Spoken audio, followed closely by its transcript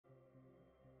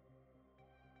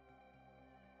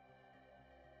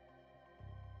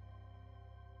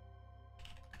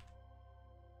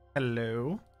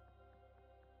Hello.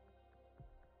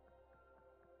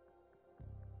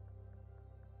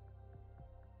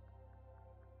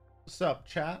 What's up,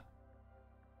 chat?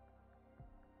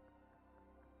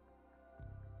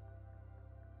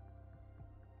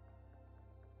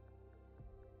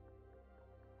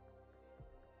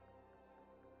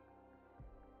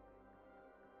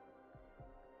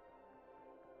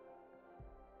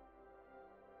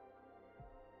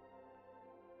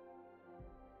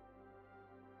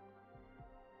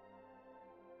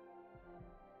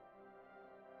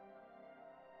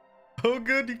 Oh,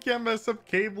 good. You can't mess up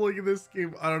cabling in this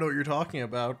game. I don't know what you're talking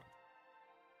about.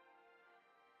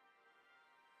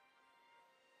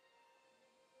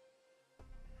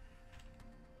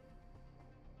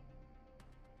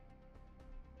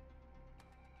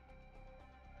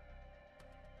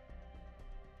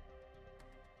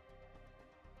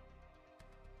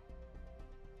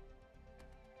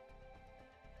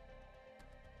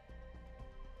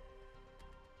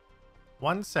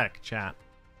 One sec, chat.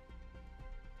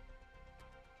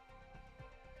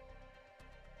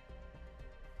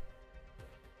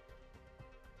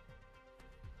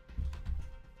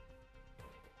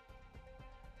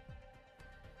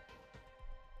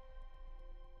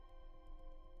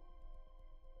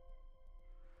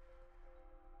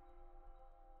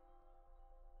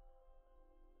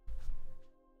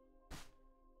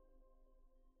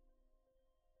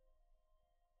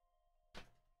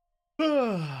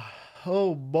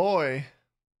 Oh boy.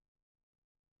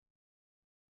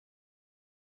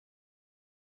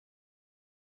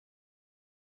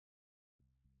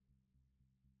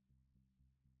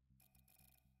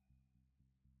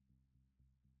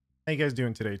 How you guys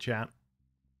doing today, chat?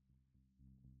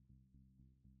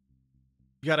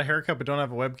 You got a haircut but don't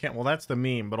have a webcam? Well, that's the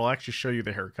meme, but I'll actually show you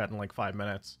the haircut in like 5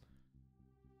 minutes.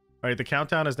 All right, the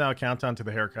countdown is now a countdown to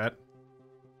the haircut.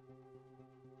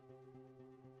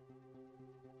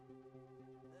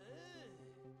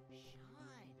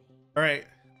 All right,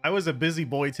 I was a busy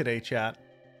boy today, chat.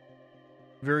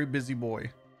 Very busy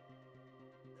boy.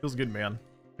 Feels good, man.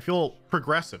 I feel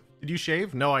progressive. Did you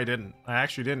shave? No, I didn't. I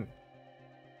actually didn't.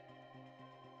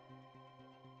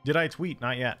 Did I tweet?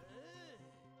 Not yet.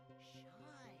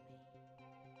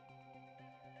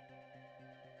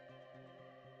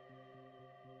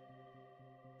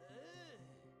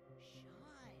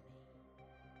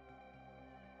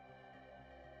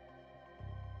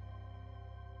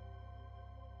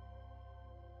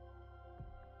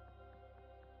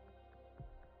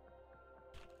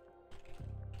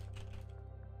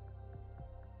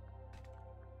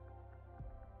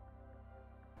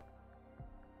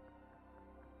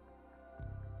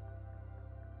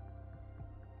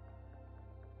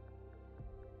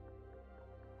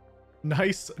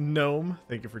 Nice gnome.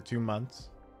 Thank you for 2 months.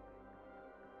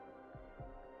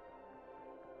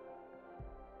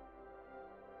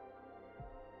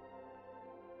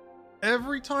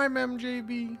 Every time,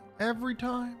 MJB. Every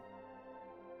time.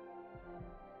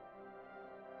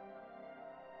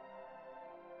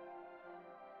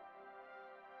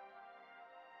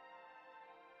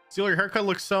 Seal, your haircut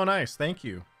looks so nice. Thank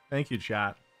you. Thank you,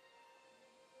 chat.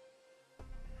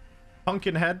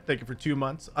 Pumpkinhead, thank you for 2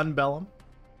 months. Unbellum.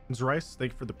 Rice,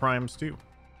 thank you for the primes too.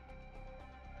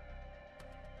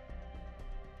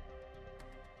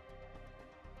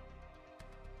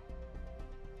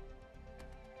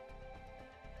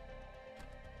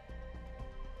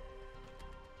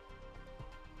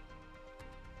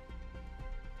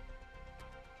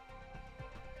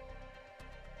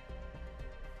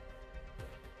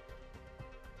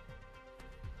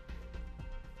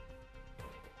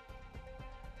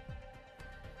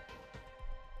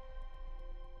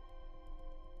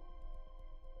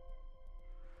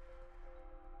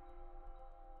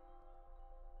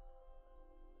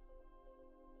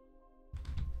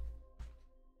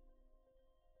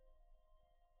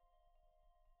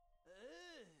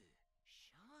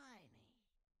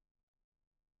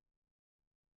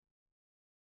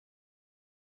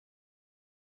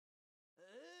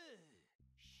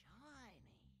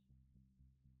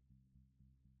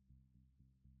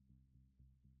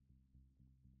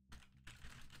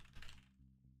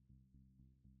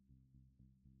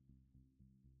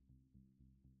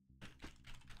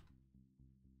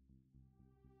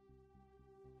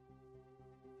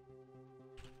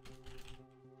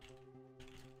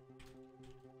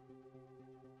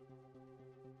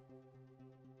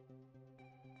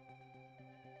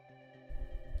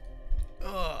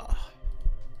 Ugh.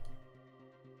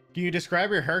 Can you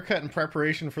describe your haircut in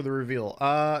preparation for the reveal?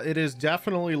 It is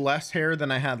definitely less hair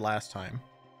than I had last time.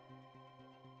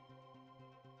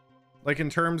 Like in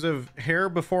terms of hair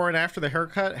before and after the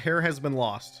haircut, hair has been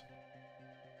lost.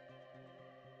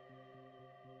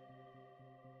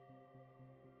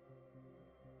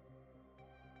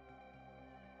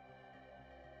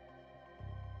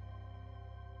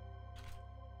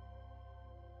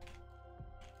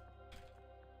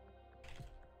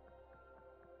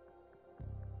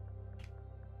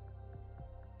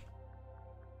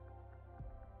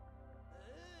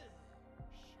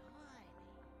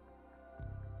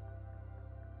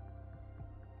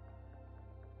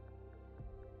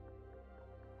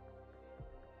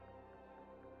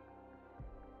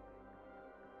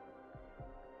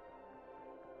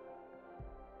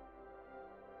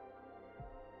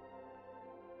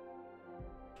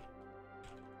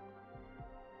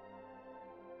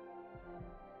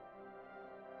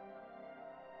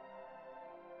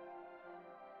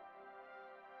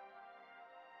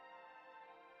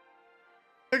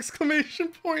 Exclamation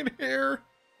point hair.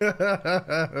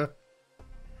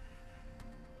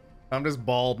 I'm just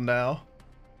bald now.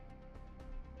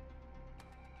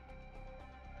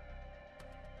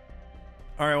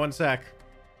 All right, one sec.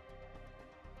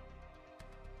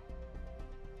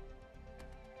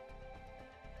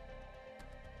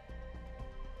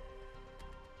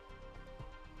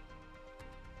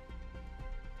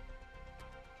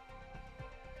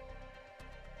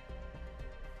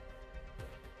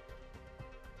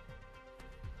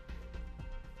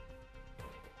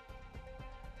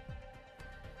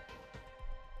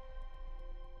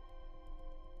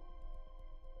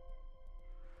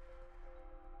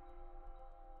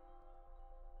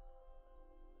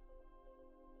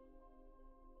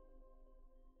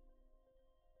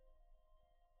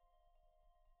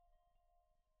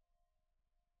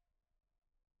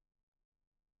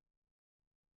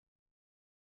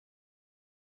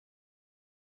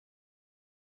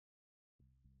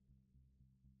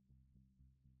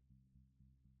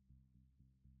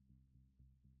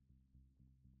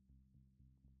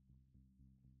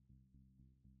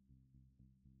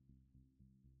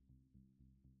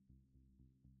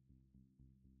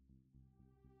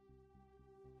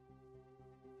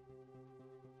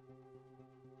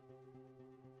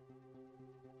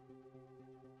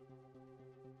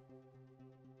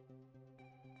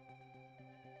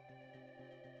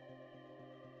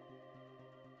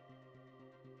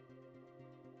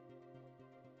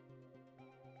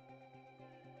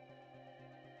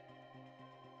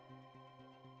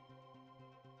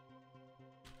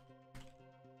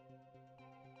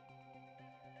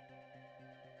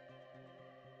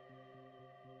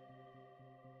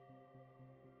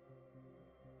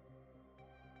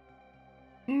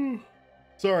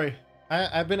 Sorry.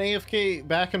 I've been AFK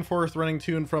back and forth running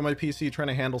to and from my PC trying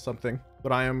to handle something,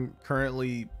 but I am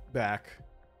currently back.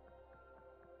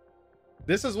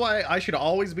 This is why I should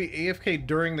always be AFK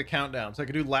during the countdown, so I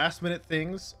can do last minute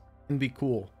things and be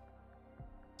cool.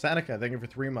 Sanika, thank you for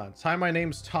 3 months. Hi, my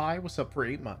name's Ty. What's up for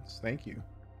 8 months? Thank you.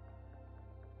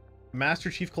 Master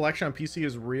Chief Collection on PC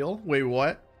is real? Wait,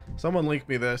 what? Someone leaked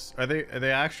me this. Are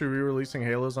they actually re-releasing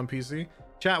Halos on PC?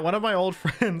 Chat, one of my old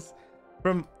friends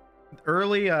from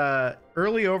early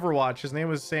Overwatch, his name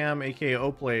was Sam, aka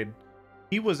Oplade.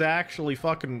 He was actually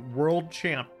fucking world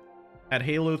champ at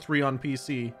Halo 3 on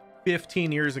PC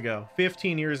 15 years ago.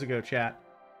 15 years ago, chat.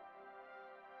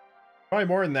 Probably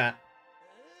more than that.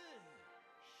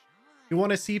 You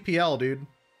want a CPL, dude.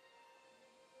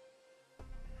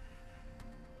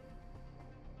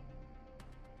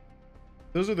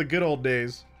 Those are the good old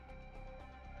days.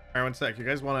 All right, one sec. You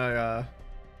guys want to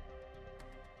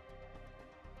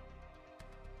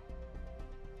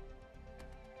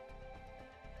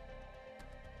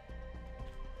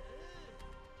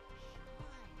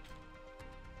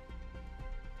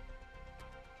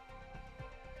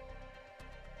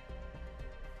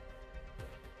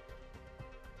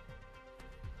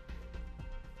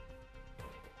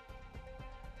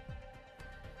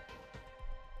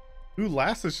Ooh,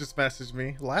 Lassus just messaged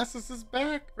me. Lassus is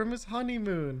back from his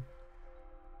honeymoon.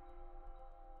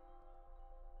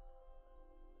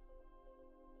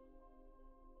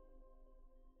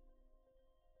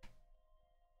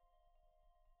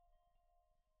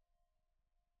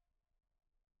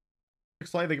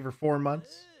 Slide, thank you for 4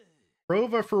 months.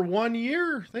 Prova for 1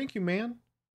 year. Thank you, man.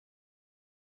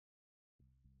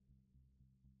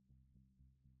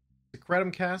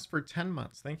 Secretum Cast for 10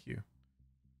 months. Thank you.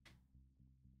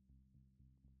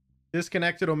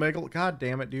 Disconnected Omega. God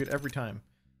damn it, dude. Every time.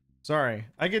 Sorry.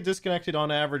 I get disconnected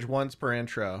on average once per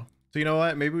intro. So you know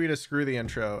what? Maybe we just screw the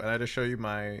intro and I just show you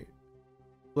my...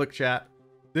 Look, chat.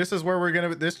 This is where we're going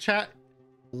to... This chat...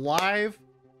 Live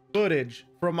footage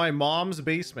from my mom's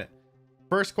basement.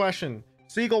 First question.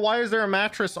 Seagull, why is there a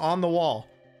mattress on the wall?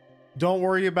 Don't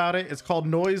worry about it. It's called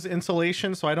noise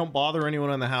insulation, so I don't bother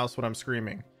anyone in the house when I'm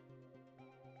screaming.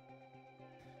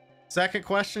 Second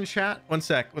question, chat. One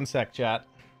sec, chat.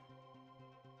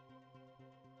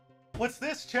 What's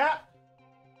this, chat?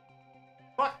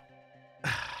 Fuck.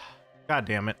 God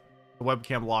damn it. The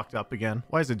webcam locked up again.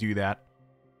 Why does it do that?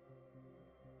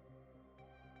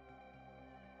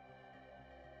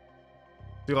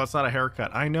 Dude, that's not a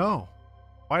haircut. I know.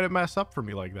 Why'd it mess up for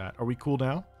me like that? Are we cool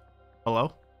now?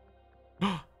 Hello?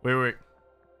 Wait.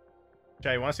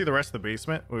 Chat, you want to see the rest of the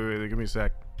basement? Wait, give me a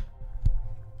sec.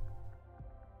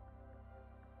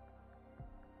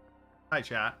 Hi,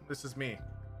 chat. This is me.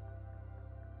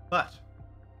 But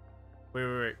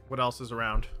wait. What else is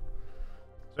around?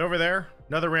 So over there,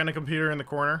 another random computer in the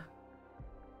corner.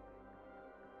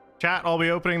 Chat, I'll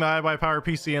be opening the ibuypower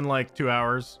PC in like 2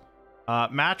 hours.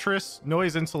 Mattress,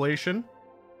 noise insulation.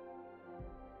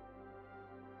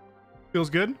 Feels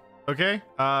good. Okay.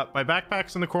 My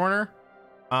backpack's in the corner.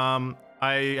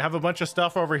 I have a bunch of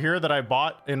stuff over here that I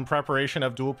bought in preparation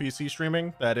of dual PC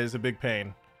streaming. That is a big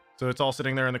pain. So it's all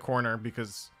sitting there in the corner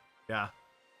because, yeah.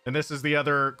 And this is the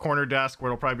other corner desk where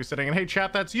it'll probably be sitting. And hey,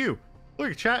 chat, that's you.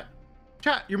 Look, chat,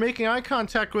 you're making eye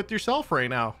contact with yourself right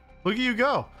now. Look at you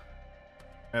go.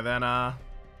 And then, I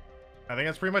think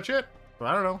that's pretty much it. But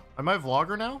I don't know. Am I a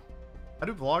vlogger now? How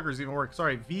do vloggers even work?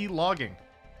 Sorry, vlogging.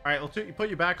 All right, we'll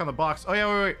put you back on the box. Oh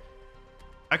yeah, wait.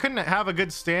 I couldn't have a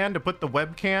good stand to put the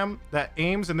webcam that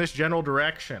aims in this general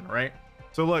direction, right?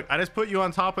 So look, I just put you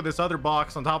on top of this other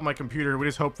box on top of my computer, and we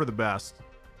just hope for the best.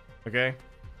 Okay?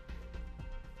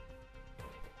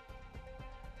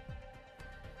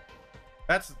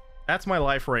 That's my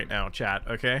life right now, chat,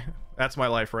 okay? That's my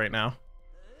life right now.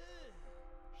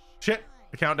 Shit,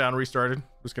 the countdown restarted.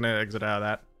 Just gonna exit out of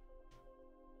that.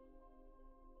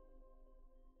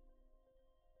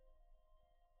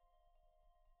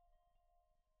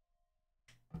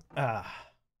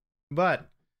 But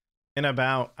in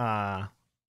about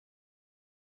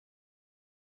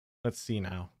let's see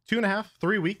now, 2.5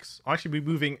 3 weeks I'll actually be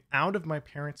moving out of my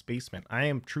parents' basement. I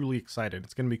am truly excited.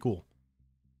 It's gonna be cool.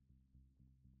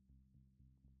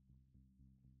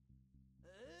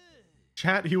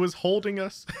 Chat, he was holding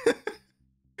us.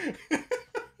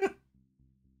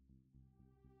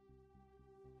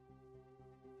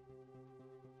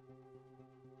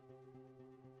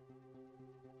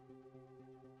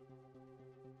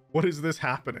 What is this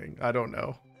happening? I don't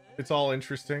know. It's all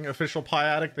interesting. Official Pie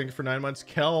Addict, thank you for 9 months.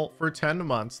 Kel for 10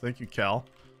 months. Thank you, Kel.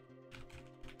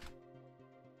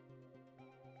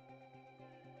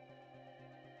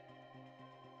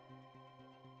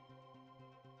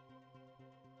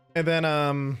 And then,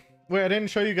 wait, I didn't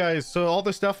show you guys. So all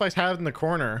the stuff I have in the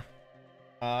corner.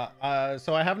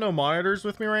 So I have no monitors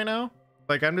with me right now.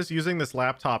 Like, I'm just using this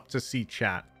laptop to see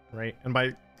chat, right? And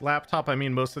by laptop, I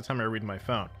mean most of the time I read my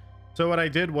phone. So what I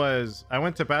did was I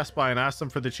went to Best Buy and asked them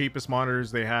for the cheapest monitors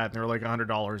they had. And they were like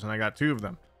 $100, and I got 2 of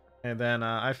them. And then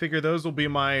I figured those will be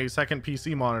my second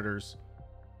PC monitors.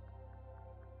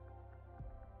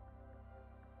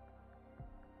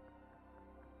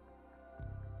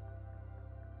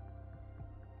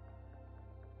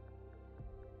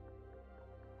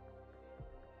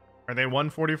 Are they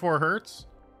 144 hertz?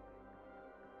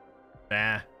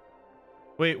 Nah.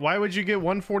 Wait, why would you get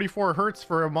 144 hertz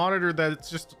for a monitor that's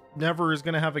just never is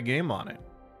going to have a game on it?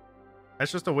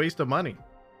 That's just a waste of money.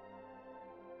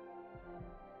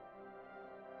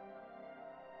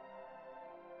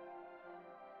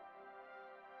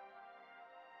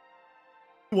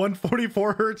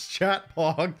 (144 hertz chat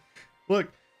pog).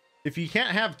 Look, if you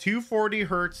can't have 240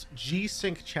 hertz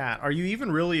G-Sync chat, are you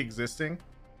even really existing?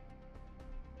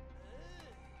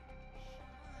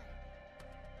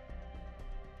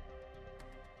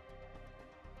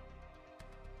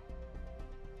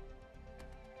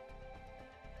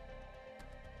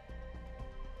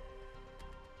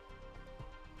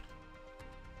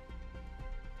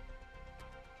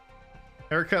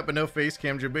 Haircut but no face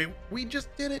cam, Jabba. We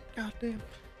just did it. Goddamn.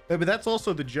 But that's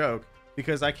also the joke,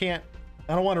 because I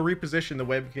don't want to reposition the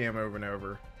webcam over and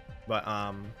over. But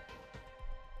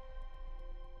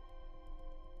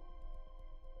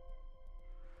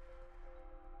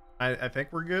I think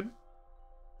we're good.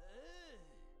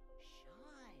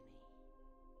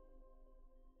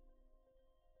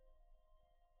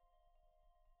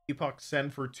 Epoch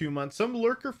send for 2 months. Some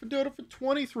lurker for Dota for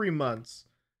 23 months.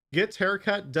 Gets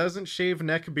haircut, doesn't shave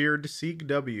neck beard, seek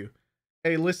W.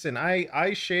 Hey, listen,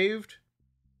 I shaved.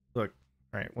 Look,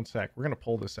 all right, one sec. We're gonna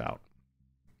pull this out.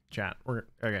 Chat.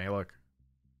 Okay, look.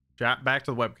 Chat, back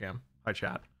to the webcam. Hi,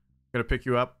 chat. Gonna pick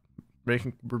you up.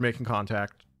 We're making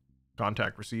contact.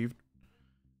 Contact received.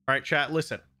 All right, chat,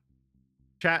 listen.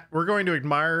 Chat, we're going to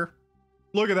admire.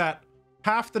 Look at that.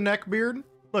 Half the neck beard.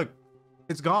 Look,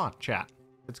 it's gone, chat.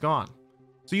 It's gone.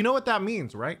 So you know what that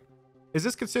means, right? Is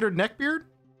this considered neck beard?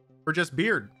 Or just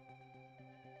beard?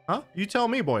 Huh? You tell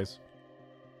me, boys.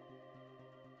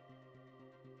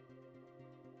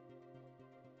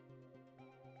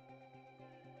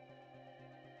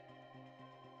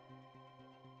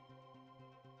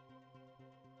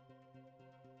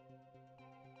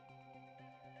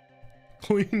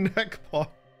 Clean neck paw.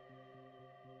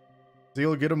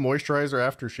 Zeal, get a moisturizer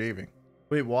after shaving.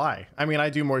 Wait, why? I mean, I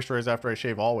do moisturize after I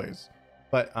shave always.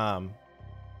 But,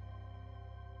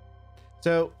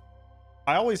 so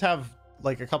I always have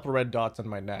like a couple red dots on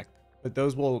my neck, but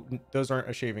those aren't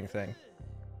a shaving thing.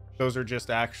 Those are just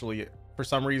actually, for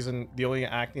some reason, the only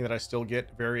acne that I still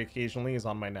get very occasionally is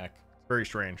on my neck. It's very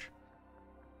strange.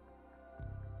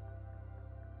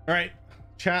 All right,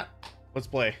 chat, let's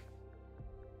play.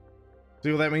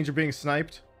 See what that means? You're being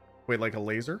sniped? Wait, like a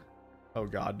laser? Oh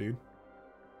god, dude.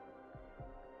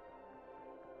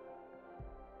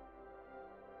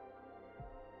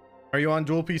 Are you on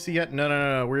dual PC yet?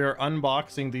 No. We are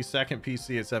unboxing the second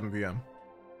PC at 7 p.m.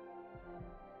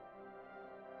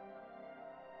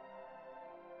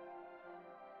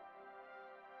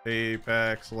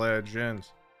 Apex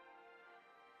Legends.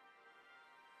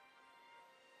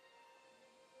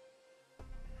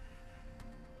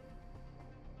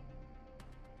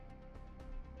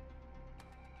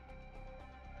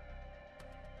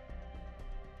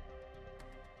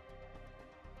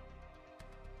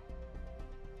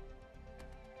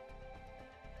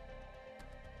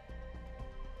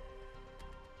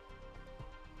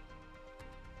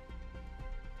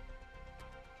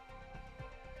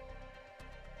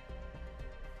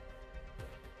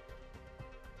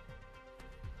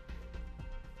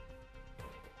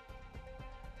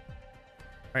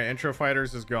 All right, Intro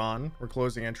Fighters is gone. We're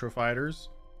closing Intro Fighters,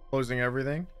 closing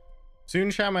everything.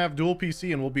 Soon, Sham, I have dual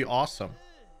PC and we'll be awesome.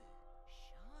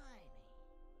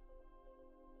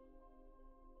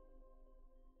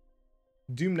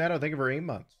 Doom Netto, thank you for 8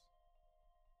 months.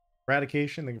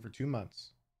 Eradication, thank you for 2 months.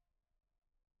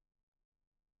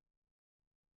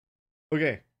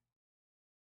 Okay.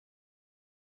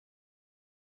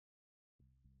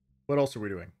 What else are we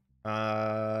doing?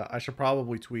 I should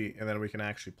probably tweet and then we can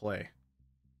actually play.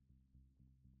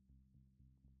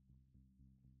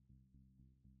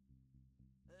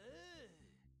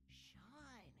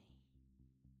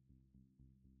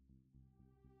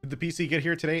 Did the PC get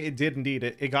here today? It did indeed.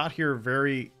 It got here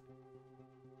very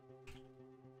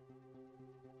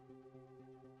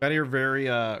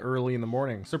early in the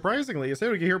morning. Surprisingly, it said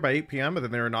it would get here by 8 p.m. but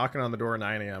then they were knocking on the door at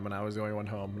 9 a.m. and I was the only one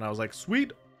home. And I was like,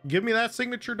 sweet, give me that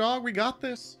signature, dog. We got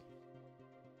this.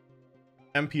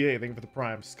 MPA, thank you for the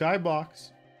prime. Skybox,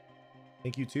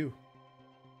 thank you too.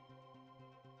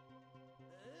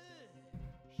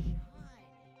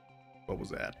 What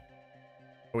was that?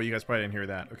 Oh, you guys probably didn't hear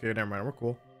that. Okay, never mind. We're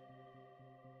cool.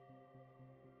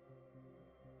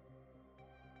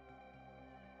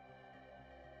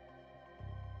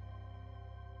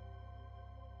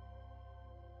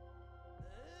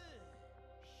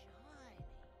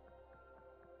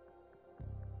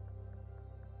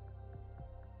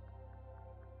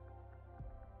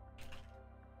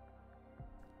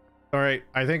 All right,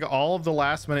 I think all of the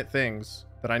last minute things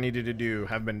that I needed to do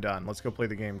have been done. Let's go play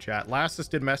the game, chat. Lassus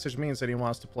did message me and said he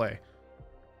wants to play.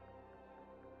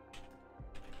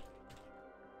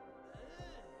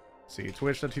 Let's see,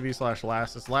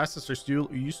 twitch.tv/Lassus. Lassus, are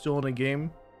you still in a game?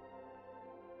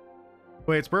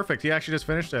 Wait, it's perfect. He actually just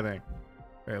finished, I think.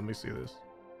 Okay, let me see this.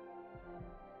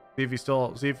 See if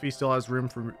he still has room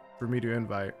for me to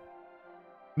invite.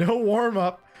 No warm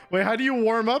up. Wait, how do you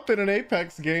warm up in an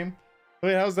Apex game?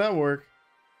 Wait, how's that work?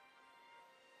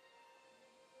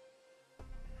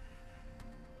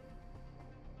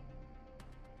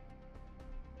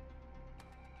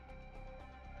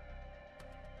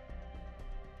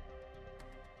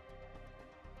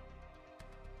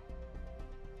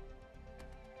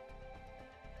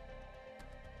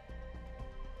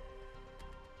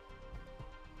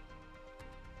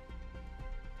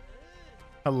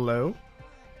 Hello?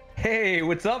 Hey,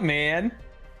 what's up, man?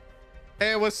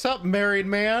 Hey, what's up, married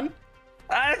man?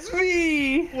 That's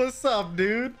me! What's up,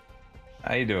 dude?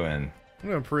 How you doing? I'm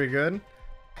doing pretty good.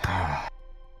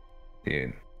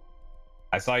 Dude,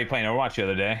 I saw you playing Overwatch the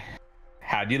other day.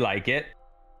 How'd you like it?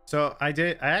 So I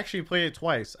actually played it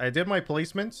twice. I did my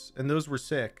placements and those were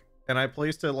sick. And I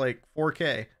placed it like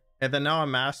 4K. And then now I'm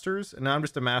Masters and now I'm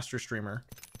just a Master streamer.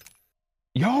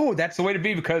 Yo, that's the way to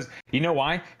be, because you know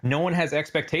why? No one has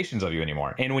expectations of you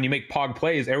anymore. And when you make Pog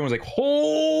plays, everyone's like,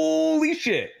 holy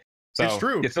shit. So it's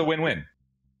true. It's a win-win.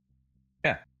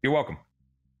 Yeah, you're welcome.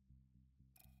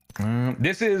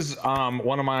 This is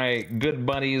one of my good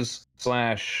buddies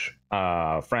slash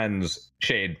friends,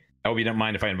 Shade. I hope you don't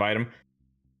mind if I invite him.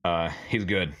 He's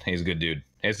good. He's a good dude.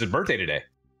 It's his birthday today.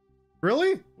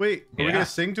 Really? Wait, are we gonna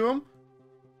sing to him?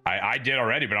 I did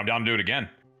already, but I'm down to do it again.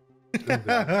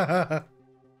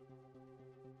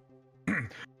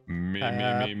 Me.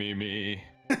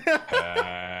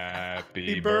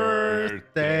 Happy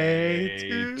birthday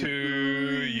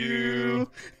to you.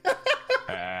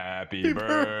 Happy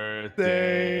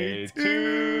birthday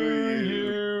to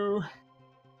you.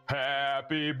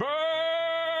 Happy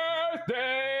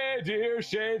birthday, dear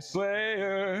Shade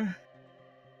Slayer.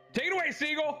 Take it away,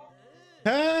 Seagull.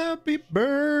 Happy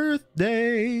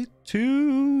birthday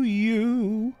to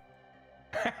you.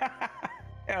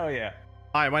 Hell yeah.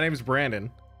 Hi, my name is Brandon.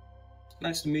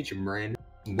 Nice to meet you, Brandon.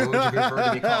 What would you prefer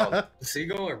to be called?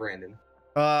 Seagull or Brandon?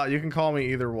 You can call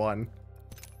me either one.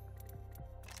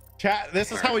 Chat,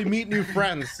 this is how we meet new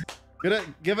friends. Give a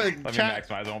Let chat.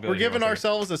 me maximize. I won't be able We're to hear giving one second.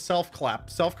 ourselves a self-clap,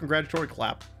 self-congratulatory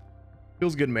clap.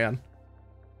 Feels good, man.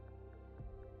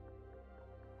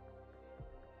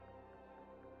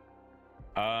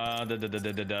 I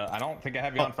don't think I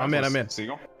have you on friends I'm in, list. I'm in.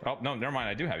 Seagull? Oh, no, never mind.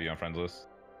 I do have you on friends list.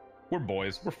 We're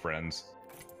boys. We're friends.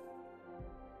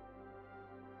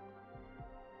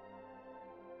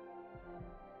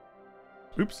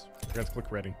 Oops. Forgot to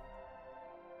click ready.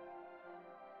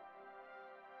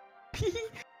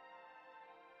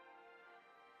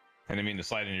 I didn't mean to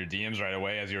slide in your DMs right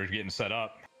away as you were getting set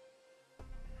up.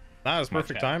 That was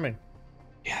perfect chat. timing.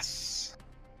 Yes.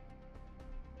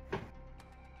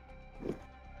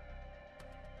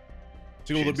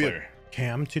 So will there Shade be a Slayer.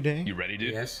 cam today? You ready,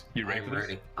 dude? Yes. You ready I'm for this?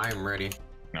 ready. I'm ready.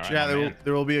 All right, Yeah, my man.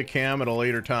 there will be a cam at a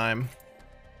later time.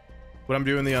 But I'm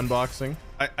doing the unboxing.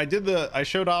 I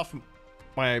showed off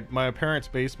my parents'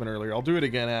 basement earlier. I'll do it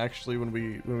again actually when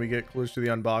we get close to the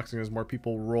unboxing as more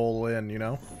people roll in, you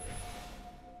know.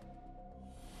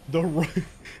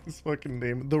 This fucking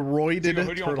name. The roided Seagull,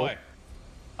 who do you want to turtle.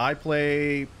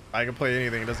 play? I can play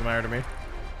anything, it doesn't matter to me.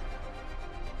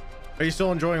 Are you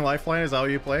still enjoying Lifeline? Is that what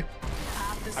you play?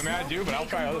 I mean, I do, but I'll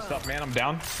try other stuff, man. I'm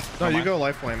down. No, Don't you mind. go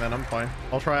Lifeline then, I'm fine.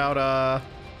 I'll try out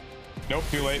Nope,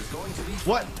 too late.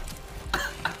 what?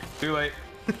 Too late.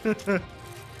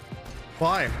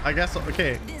 Fine. I guess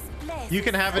okay. You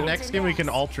can have it next game, we can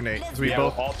alternate. 'Cause we Yeah,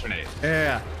 both we'll alternate.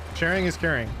 yeah. Sharing is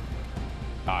caring.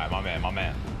 All right, my man, my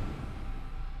man.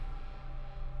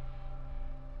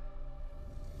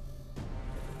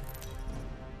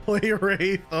 Play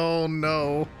Wraith. Oh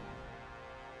no.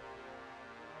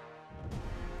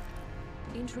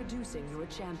 Introducing your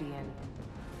champion.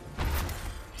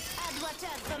 I'd watch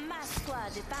out for my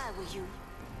squad if I were you.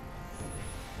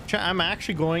 I'm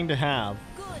actually going to have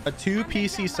a 2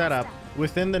 PC setup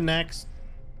within the next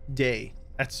day.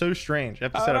 That's so strange. I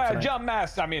have to set up tonight. Jump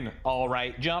master. I mean, all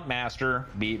right, jump master.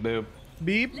 Beep boop.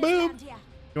 Beep Let's boop. land here.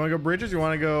 You want to go bridges? You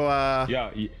want to go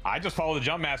Yeah, I just follow the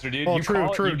jump master, dude. Oh, You true,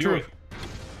 call it, true, you do true. it.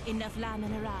 Enough lying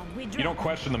around. We You don't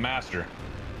question the master.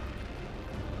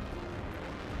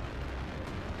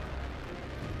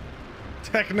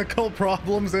 technical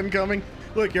problems incoming?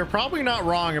 Look, you're probably not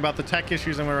wrong about the tech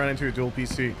issues I'm going to run into a dual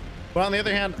PC. But on the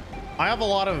other hand, I have a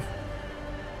lot of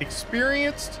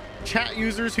experienced chat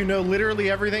users who know literally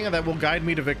everything and that will guide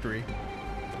me to victory.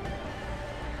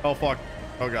 Oh, fuck.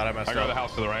 Oh, God, I messed I go to the up.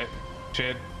 house to the right.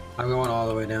 Shade. I'm going all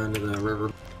the way down to the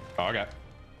river. Oh, okay.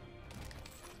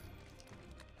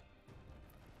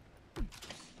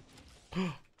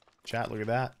 Chat, look at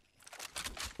that.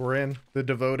 We're in. The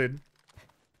devoted.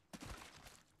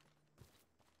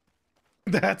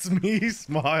 That's me.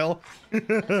 Smile.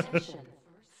 Attention.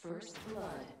 First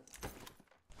blood.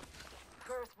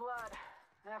 First blood.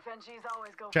 FNG's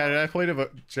always go. Chat, did I play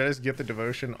should I just get the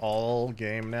devotion all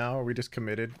game now? Are we just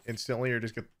committed instantly, or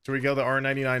just get? Should we go the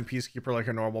R99 peacekeeper like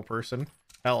a normal person?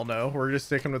 Hell no. We're just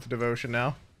sticking with the devotion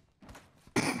now.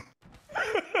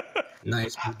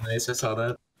 Nice, nice. I saw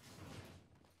that.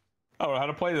 Oh, how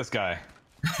to play this guy.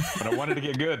 But I wanted to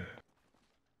get good.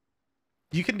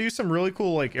 You can do some really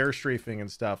cool like air strafing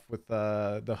and stuff with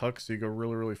the hooks, so you go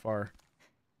really, really far.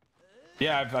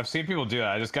 Yeah, I've seen people do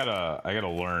that. I gotta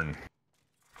learn.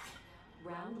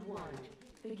 Round 1.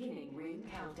 Beginning ring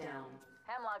countdown.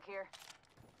 Hemlock here.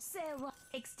 So,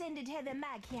 extended heavy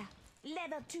mag here.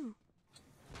 Level 2.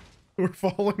 We're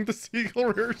following the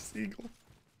seagull, rare seagull.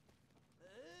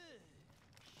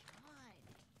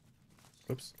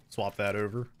 Oops, swap that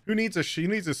over. Who needs she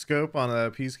needs a scope on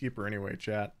a peacekeeper anyway,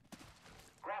 chat.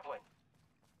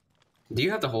 Do you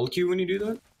have to hold Q when you do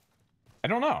that? I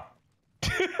don't know.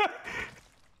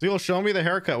 Seagull, show me the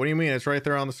haircut. What do you mean? It's right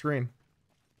there on the screen.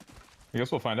 I guess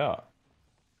we'll find out.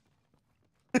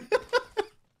 I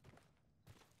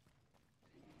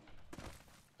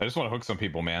just want to hook some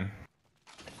people, man.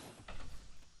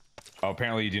 Oh,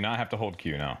 apparently you do not have to hold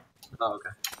Q now. Oh, okay.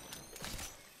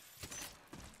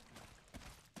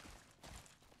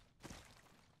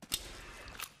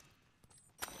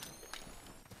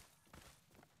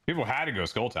 People had to go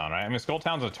Skulltown, right? I mean,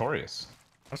 Skulltown's notorious.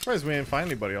 I'm surprised we didn't find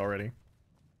anybody already.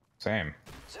 Same.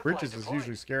 Bridges is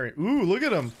usually scary. Ooh, look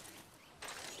at him.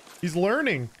 He's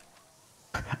learning.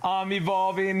 I'm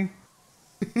evolving.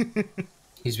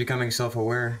 He's becoming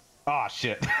self-aware. Ah,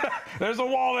 shit. There's a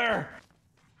wall there.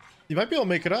 You might be able to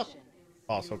make it up.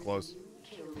 Oh, so close.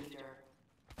 Kill leader.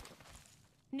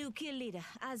 New kill leader.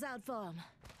 Eyes out for him.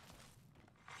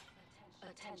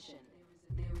 Attention.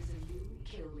 There is a new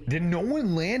kill leader. Did no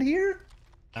one land here?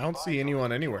 I don't see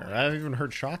anyone anywhere. I haven't even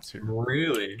heard shots here.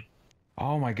 Really?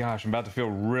 Oh my gosh, I'm about to feel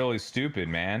really stupid,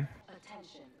 man.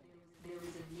 Attention. There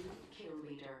is a new kill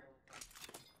leader.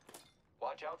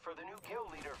 the new kill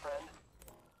leader, friend.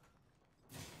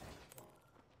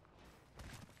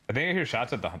 I think I hear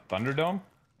shots at the Thunderdome.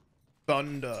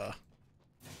 Thunder.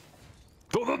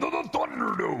 The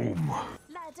Thunderdome.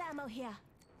 Light ammo here.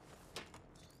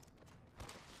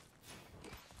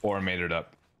 Or made it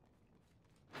up.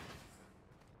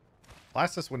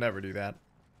 Blastus would never do that.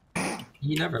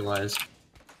 He never lies.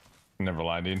 Never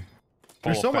lied, dude.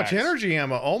 There's Full so of much facts. energy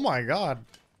ammo. Oh my god.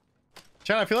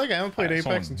 Chad, I feel like I haven't played Alright,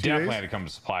 Apex someone in 2 definitely days. had to come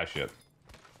to supply ship.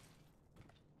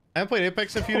 I haven't played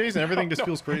Apex in a few days and everything just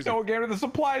feels crazy. No, get rid of the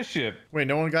supply ship. Wait,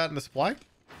 no one got in the supply?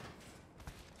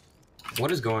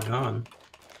 What is going on?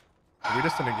 Are we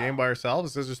just in a game by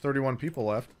ourselves? It says there's 31 people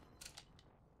left.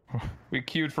 We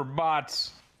queued for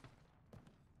bots.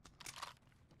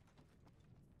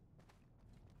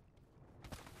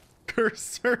 Curse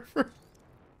server.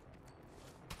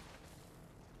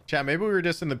 Chat, maybe we were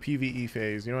just in the PvE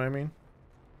phase, you know what I mean?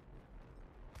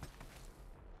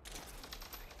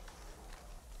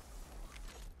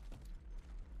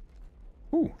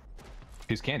 Ooh.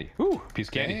 Piece of candy. Ooh, piece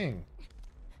of candy. Dang.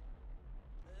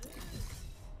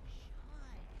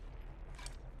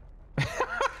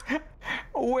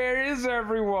 Where is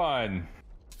everyone?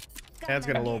 Yeah, it's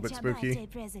getting a little Get bit your spooky. birthday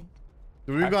present.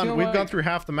 We've I gone feel gone like- through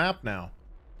half the map now.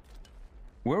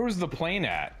 Where was the plane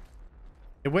at?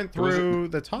 It went Was it- through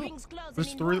the top. Rings closing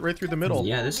Just in through one. right through the middle.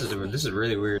 Yeah, this is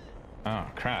really weird. Oh,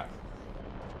 crap.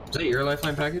 Is that your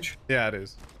lifeline package? Yeah, it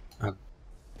is. Oh.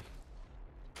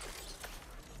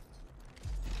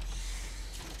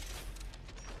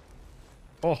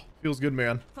 Oh, feels good,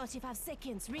 man. 45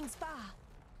 seconds. Rings far.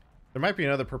 There might be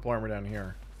another purple armor down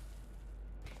here.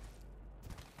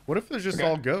 What if there's just Okay.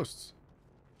 all ghosts?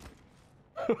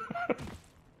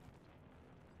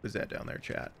 Is that down there,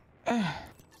 chat?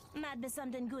 Might be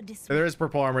something good this There week. is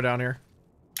purple armor down here.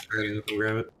 Ready to go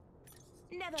grab it.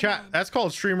 Never Chat, mind. that's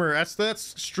called streamer.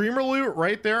 That's streamer loot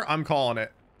right there. I'm calling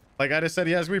it. Like I just said,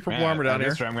 he has to be purple Man, armor down on here.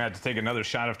 this run, I'm gonna have to take another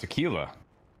shot of tequila.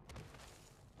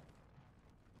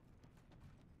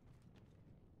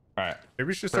 All right. Maybe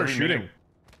we should start Every shooting.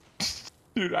 minute-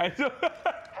 Dude, I don't.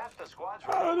 Half the squad's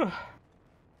I ready.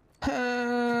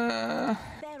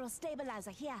 don't- Barrel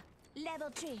stabilizer here. Level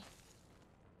 3.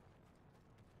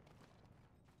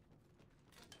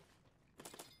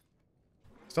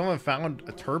 Still haven't found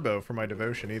a turbo for my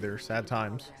devotion either. Sad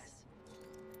times.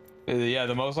 Yeah,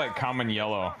 the most like common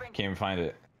yellow. Can't even find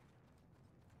it.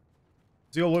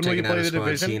 Zio, when will you Taking out play a the squad,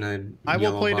 division? seeing a I will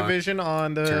yellow play box. division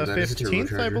on the Turns out it's a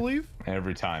 15th, I turbocharger. believe.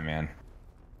 Every time, man.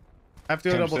 I have to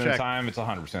go 10% double of the check. time, it's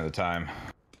 100% of the time.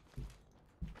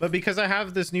 But because I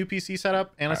have this new PC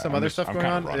setup and some I'm other just- stuff I'm going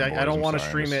kinda on, running, I boys, don't I'm want to sorry,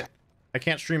 stream just- it. I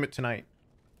can't stream it tonight.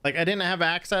 Like I didn't have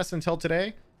access until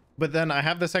today, but then I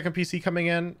have the second PC coming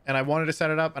in, and I wanted to set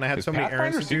it up, and I had Is so many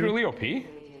errands Pathfinder to do. secretly OP?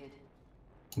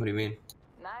 What do you mean?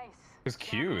 Nice. His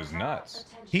Q is nuts.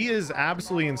 He is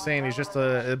absolutely insane. He's just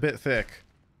a bit thick.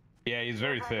 Yeah, he's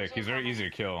very thick. He's very easy to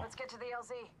kill. Let's get to the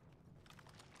LZ.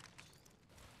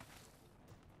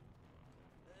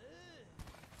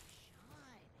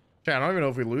 Chat, I don't even know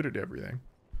if we looted everything.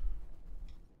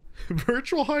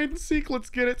 Virtual hide and seek. Let's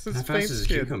get it since How fast does Faint's the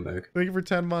queue kid. come back? Thank you for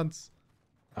 10 months.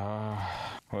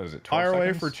 What is it? 12 Fire away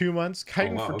seconds? for 2 months.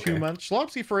 Chitin wow, for 2 okay. months.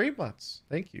 Schlopsy for 8 months.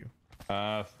 Thank you.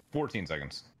 14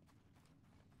 seconds.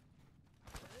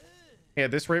 Yeah,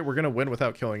 at this rate, we're gonna win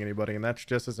without killing anybody, and that's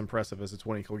just as impressive as a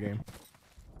 20 kill game.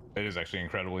 It is actually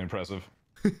incredibly impressive.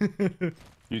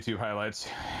 YouTube highlights.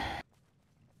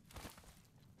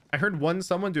 I heard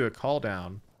someone do a call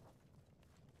down.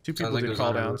 Two people like did there's call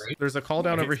on our downs. right. There's a call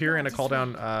down Okay. over here and a call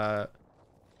down to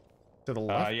the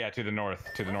left. Yeah, to the north,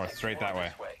 straight that way.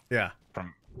 This way. Yeah.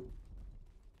 From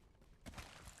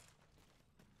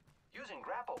Using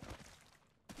grapple.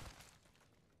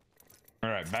 all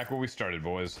right, back where we started,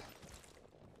 boys.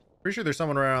 Pretty sure there's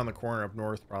someone right around the corner up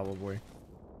north, probably.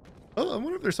 Oh, I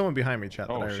wonder if there's someone behind me, chat.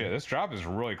 that Oh I heard. shit, this drop is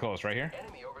really close, right here.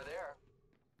 Enemy over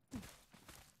there.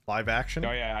 Live action.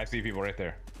 Oh yeah, I see people right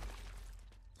there.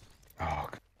 Oh,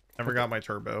 Never got my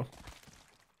turbo.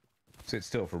 sit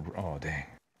still for. Oh dang.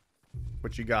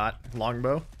 What you got?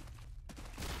 Longbow?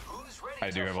 Who's ready I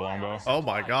to do have a fly longbow. us Oh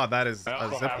my fly? god, that is I a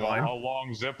also zip have line. a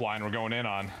long zip line we're going in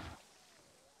on.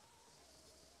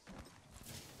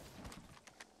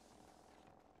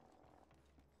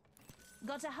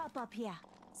 Got a hop up here.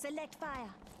 Select fire.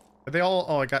 Are they all?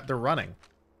 Oh, they're running.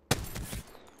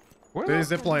 Where They the-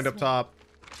 zip lined up top.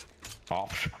 Oh,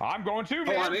 I'm going too,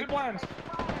 man. on, Zip lines.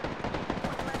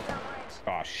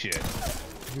 Oh shit.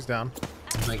 He's down.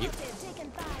 Thank you.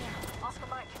 Taking fire. Oscar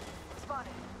Mike.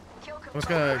 Spotted. Kill I'm just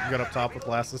gonna get up top with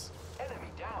glasses. Enemy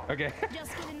down. Okay.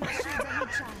 Just giving my shields a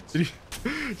recharge.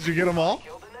 Did you get them all?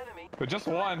 Killed an enemy. But just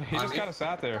one. He just kind of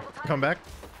sat there. Come back.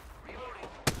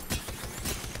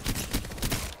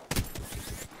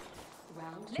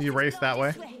 He raced that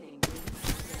way.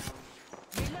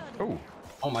 Oh,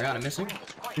 Oh my god, I'm missing.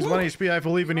 He's 1 HP. I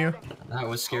believe in you. That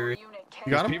was scary. Unit K.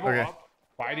 You got him? people Okay. up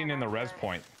fighting in the res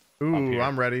point. Ooh, here.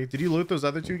 I'm ready. Did you loot those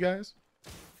other two guys?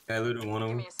 I looted one of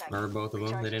Give them, me a second. or both of them.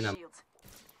 They Recharging didn't have. shields.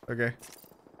 Okay.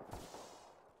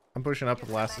 I'm pushing up with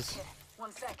Give that lasses. back kit.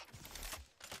 1 sec.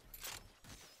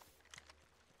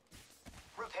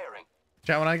 Repairing.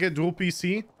 Chat, when I get dual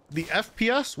PC, the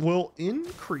FPS will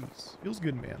increase. Feels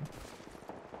good, man.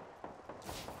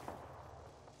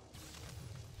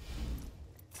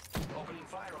 Opening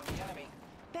fire on the enemy.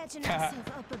 Patching myself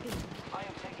up a bit. I am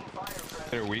taking fire,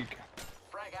 friend. They're weak.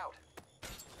 Frag out.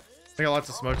 I got lots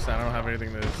of smokes now. I don't have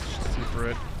anything to see through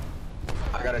it.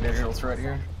 I got a digital threat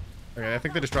here. Okay, I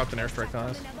think they just dropped an airstrike on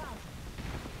us. Moving about.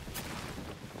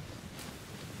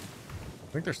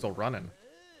 I think they're still running.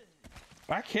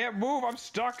 I can't move. I'm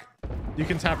stuck. You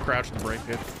can tap crouch to break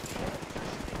it.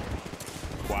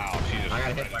 Wow, she just. I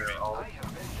got hit by her ult.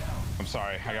 I'm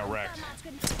sorry. I got wrecked. Not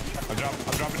good.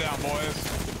 I'm dropping down, boys.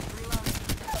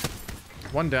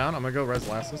 One down. I'm gonna go res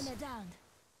lasses. Enemy down.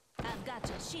 I've got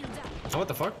your shield up. Oh, what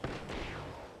the fuck?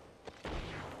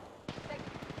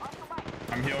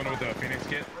 I'm healing with the Phoenix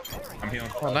kit. I'm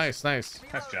healing. Oh, nice, nice.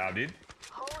 Nice job, dude.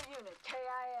 Whole unit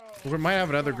KIA. We might have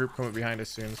another group coming behind us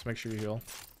soon, so make sure you heal.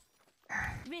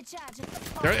 Recharging.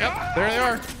 There, yep, there they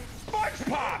are. Sponge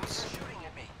pops. Shooting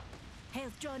at me.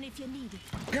 Health drone if you need it.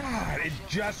 God, it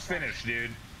just finished,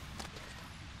 dude.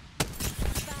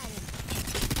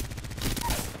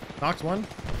 Fire. Knocked one.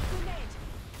 Grenade.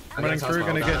 I'm running through.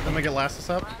 I'm gonna get lasses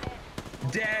up.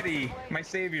 Daddy, my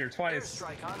savior, twice.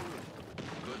 Strike en route.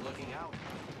 Good looking out.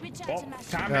 Well, Recharging my shield.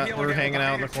 time to Yeah, heal we're again hanging with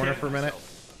out in the Phoenix corner kit. for a minute.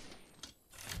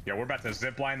 Yeah, we're about to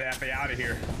zip line the FA out of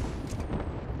here.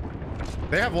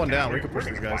 They have one down. We can push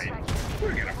We're these gonna guys. fight.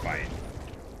 We're gonna fight.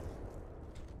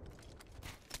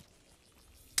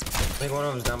 I think one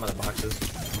of them's down by the boxes.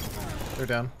 They're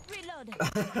down.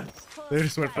 Reloading. They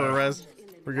just went for a res.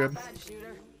 We're good. Bad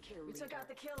shooter. We took out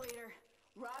the kill leader.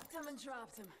 Rocked him and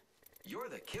dropped him. You're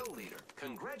the kill leader.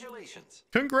 Congratulations.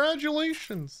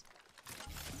 Congratulations.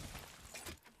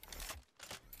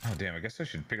 Oh damn! I guess I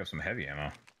should pick up some heavy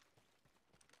ammo.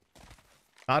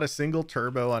 Not a single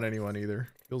turbo on anyone either.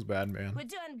 Feels bad, man. We're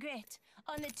doing great.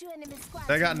 Only 2 enemy squads.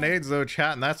 They got remaining. nades though,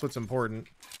 chat, and that's what's important.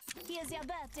 Here's your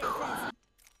birthday present.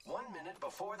 1 minute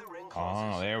before the ring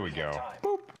closes. Oh, there we have go. time.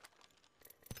 Boop.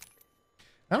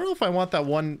 I don't know if I want that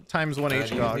 1 times 1 Do you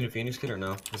HGOG. need a Phoenix kit or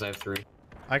no? Because I have 3.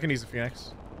 I can use a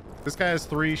Phoenix. This guy has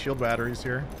 3 shield batteries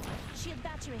here. Shield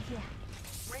battery here.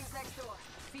 Rings next door.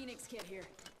 Phoenix kit here.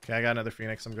 Okay, I got another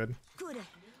Phoenix. I'm good. Good.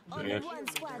 Only Yeah. 1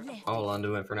 squad left. I'll hold on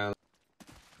to it for now.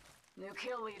 New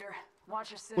kill leader.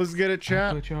 Watch your 6. Let's get it,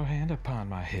 chat. Put your hand upon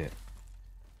my hip.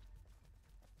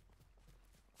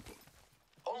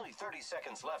 Only 30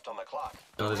 seconds left on the clock.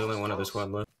 No, there's only one other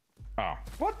squad left. Oh,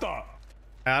 what the?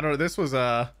 I don't know. This was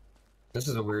This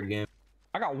is a weird game.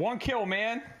 I got 1 kill,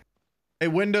 man. Hey,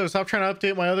 Windows, stop trying to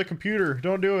update my other computer.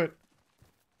 Don't do it.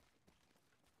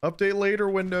 Update later,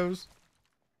 Windows.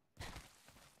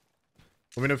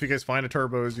 Let me know if you guys find a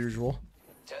turbo as usual.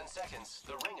 10 seconds.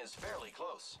 The ring is fairly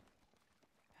close.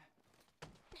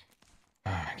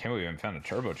 I can't believe I found a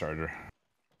turbocharger.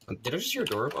 Did I just hear a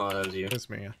door? Oh, that was you. It's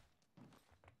me.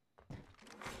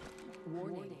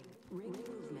 Warning. Ring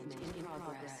movement in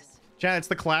progress. Chat, it's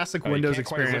the classic Oh, you Windows can't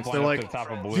quite zip experience. line They're up like, to the top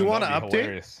of "Do balloons, you want to that'd be update?"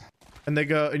 hilarious. And they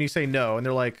go, and you say no, and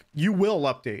they're like, you will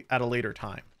update at a later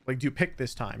time. Like, do you pick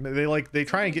this time? They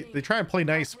try and play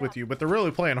nice with you, but they're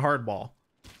really playing hardball.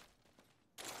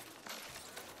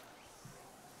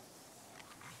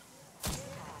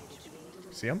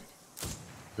 See him?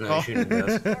 No, Oh. you're shooting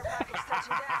guys. Care package touching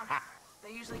down.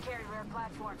 They usually carry rare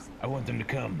platforms. I want them to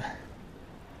come.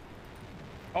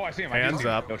 Oh, I see him. I do Hands see him.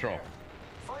 up. No troll.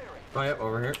 Firing. Oh, yep,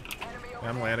 over here. Enemy Yeah,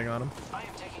 I'm overhead. landing on him. I am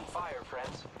taking fire,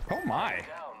 friends. Oh my. Down.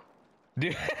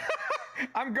 Dude,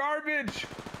 I'm garbage.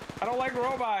 I don't like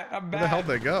robot. I'm bad. Where the hell did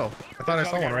they go? I thought I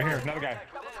saw one right here. Another guy.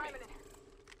 Double timing it.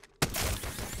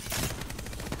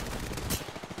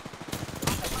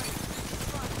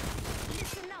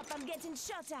 Listen up, I'm getting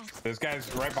shot at. This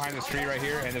guy's right behind the tree right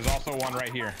here, and there's also one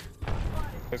right here.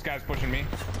 This guy's pushing me.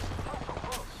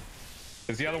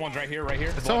 There's the other one's right here, right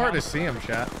here. It's so hard to see him,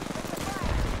 chat.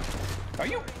 Are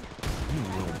you?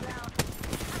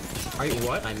 Are you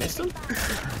what? I missed him?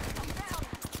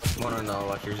 One on the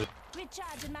electors.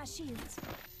 Recharging my shields.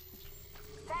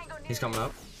 Tango near. He's coming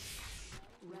up.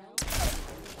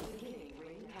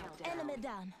 Enemy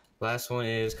down. Last one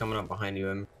is coming up behind you.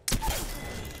 Him.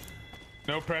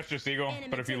 No pressure, Seagull.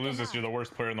 But if you lose this, you're the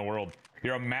worst player in the world.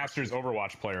 You're a Masters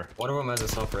Overwatch player. One of them has a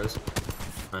self-res.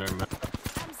 I never mind.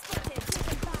 I'm spotted.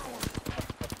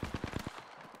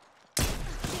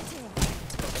 Taking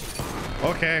fire.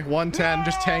 Okay, 110.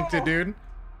 Just tanked it, dude.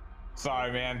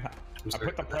 Sorry, man. I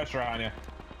put the pressure on you.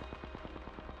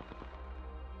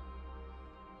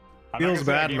 I'm not Feels gonna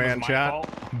say that bad, game man, was my chat. fault,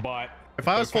 but If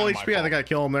I it was full kinda my HP, I think fault. I'd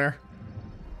kill him there.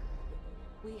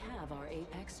 We have our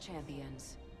Apex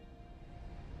champions.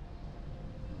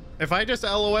 If I just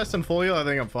LOS and full heal, I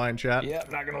think I'm fine, chat. Yeah,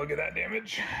 I'm not gonna look at that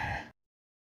damage.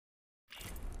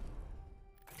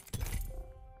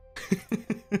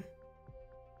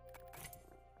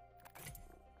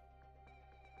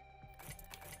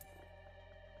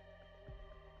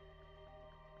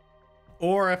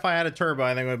 Or if I had a turbo, I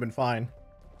think it would have been fine.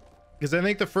 Because I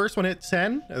think the first one hit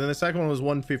 10, and then the second one was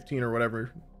 115 or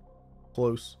whatever.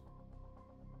 Close.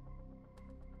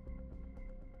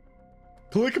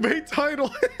 Clickbait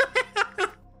title.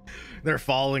 They're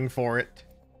falling for it.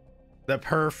 The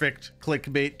perfect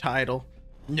clickbait title.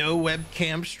 No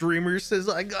webcam streamer says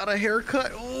I got a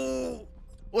haircut. Oh,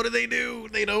 what do?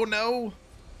 They don't know.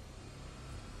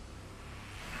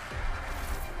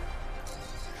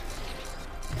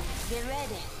 Get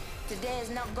ready. Today is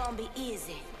not gonna be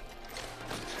easy.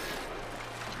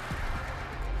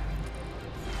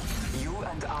 You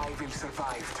and I will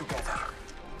survive together.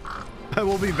 I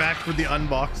will be back for the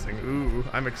unboxing. Ooh,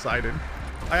 I'm excited.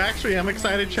 I actually am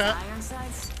excited, chat. Iron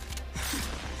sights?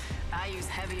 I use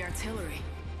heavy artillery.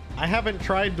 I haven't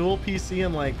tried dual PC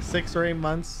in like 6 or 8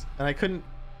 months, and I couldn't.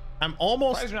 I'm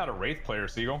almost. Why is you're not a Wraith player,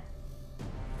 Seagull?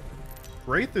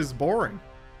 Wraith is boring.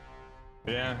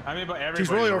 Yeah, I mean, but everybody's She's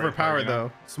really a Wraith player, overpowered you know?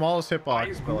 though. Smallest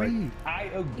hitbox, but like. I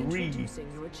agree.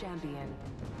 Introducing your champion.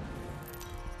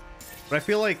 But I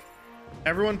feel like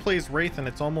everyone plays Wraith, and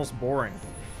it's almost boring.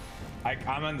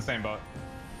 I'm on the same boat.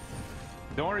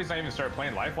 The only reason I even started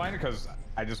playing Lifeline because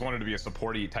I just wanted to be a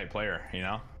supporty type player, you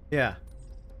know? Yeah.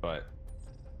 But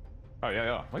oh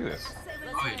yeah, look at this.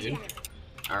 Oh, you did?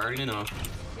 I already know.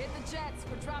 Hit the jets.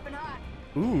 We're dropping hot.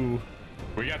 Ooh.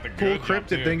 We got the Cool good jump, cryptid.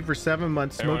 too. Thank you for 7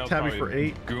 months. Everyone Smoke else Tabby for probably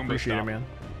 8. Goomba Appreciate it, stuff. man.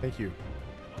 Thank you.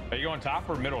 Are you going top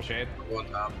or middle, Shade? One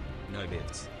top. No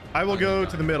bits. I will go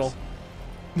to the middle.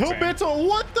 No Same. bits.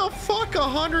 What the fuck?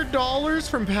 $100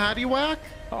 from Paddywhack?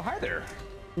 Oh, hi there.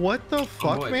 What the Oh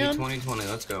fuck, boy, man? 2020.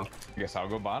 Let's go. I guess I'll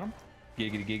go bottom.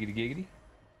 Giggity, giggity, giggity.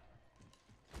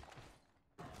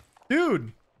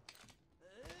 Dude,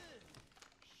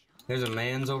 There's a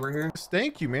man's over here.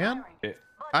 thank you, man. It,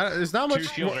 There's not two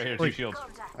much. shields right here, two like, shields.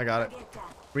 I got it.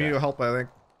 We need to go help, I think.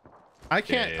 I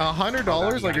can't. Yeah.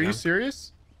 $100? Like, are you Yeah.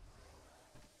 serious?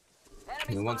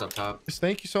 The one's up top. Just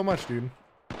thank you so much, dude.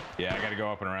 Yeah, I gotta go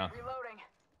up and around. Reloading.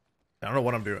 I don't know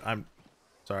what I'm doing. I'm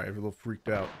sorry. I'm a little freaked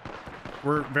out.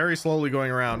 We're very slowly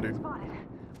going around, dude. Spotted.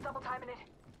 Double timing it.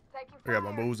 Thank you. I got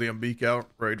my fire. Mosey beak out.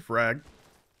 Ready to frag.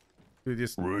 Dude,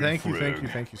 just Ready thank to you, frag.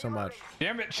 thank you so much.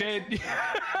 Damn it, Shade.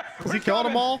 Has he killed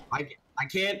them all? I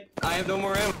can't. I have no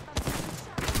more ammo.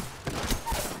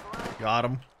 Got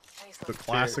him. The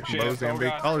classic Shit, Mozambique. oh,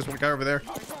 God. Oh, there's one guy over there.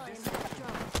 I'm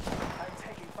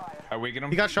taking fire. I weaken him.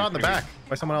 He got shot in the back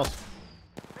by someone else.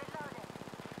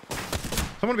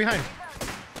 Someone behind.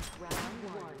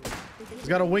 He's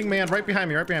got a wingman right behind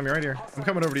me, right here. I'm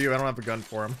coming over to you. I don't have a gun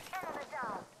for him.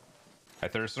 I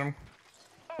thirsted him.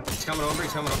 He's coming over.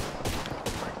 He's coming over.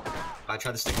 I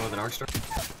tried to stick him with an arc star.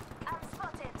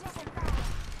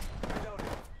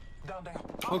 Down there.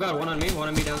 Oh god, one on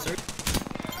me downstairs.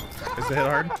 Is it hit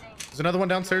hard? There's another one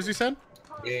downstairs, you said?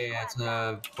 Yeah, it's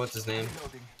what's his name?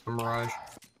 From Mirage.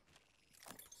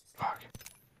 Fuck.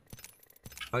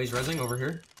 Oh, he's rezzing over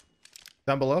here.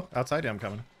 Down below? Outside? Yeah, I'm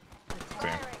coming.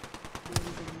 Same.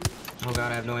 Oh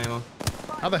god, I have no ammo.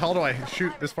 How the hell do I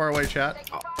shoot this far away, chat?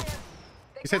 Taking fire.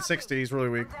 He's hit 60. He's really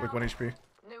weak, like 1 HP.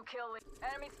 New kill lead.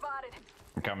 Enemy spotted.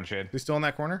 I'm coming, Shade. He's still in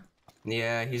that corner?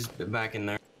 Yeah, he's back in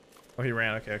there. Oh, he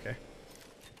ran. Okay.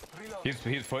 He's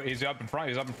up in front.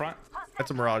 He's up in front. That's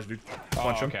a Mirage, dude. Oh,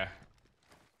 Punch him. okay.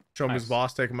 Show him his Nice.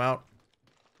 boss. Take him out.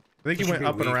 I think he He should went be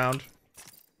up and weak. around.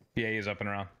 Yeah, he's up and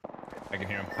around. I can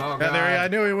hear him. Oh god. Yeah, there he. I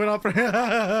knew he went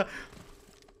up.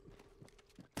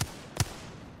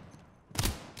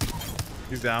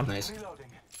 He's down. Nice. Reloading.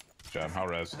 Good job. I'll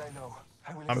res. I know.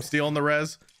 I will I'm stealing the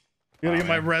res. Gotta Oh, get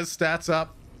my man. res stats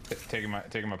up. Taking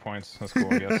my points. That's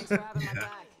cool, I guess. Grabbing my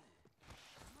back.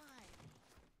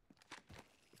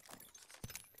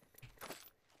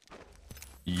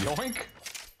 Yoink.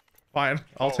 Fine.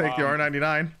 I'll Oh, take the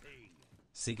R99.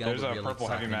 Seagull, There's the a real purple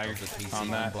heavy excitement mag of the PC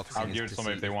on that. unboxing I'll is give it to to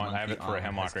somebody see if they if want. I have Monkey it for a Arm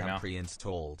hemlock has right come now.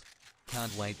 pre-installed.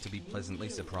 Can't wait to be pleasantly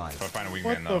surprised. If I find a weak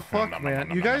What man, the though. fuck, man?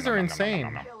 You guys are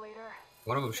insane. Kill leader.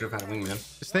 One of them should have had a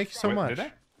wingman. Just thank you so Wait, much. did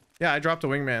they? Yeah, I dropped a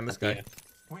wingman. This guy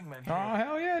Wingman Oh here.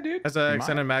 hell yeah, dude. has an Mine.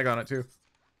 extended mag on it too.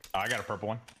 Oh, I got a purple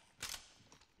one.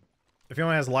 If he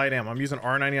only has light ammo, I'm using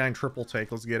R99 triple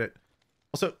take. Let's get it.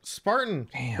 Also, Spartan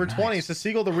Damn, for 20 nice. says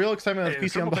Seagull, the real excitement of Hey,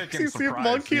 PC triple take unboxing. can See if surprise,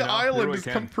 Monkey you know? Island Really has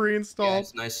can. come Yeah, pre-installed.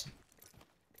 it's nice.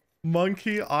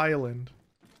 Monkey Island.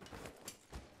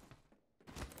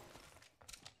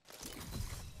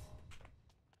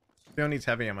 If anyone needs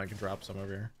heavy ammo, I can drop some over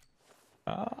here.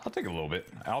 I'll take a little bit.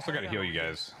 I also got to heal you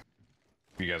guys.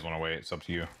 If you guys want to wait, it's up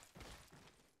to you.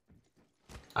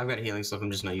 I've got healing stuff.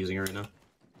 I'm just not using it right now.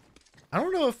 I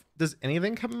don't know if does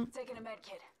anything come. Taking a med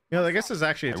kit. You know, I guess this is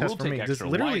actually a I test will for take me. Does extra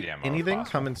literally light ammo if anything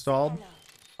possible. come installed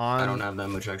on? I don't have that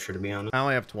much extra, to be honest. I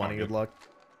only have 20. Oh, Good good. luck.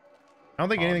 I don't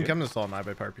think Oh, anything good. comes installed on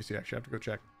ibuypower PC. Actually, I have to go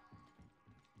check.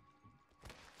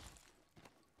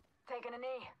 Taking a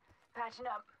knee. Patching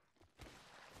up.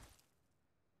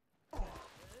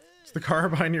 Is the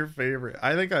carbine your favorite?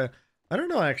 I think I don't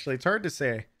know actually. It's hard to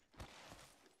say.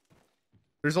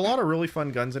 There's a lot of really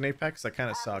fun guns in Apex that kind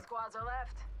of Half the suck. squads are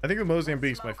left. I think the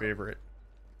Mozambique's my favorite.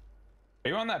 Are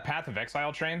you on that Path of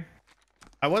Exile train?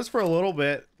 I was for a little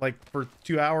bit, like for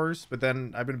 2 hours, but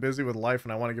then I've been busy with life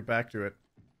and I want to get back to it.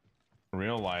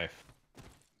 Real life.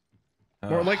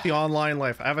 More Ugh. like the online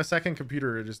life. I have a second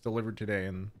computer it just delivered today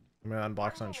and I'm gonna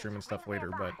unbox on stream and stuff later,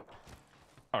 but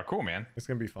Oh, cool, man. it's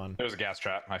gonna be fun. There was a gas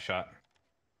trap. I shot.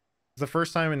 It's the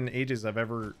first time in ages I've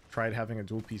ever tried having a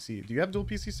dual PC. Do you have dual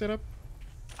PC setup?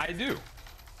 I do.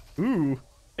 Ooh.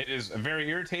 It is very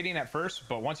irritating at first,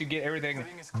 but once you get everything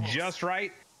just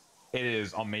right, it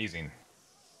is amazing.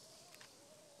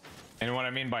 And what I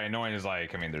mean by annoying is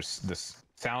like, I mean, there's this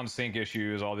sound sync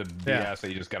issues, all the BS Yeah. that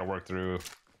you just got to work through.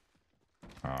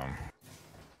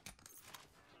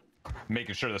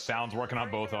 Making sure the sound's working on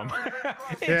both of them.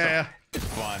 Yeah. It's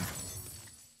fun.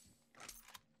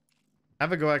 I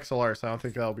have a Go XLR, so I don't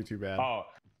think that'll be too bad. Oh,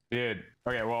 dude.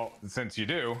 Okay, well, since you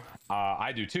do,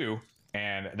 I do too,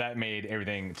 and that made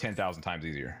everything 10,000 times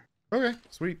easier. Okay,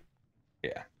 sweet.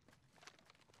 Yeah.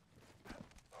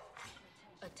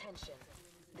 Attention.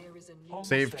 There is a new Almost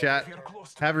Save there. chat. You're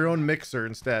close to Have it. your own mixer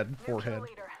instead. New kill Forehead.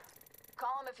 leader.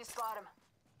 Call him if you spot him.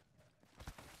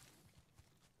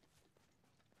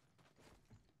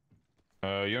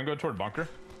 You wanna go toward bunker?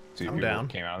 See if I'm people down.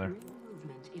 came out of there.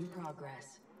 movement in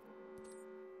progress.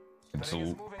 It's The ring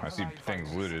is a, moving I see tonight, things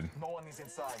fighters. looted. No one is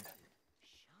inside.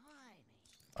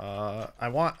 I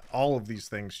want all of these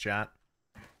things, chat.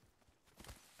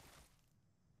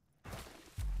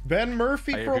 Ben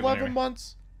Murphy I hear for people near 11 me.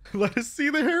 months. Let us see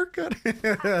the haircut.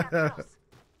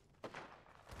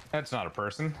 That's not a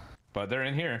person, but they're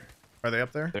in here. Are they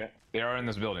up there? They are in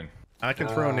this building. I can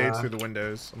throw nades through the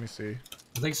windows. Let me see.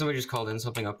 I think somebody just called in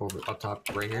something up top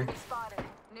right here. Spotted.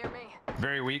 Near me.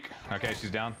 Very weak. Okay, she's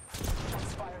down.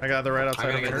 I got the right I outside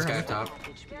gotta of get this guy here. up top.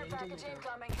 Care package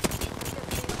incoming.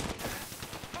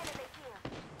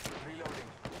 Reloading.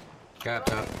 Guy up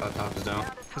top is down.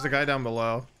 There's a guy down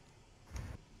below.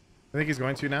 I think he's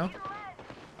going to now.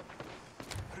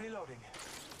 Reloading.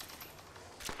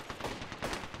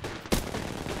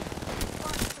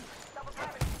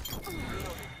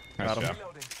 Nice Got him. job.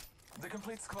 Reloading. The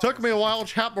complete squad. Took me a while,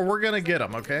 chat, but we're gonna get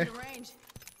him, okay?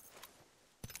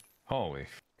 Holy.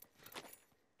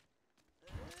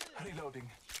 Reloading.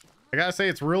 I gotta say,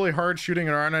 it's really hard shooting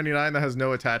an R99 that has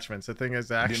no attachments. The thing is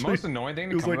The actually, most annoying thing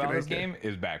to feels come like about an this AK. game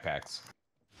is backpacks.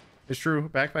 it's true.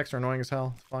 Backpacks are annoying as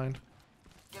hell. It's fine.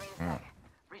 Give me a sec.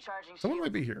 Recharging Someone shield.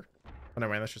 might be here. Oh, no,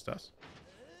 man, that's just us.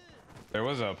 There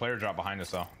was a player drop behind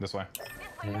us though. This way.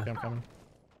 Okay, I'm coming.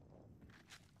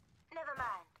 Never mind.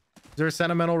 Is there a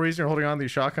sentimental reason you're holding on to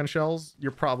these shotgun shells?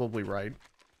 You're probably right.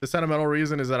 The sentimental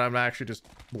reason is that I'm actually just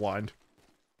blind.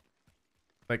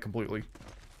 Like completely.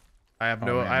 I have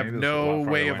no man, I have maybe this is a lot no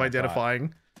farther way away of than I thought.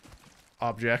 identifying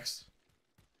objects.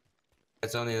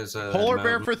 It's only this. Polar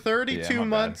bear mountain. for 32 Yeah, my bad.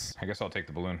 months. I guess I'll take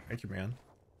the balloon. Thank you, man.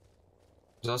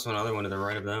 There's also another one to the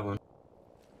right of that one.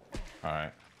 All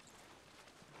right.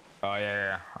 Oh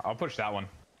yeah. I'll push that one.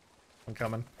 I'm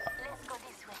coming. Let's go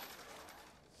this way.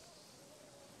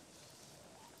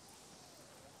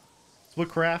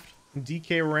 Splitcraft and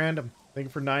DK Random. Thank you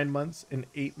for 9 months and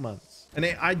 8 months. And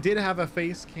I did have a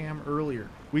face cam earlier.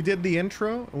 We did the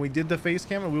intro and we did the face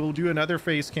cam, and we will do another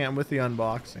face cam with the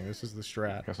unboxing. This is the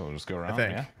strat. Guess I'll just go around.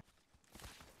 think. Yeah.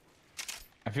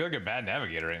 I feel like a bad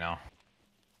navigator right now.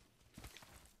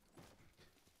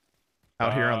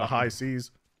 Out here on the high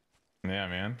seas. Yeah,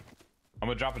 man. I'm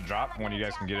gonna drop a drop when you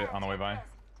guys can get it on the way by.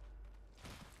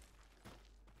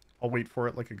 I'll wait for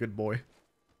it like a good boy.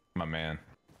 My man.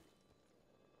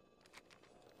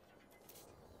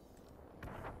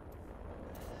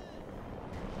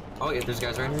 Oh, yeah, there's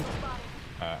guys right here.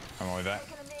 I'm only that.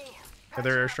 Yeah,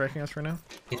 they're airstriking us right now.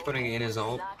 He's putting in his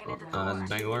ult on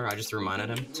Bangalore. I just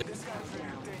reminded him.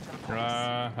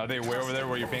 Are they way over there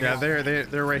where you're pinging? Yeah,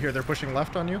 they're right here. They're pushing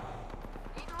left on you.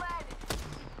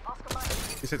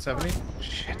 He's hit 70.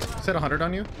 Shit. He's hit 100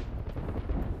 on you.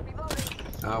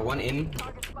 One in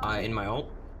my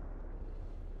ult.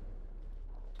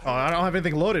 Oh, I don't have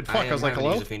anything loaded. Fuck, I was like,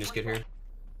 hello? Phoenix kit here.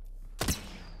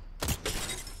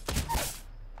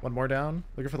 One more down.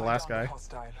 Looking for the last guy.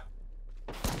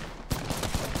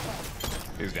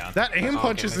 He's down. That aim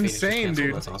punch is insane,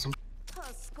 dude. That's awesome.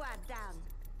 Squad down.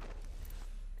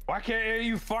 Why can't any of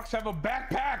you fucks have a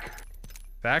backpack?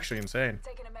 It's actually insane.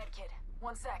 Taking a med kit.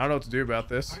 1 sec. I don't know what to do about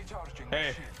this.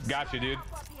 Hey, got you, dude.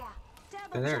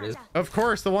 And there it is. Of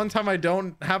course, the one time I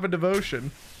don't have a devotion.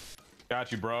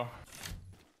 Got you, bro.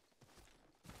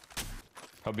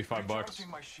 That'll be $5.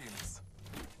 Recharging my shields.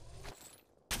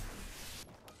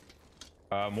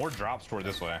 More drops toward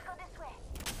this way.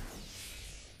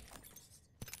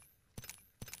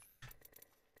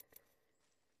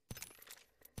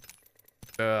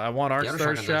 I want our Yeah,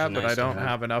 third shotguns shot, are but nice I to don't have.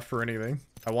 have enough for anything.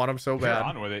 I want them so Get bad.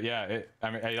 on with it, yeah. I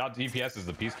mean, DPS is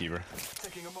the peacekeeper.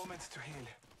 Taking a moment to heal.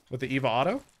 With the Eva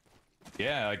Auto?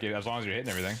 Yeah, like as long as you're hitting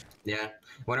everything. Yeah.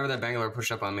 Whenever that Bangalore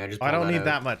pushed up on me, I just. I pulled don't need out.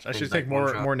 that much. I It should was take like one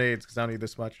more shot. more nades because I don't need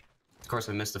this much. Of course,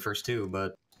 I missed the first two,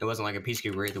 but it wasn't like a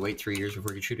peacekeeper where you had to wait 3 years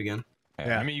before you could shoot again.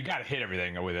 Yeah. I mean, you gotta hit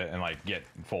everything with it and like get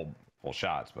full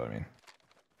shots, but I mean,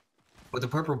 With the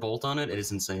purple bolt on it, it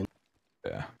is insane.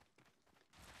 yeah.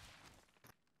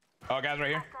 Oh, guys, right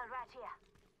here.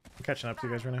 I'm catching up to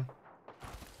you guys right now.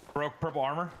 Broke purple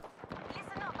armor.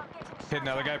 Hit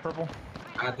another guy purple.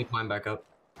 I have to climb back up.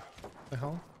 The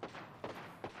hell?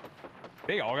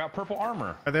 They all got purple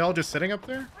armor. Are they all just sitting up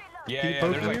there? Yeah, Keep yeah.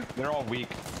 poking They're you? like they're all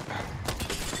weak.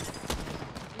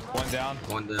 One down.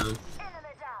 One down.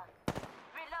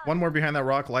 One more behind that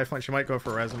rock. Lifeline. She might go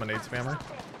for a res. I'm a nade spammer.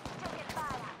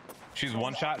 She's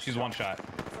one shot. She's one shot.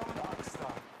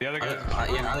 The other guy.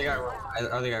 Yeah,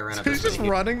 other guy ran up. He's this just way.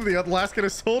 running. The last guy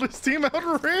sold his team out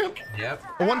and ran. Yep.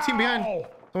 Oh, one team behind. Oh,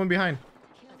 Someone behind.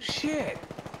 shit.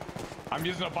 I'm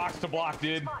using a box to block,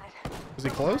 dude. Was he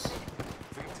close?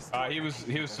 He was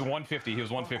 150. He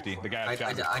was 150. The guy. I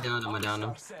shot me. downed him. I downed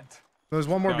him. There's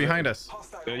one more No, behind us.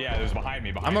 Yeah, there's behind me.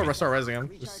 I'm Behind gonna me. start resing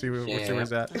him. Just see, see where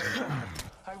he's at.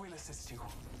 I will assist you.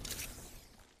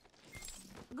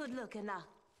 Good looking now.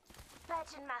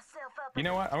 Patching myself up. You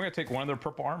know what? I'm gonna take one of their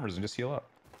purple armors and just heal up.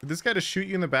 Did this guy just shoot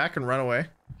you in the back and run away?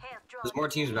 There's more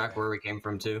teams back where we came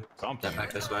from too. Something. Yeah,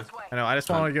 back this way. I know. I just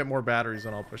want to get more batteries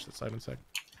and I'll push this side in a sec.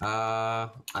 I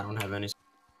don't have any.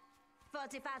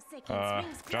 45 seconds.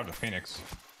 Rings Drop to Phoenix.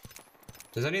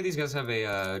 Does any of these guys have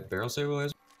a barrel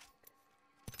stabilizer?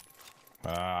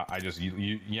 I just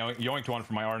you yoinked one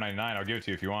from my R99. I'll give it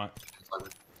to you if you want.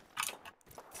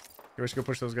 We should go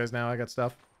push those guys now. I got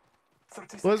stuff. 30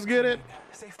 Let's seconds get it. remaining.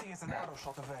 Safety is an arrow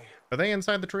shot away. Are they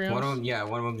inside the treehouse? One of them, yeah,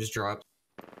 one of them just dropped.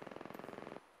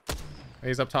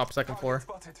 He's up top, second floor.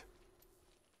 Spotted.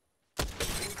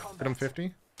 Hit him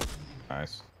 50.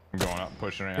 Nice. I'm going up,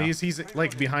 pushing right now. He's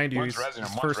like behind you. One's He's resin him,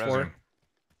 one's first resin floor. him.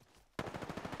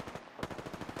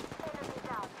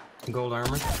 Gold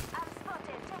armor. I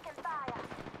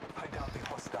downed the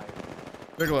hostile.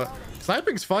 Take a look.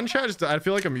 Sniping's fun, chat. Just I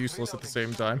feel like I'm useless at the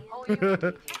same time.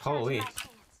 Holy.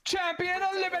 Champion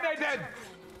eliminated!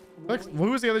 Look,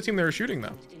 who was the other team they were shooting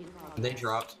though? They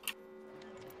dropped.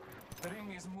 The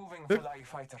ring is moving for live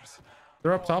fighters.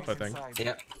 They're up top, I Always think. inside.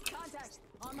 Yep. Contact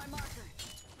on my marker.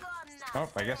 Oh,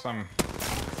 I guess I'm.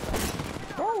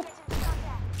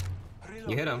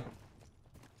 You hit him.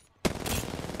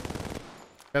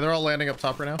 Yeah, they're all landing up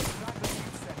top right now.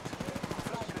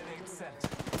 Frag grenade sent.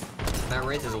 That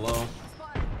Wraith is low.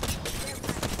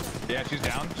 Yeah, she's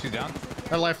down. She's down.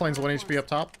 That lifeline's 1 HP up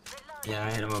top. Yeah,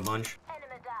 I hit him a bunch.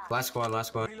 Last squad, last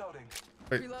squad. Reloading.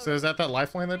 Wait, so is that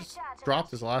lifeline that just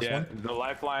dropped? Is the last Yeah, one? the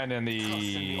lifeline and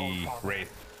the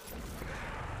wraith.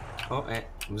 Oh,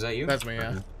 was that you? That's me,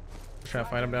 yeah. Trying to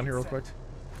find him down here real quick.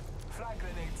 Frag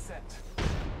grenade sent.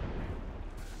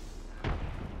 I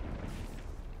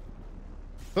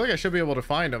feel like I should be able to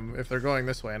find them if they're going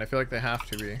this way, and I feel like they have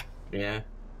to be. Yeah.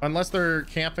 Unless they're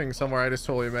camping somewhere I just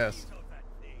totally missed.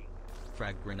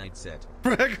 Frag grenade set.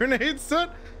 Frag grenade set?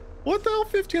 What the hell?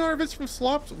 1,500 bits from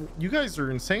Slops? You guys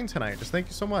are insane tonight. Just thank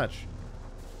you so much.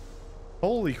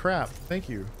 Holy crap. Thank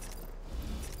you.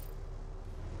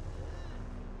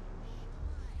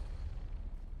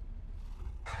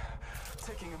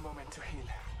 Taking a moment to heal.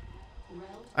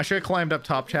 I should have climbed up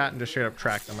top chat and just straight up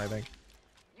tracked them, I think.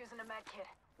 Using a med kit.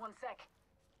 1 sec.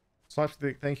 Slops,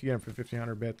 thank you again for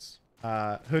 1,500 bits.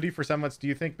 Hoodie for 7 months. Do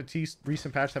you think Batiste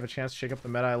recent patches have a chance to shake up the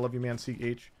meta? I love you, man.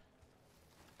 CH.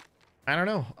 I don't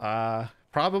know.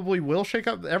 Probably will shake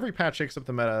up. Every patch shakes up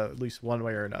the meta at least one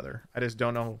way or another. I just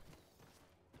don't know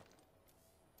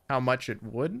how much it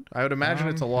would. I would imagine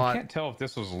it's a lot. I can't tell if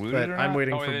this was looted But or I'm not.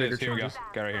 waiting Oh, for it bigger is. Here we go. changes.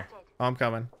 Got it right here. Oh, I'm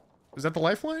coming. Is that the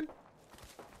lifeline?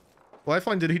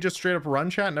 Lifeline, did he just straight up run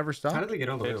chat and never stop? How did they get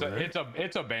all the way It's over there?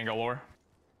 it's a Bangalore.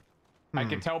 I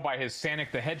can tell by his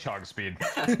Sonic the Hedgehog speed.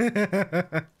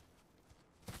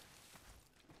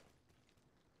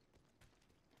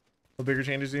 What bigger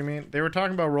changes do you mean? They were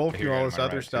talking about roll queue, Here, all on this my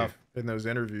other right, stuff in those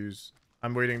interviews.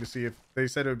 I'm waiting to see if they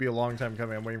said it would be a long time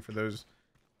coming. I'm waiting for those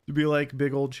to be like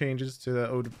big old changes to the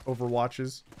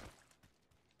Overwatches.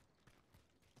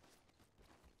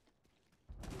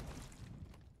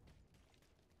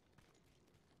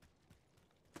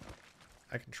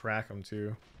 I can track him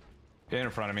too. Get in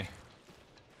front of me.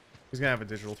 He's gonna have a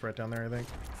digital threat down there, I think.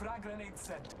 Frag grenade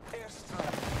set.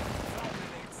 Airstrike. Frag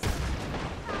grenade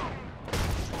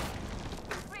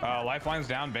set. Lifeline's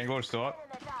down. Bangalore's still up.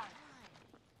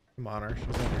 Come on, Arsh.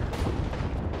 He's in here.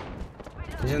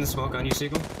 He's in the smoke on you,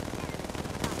 Seagull.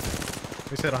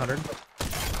 He said 100.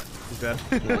 He's dead.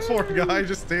 Poor guy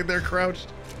just stayed there crouched.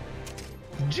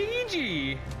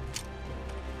 GG.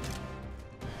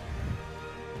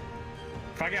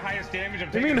 If I get highest damage, I'm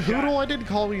You taking mean a shot. Hoodle? I didn't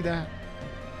call you that.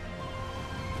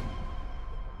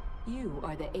 You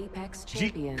are the Apex G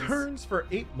champions. Kearns for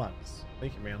 8 months.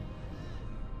 Thank you, man.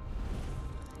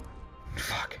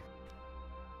 Fuck.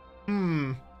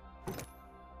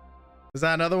 Is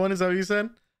that another one? Is that what you said?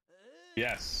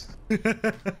 Yes.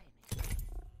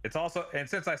 It's also, and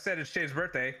since I said it's Shay's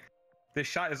birthday, this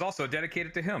shot is also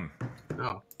dedicated to him.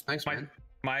 Oh, thanks, man.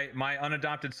 My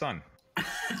unadopted son.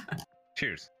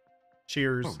 Cheers.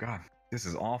 Cheers. Oh god, this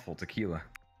is awful tequila.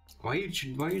 Why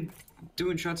are you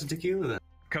doing shots of tequila then?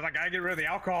 Cause I gotta get rid of the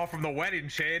alcohol from the wedding,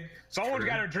 Shade. Someone's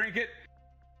gotta drink it.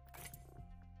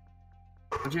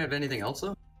 Don't you have anything else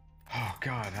though? Oh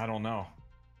god, I don't know.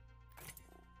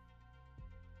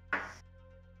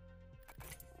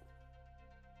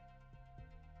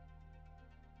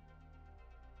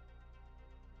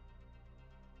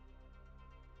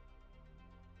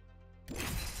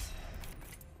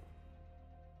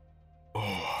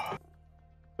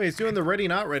 Wait, he's doing the ready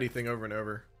not ready thing over and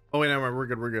over. Oh wait, never mind. We're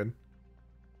good. We're good.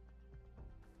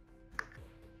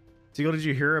 Teagle, did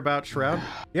you hear about Shroud?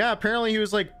 Yeah, apparently he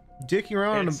was like dicking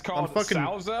around It's on called fucking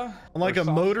Salsa, on like or a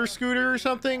Salsa? motor scooter or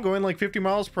something, going like 50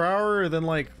 miles per hour, and then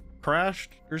like crashed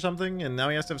or something, and now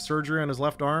he has to have surgery on his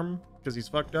left arm because he's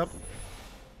fucked up.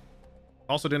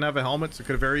 Also didn't have a helmet, so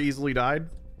could have very easily died.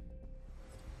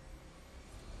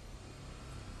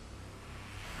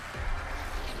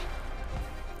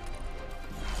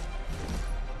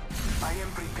 I am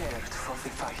prepared for the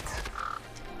fight.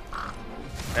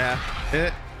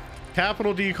 Yeah,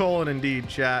 capital D colon indeed,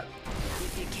 chat.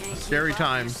 If you can't keep Scary up, you're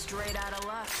times. straight out of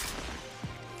luck.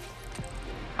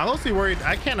 I'm mostly worried.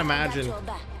 I can't imagine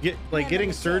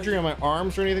getting surgery on my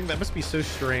arms or anything. That must be so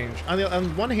strange.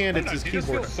 On one hand, it's his It just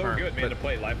keyboard. feels so arm, good, man, but to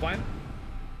play Lifeline.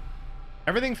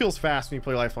 everything feels fast when you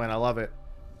play Lifeline. I love it.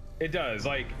 It does,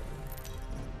 like,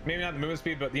 maybe not the movement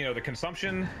speed, but you know, the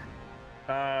consumption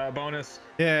bonus.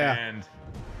 Yeah. And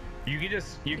you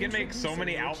can make so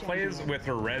many outplays with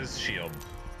her res shield.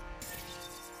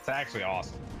 It's actually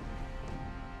awesome.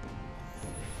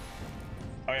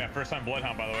 Oh yeah, first time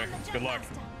Bloodhound, by the way. Good luck.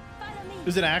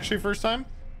 Is it actually first time?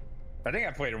 I think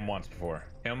I played him once before.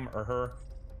 Him or her,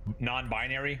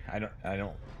 non-binary. I don't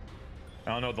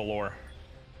know the lore.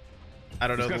 I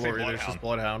don't know Just the gonna say lore either. It's just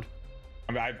Bloodhound.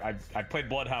 I mean, I played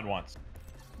Bloodhound once.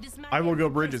 I will go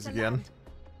Bridges again.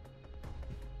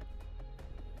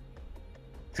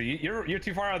 So you're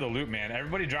too far out of the loop, man.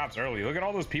 Everybody drops early. Look at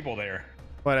all those people there.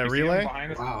 What, a You see them relay?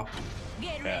 behind us? Wow.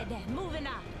 Get ready, moving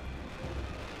on.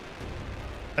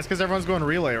 That's because everyone's going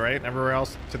relay, right? And everywhere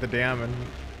else to the dam and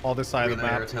all this side of the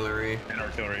Relay map. artillery. And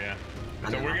artillery, yeah. And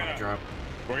So then we're I'm gonna drop.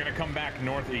 come back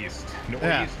northeast.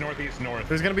 Yeah. Northeast, north.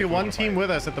 There's gonna be if we one wanna team fight.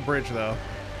 with us at the bridge, though.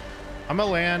 I might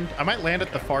land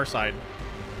at the far side.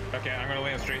 Okay, I'm gonna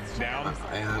land straight down.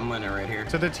 I'm landing right here.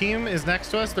 So the team is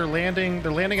next to us. They're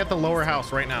landing at the lower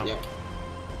house right now. Yep.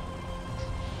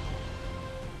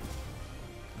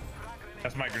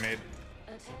 That's my grenade.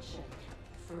 Attention.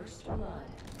 First blood.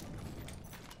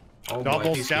 Oh,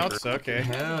 Double boy, scouts? Peacekeeper. Okay.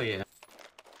 Hell yeah.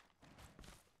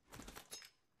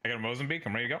 I got a Mozambique.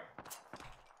 I'm ready to go.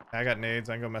 I got nades.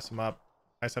 I can go mess them up.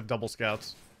 I just have double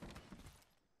scouts.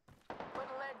 Putting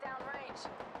lead down range.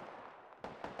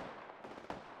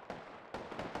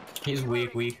 He's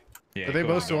weak. Yeah. Are they close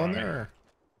both the still door on on me. there? Or?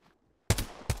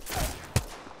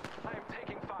 I am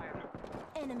taking fire.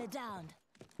 Enemy down.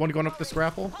 One going up the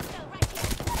scrapple.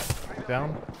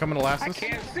 Down. Coming to last I us.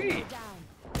 can't see.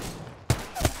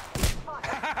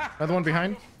 Another one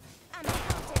behind.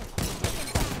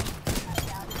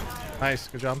 Nice.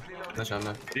 Good job. Good job,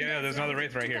 man. Yeah, there's another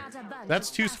wraith right here.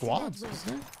 That's 2 squads,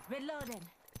 isn't it? Reloading.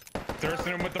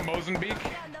 Thirsting him with the Mozambique.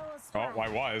 Oh, I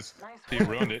was. He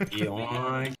ruined it.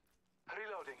 Yoink.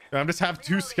 I'm just have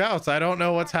 2 scouts. I don't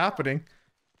know what's happening.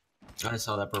 I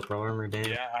saw that purple armor, damn.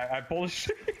 Yeah, I pulled a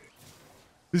shit.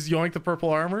 Just yoink the purple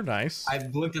armor. Nice. I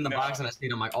looked in the box and I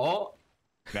seen it. I'm like, oh.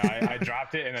 No, I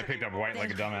dropped it and I picked up white like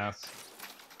a dumbass.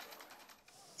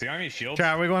 See, I need shields.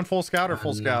 Chat, are we going full scout or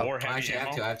full scout? Or heavy Actually,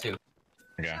 ammo. I have to.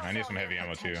 Okay, I need some heavy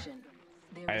ammo too.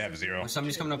 I have 0. Oh,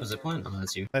 somebody's coming up a zip line? Oh,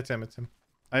 that's you. That's him. It's him.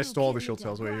 I stole the shield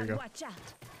cells. Wait, here you Watch out.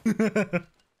 go.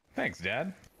 Thanks,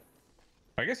 Dad.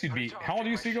 I guess you'd be. How old are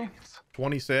you, Seagull?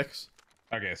 26.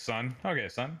 Okay, son. Okay,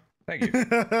 son. Thank you.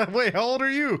 Wait, how old are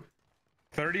you?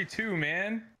 32,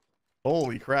 man.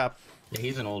 Holy crap. Yeah,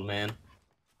 he's an old man.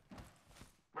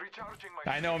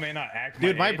 I know, I may not act.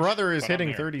 Dude, my age, brother is but I'm hitting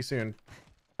there. 30 soon.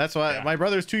 That's why Yeah. my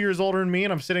brother's 2 years older than me,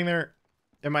 and I'm sitting there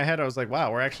in my head. I was like, wow,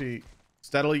 we're actually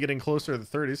steadily getting closer to the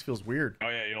 30s. Feels weird. Oh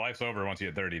yeah, your life's over once you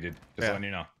hit 30, dude. Just Yeah. letting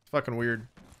you know. It's fucking weird.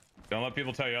 Don't let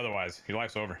people tell you otherwise. Your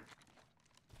life's over.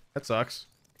 That sucks.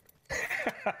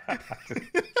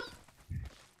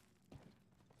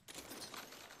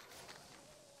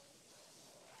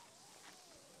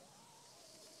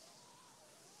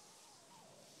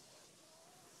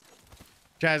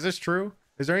 Chad, is this true?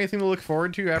 Is there anything to look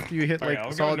forward to after you hit like Okay, a I'll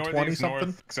go solid northeast, 20 something?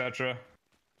 north, etc.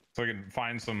 So I can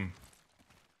find some.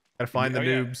 Gotta find the Oh,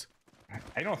 yeah. noobs.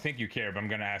 I don't think you care, but I'm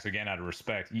gonna ask again out of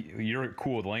respect. You're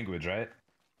cool with language, right?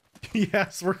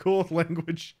 Yes, we're cool with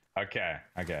language. Okay,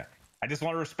 okay. I just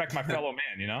want to respect my fellow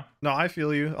man, you know? No, I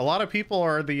feel you. A lot of people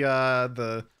are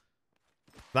the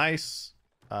nice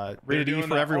rated E doing for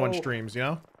the, everyone oh. streams, you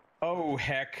know? Oh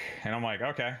heck, and I'm like,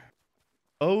 okay.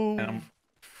 Oh, And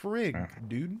frig,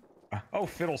 dude. Oh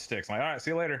fiddlesticks. I'm like, all right,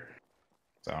 see you later.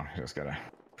 So just gotta.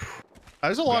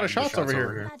 There's a lot of Got shots over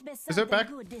here. Might be Is it something back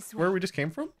good this where way. we just came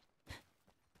from?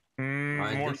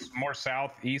 I More think- more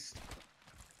south, east.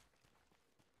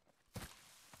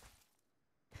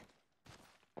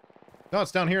 No,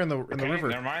 it's down here in the Okay, river.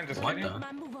 Never mind. Just What kidding. the?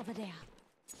 My move over there.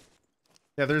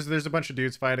 Yeah, there's a bunch of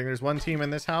dudes fighting. There's one team in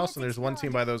this house and there's one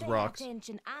team by those Pay rocks.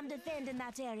 attention. I'm defending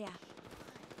that area.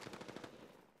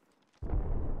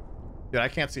 Dude, I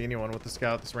can't see anyone with the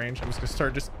scout at this range. I'm just gonna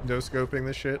start just no scoping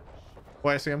this shit. Oh,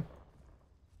 I see him.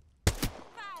 I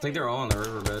think they're all on the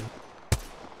riverbed.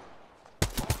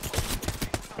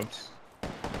 Oops.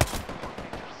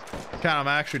 God, I'm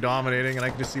actually dominating and I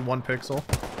can just see 1 pixel.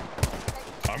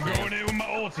 I'm going in with my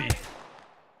ulti.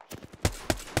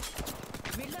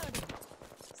 Reloading.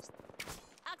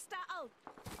 Axta out.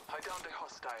 I downed a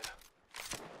hostile.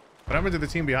 What happened to the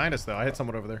team behind us though? I hit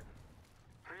someone over there.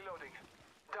 Reloading.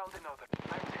 Downed another.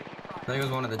 I'm taking fire. I think it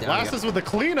was one of the down. Blast us with the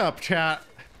cleanup, chat.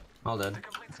 All dead.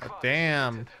 Complete squad.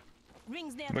 Damn.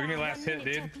 Rings Look at me nearby. last 1 hit,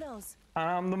 minute dude. till close.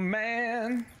 I'm the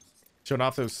man. Showing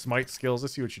off those smite skills.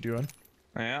 Let's see what you're doing.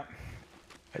 Yeah.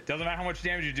 It doesn't matter how much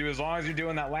damage you do as long as you're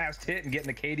doing that last hit and getting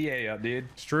the KDA up, dude.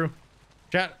 It's true.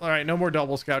 Chat, all right, no more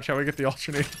double scout. Shall we get the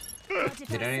alternate?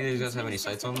 Did any of these guys have any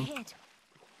sights on them?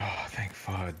 Oh, thank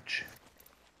fudge.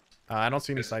 I don't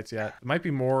see any sights yet. It might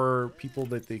be more people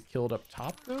that they killed up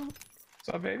top though. What's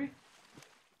up, baby?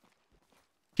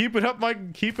 Keep it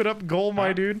up, goal,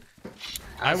 my dude.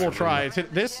 I will try.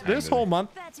 This whole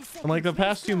month, and like the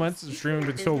past 2 months, the stream has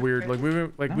been so weird. Like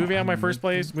moving out of my first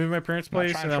place, moving my parents'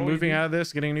 place, trying and to I'm troll you, moving dude. out of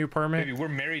this, getting a new permit. Baby, we're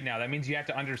married now. That means you have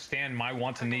to understand my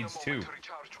wants and needs too. To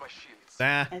recharge my shields.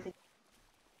 Nah.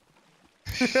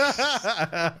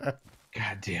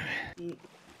 God damn it.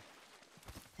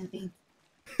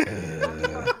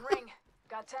 Ring.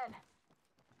 Got 10.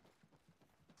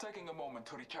 Taking a moment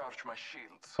to recharge my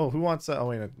shields. Oh, who wants that? Oh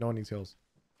wait, no one needs heals.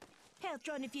 Health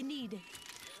run if you need.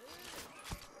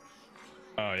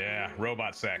 Oh yeah,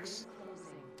 robot sex.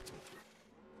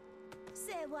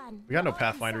 Say one. We got no All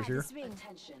Pathfinders inside here. this ring.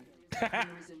 Attention. There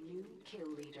is a new kill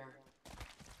leader.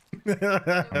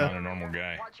 I'm not a normal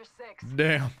guy. Watch your 6.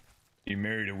 Damn. You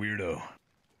married a weirdo.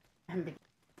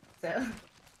 So.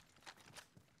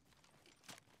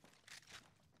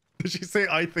 Did she say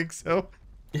I think so?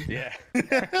 Yeah.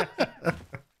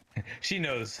 She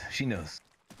knows. She knows.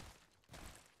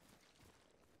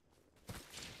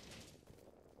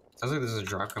 Sounds like there's a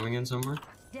drop coming in somewhere.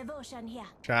 Devotion here.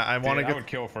 Chat, I want to Dude, I get. would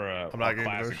kill for a not getting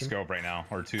classic devotion. scope right now,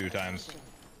 or 2 times.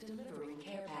 Delivering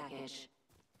care package.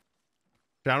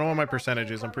 I don't know what my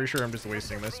percentage is. I'm pretty sure I'm just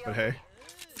wasting this, but hey.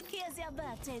 Here's your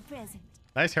birthday present.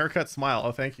 Nice haircut, smile.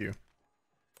 Oh, thank you.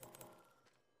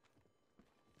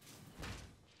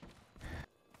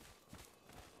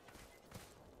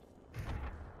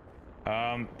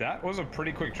 That was a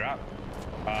pretty quick drop.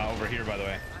 Over here, by the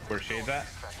way, where Shade's at.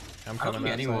 I'm I don't coming think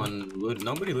that anyone looted.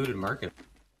 Nobody looted market. side.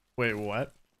 Wait,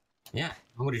 what? Yeah,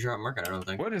 nobody dropped market. I don't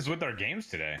think. What is with our games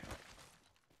today?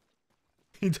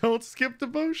 You don't skip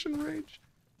devotion rage.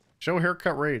 Show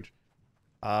haircut rage.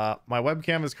 My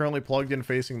webcam is currently plugged in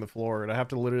facing the floor, and I have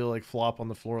to literally like flop on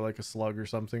the floor like a slug or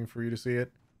something for you to see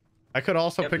it. I could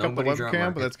also pick up the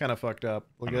webcam, but that's kind of fucked up.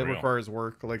 Like that requires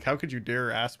work. Like, how could you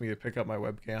dare ask me to pick up my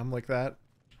webcam like that?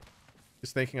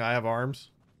 Just thinking I have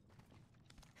arms.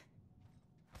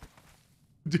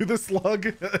 Do the slug.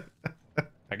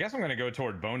 I guess I'm gonna go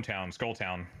toward Bone Town, Skull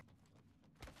Town.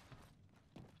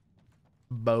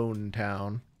 Bone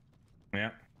Town. Yeah,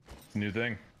 it's a new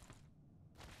thing.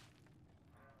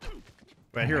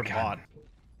 I hear a bot.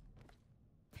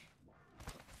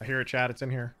 I hear a chat. It's in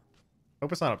here.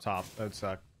 Hope it's not up top. That would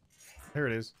suck. Here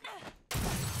it is.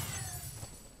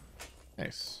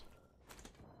 Nice.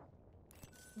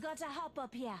 Gotta hop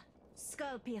up here.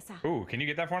 Skull piercer. Ooh, can you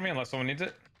get that for me? Unless someone needs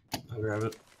it. I'll grab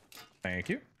it. Thank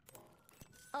you.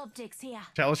 Optics here.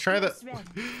 Chat, let's try that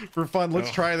for fun.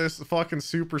 Let's try this fucking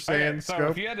Super Saiyan Okay, so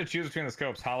scope. if you had to choose between the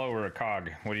scopes, hollow or a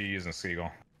cog, what are you using, Seagull?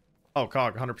 Oh,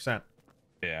 cog, 100%.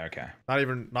 Yeah, okay.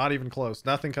 Not even close.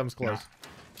 Nothing comes close.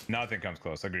 No, nothing comes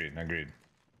close. Agreed. Agreed.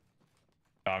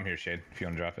 Oh, I'm here, Shade. If you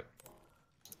want to drop it.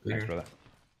 Thanks, brother.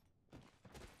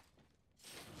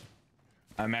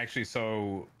 I'm actually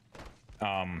so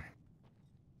I'm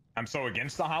so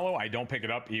against the hollow. I don't pick it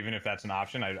up even if that's an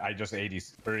option. I just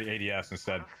ADS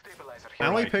instead. I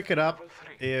only pick it up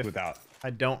if without.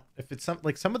 if it's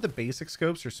some of the basic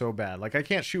scopes are so bad. Like I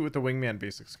can't shoot with the wingman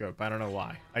basic scope. I don't know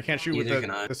why. I can't shoot with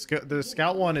the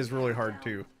scout one is really hard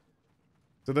too.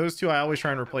 So those two I always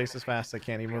try and replace as fast as I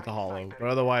can, even with the hollow. But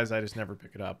otherwise I just never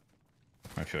pick it up.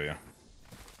 I feel you.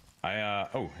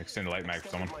 Oh, extended light mag for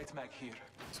someone.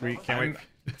 Sweet, can't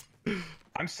wait.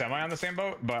 I'm semi on the same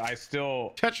boat, but I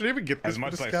still Chat should even get this as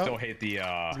much as I still hate the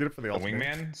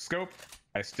wingman scope,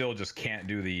 I still just can't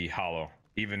do the hollow,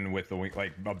 even with the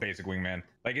like a basic wingman.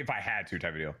 Like if I had to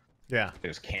type of deal. Yeah. I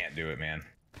just can't do it, man.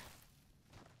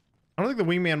 I don't think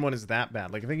the wingman one is that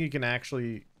bad. Like I think you can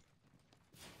actually.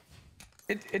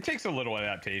 It takes a little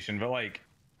adaptation, but like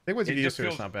I think once you get used to it,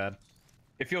 it's not bad.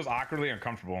 It feels awkwardly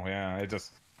uncomfortable. Yeah, it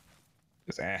just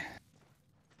eh.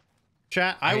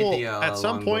 Chat, I will at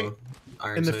some point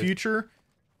in the future.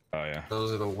 Oh yeah,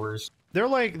 those are the worst.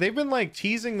 They've been like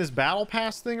teasing this battle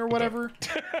pass thing or whatever.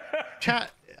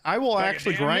 Chat, I will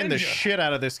actually grind the shit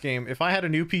out of this game. If I had a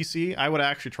new PC, I would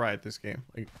actually try it this game.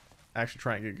 Like, actually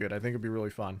try and get good. I think it'd be really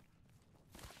fun.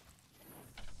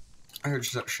 I heard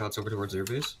shots over towards their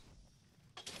base.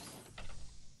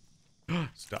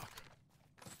 Stuck.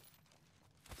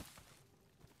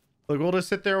 Look, we'll just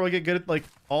sit there. We'll get good at like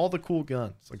all the cool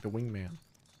guns, like the wingman.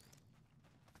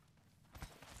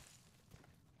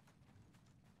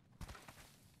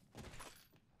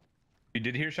 You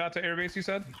did hear shots at airbase, you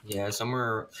said? Yeah,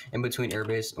 somewhere in between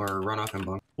airbase or runoff and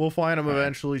bunker. We'll find them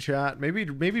eventually, chat. Maybe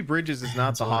Bridges is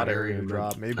not the hot area to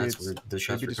drop. Maybe it's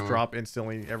maybe just drop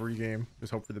instantly every game.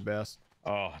 Just hope for the best.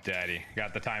 Oh, daddy,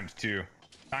 got the ×2.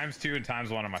 ×2 and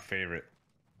 ×1 are my favorite.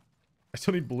 I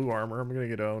still need blue armor. I'm gonna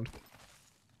get owned.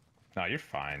 No, you're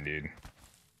fine, dude.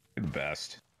 You're the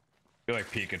best. You're like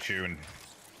Pikachu and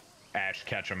Ash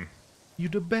Ketchum. You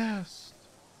the best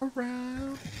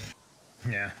around.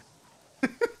 Yeah.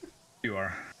 You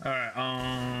are. Alright,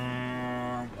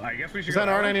 I guess we should Is go that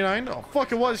R99? Oh,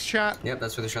 fuck, it was, chat. Yep,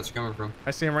 that's where the shots are coming from.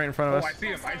 I see him right in front of us. I see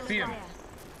him. I see him.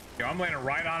 Yo, I'm landing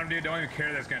right on him, dude. Don't even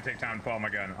care that it's gonna take time to pull out my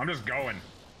gun. I'm just going.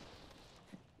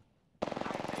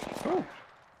 Ooh. Did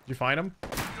you find him?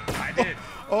 I did.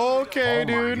 Okay,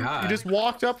 dude. God. You just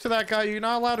walked up to that guy. You're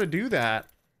not allowed to do that.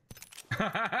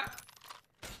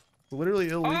 It's literally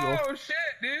illegal. Oh, shit,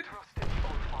 dude.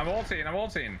 I'm ulting. I'm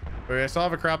ulting. Okay, I still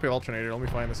have a crappy alternator. Let me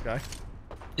find this guy.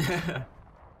 Is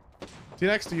he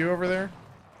next to you over there?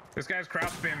 This guy's crouch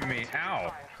spamming me.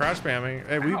 Ow. Crouch spamming.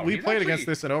 Hey, we played against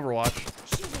this in Overwatch.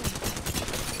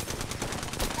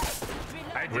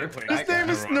 I did play. His name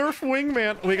is Nerf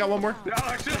Wingman. We got one more. Oh,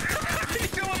 actually,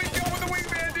 he's still let me go with the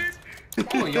wingman, dude.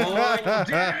 Oh,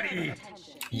 Daddy.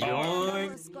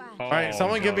 Yoink. All right,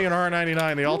 someone give me an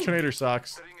R99. The alternator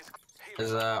sucks.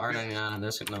 There's R99 on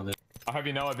this. No, this. I'll have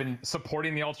you know I've been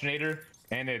supporting the alternator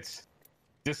and its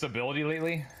disability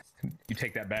lately. You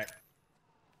take that back.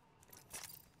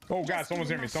 Oh god, someone's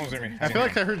near me. Someone's near me. I feel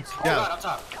like I heard. Yeah. Oh god, up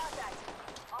top.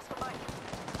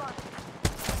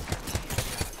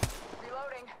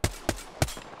 Reloading.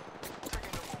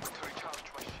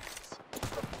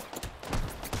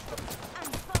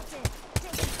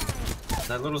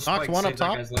 That little spike one up saved that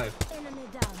top. guy's life. Enemy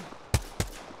down.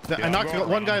 I knocked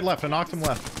one guy left. I knocked him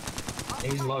left.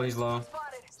 He's low, he's low.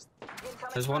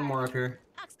 There's one more up here.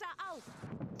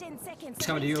 10 seconds. He's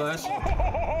coming to you, Les.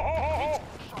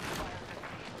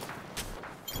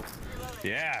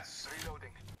 Yes.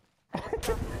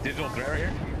 Digital threat right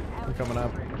here. I'm coming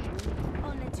up.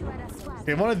 Only 2 other squads.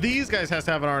 Okay, one of these guys has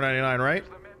to have an R99, right?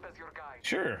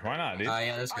 Sure, why not, dude?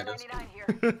 Yeah, this guy does.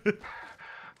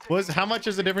 How much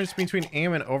is the difference between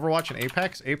aim in Overwatch and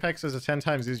Apex? Apex is 10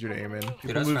 times easier to aim in.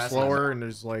 People that's move fast, slower, and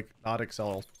there's like not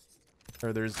excel,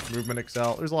 or there's movement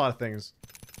excel. There's a lot of things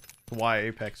why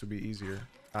Apex would be easier.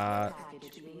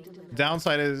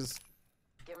 Downside is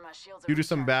due to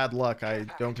some bad luck, I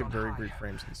don't get very great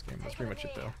frames in this game. That's pretty much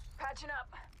it though.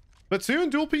 But soon,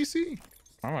 dual PC.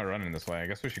 Why am I running this way? I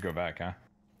guess we should go back, huh?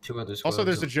 2 other squads. Also,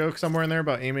 there's a joke somewhere in there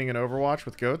about aiming in Overwatch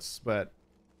with goats, but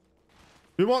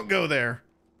we won't go there.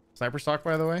 Sniper stock,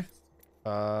 by the way.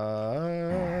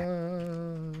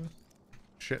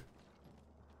 Shit.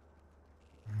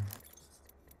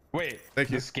 Wait, Thank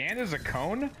you. the scan is a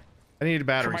cone? I need For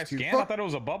batteries my too. scan, I thought it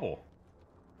was a bubble.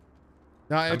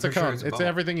 No, it's a pretty sure cone. it's a It's bubble.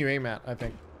 everything you aim at, I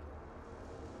think.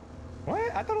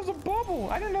 What? I thought it was a bubble.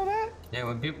 I didn't know that. Yeah,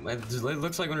 when people, it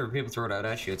looks like whenever people throw it out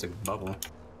at you, it's a bubble.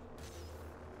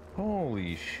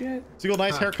 Holy shit. Seagull,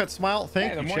 nice haircut, smile.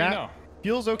 Thank Hey, the you, more chat. you know.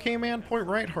 Feels okay, man. Point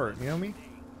right heart. You know me?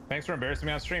 Thanks for embarrassing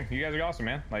me on stream. You guys are awesome,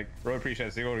 man. Like, really appreciate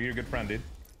it, Seagull. You're a good friend, dude.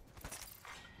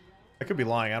 I could be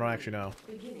lying. I don't actually know.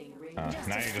 Now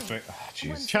you just wait. Oh,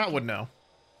 jeez. Chat would know.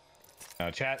 No,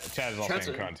 chat is also Chat's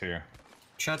in a- con too.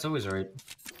 Chat's always right.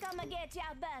 Come and get your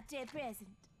birthday present.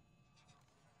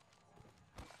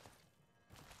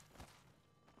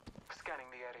 Scanning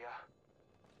the area.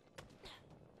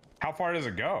 How far does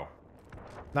it go?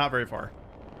 Not very far.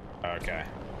 Okay.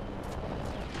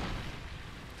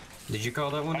 Did you call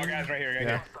that one? Oh, guys, right here. Right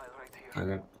Yeah. Right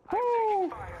here. Okay. Woo!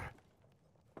 Fire.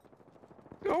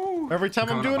 Oh! Every time I'm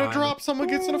Coming doing a behind drop, someone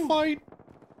gets in a fight.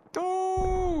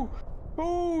 Oh!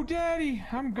 Oh, daddy!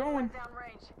 I'm going.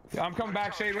 I'm coming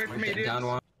back, Shade. Wait for me, dude. Down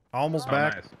one. Almost Oh,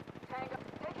 back. nice.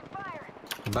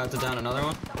 About to down another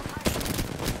one.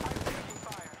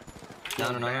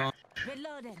 Down another one.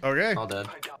 Reloaded. Okay. All dead.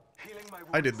 Healing my wounds.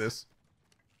 I did this.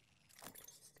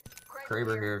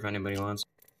 Kraber here if anybody wants.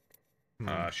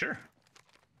 Sure.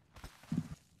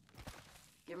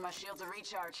 Give my shields a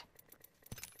recharge.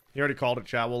 He already called it,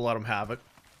 chat. We'll let him have it.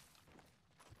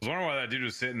 I was wondering why that dude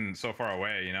was sitting so far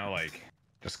away, you know, like,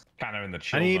 just kind of in the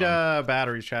chill I need zone.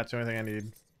 batteries, chat. That's the only thing I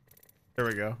need. There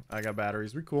we go. I got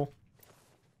batteries. We cool.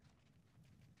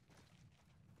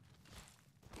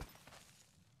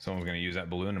 Someone's gonna use that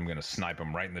balloon. I'm gonna snipe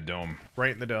him right in the dome.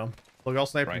 Right in the dome. Look, I'll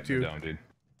snipe Right him in too. the dome, dude.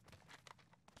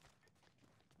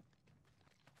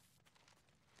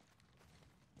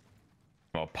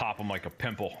 I'll pop him like a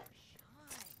pimple.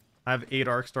 I have 8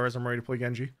 arc stars. I'm ready to play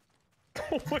Genji.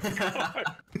 Oh my god.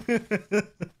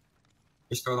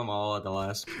 Just throw them all at the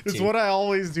last. It's team. what I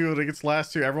always do when it gets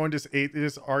last 2. Everyone just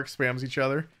arc spams each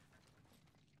other.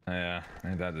 Yeah,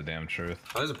 ain't that the damn truth.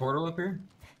 Oh, there's a portal up here.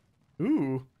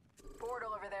 Ooh.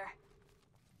 Portal over there.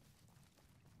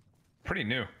 Pretty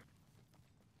new.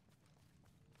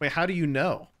 Wait, how do you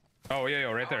know? Oh yeah,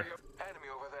 right there. Enemy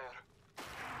over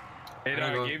there. It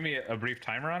I know. gave me a brief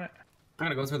timer on it. I'm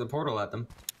gonna go through the portal at them.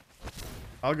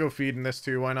 I'll go feed in this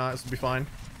too. Why not? This will be fine.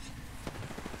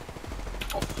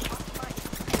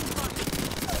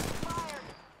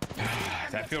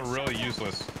 That feel really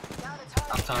useless.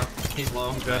 Up top. He's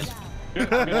low. Dead.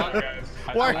 Good luck, guys.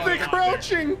 Why are they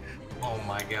crouching? Oh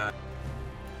my god.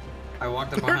 I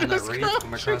walked up They're behind that just wraith with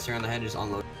my crouching. crosshair on the head, just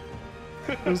unload.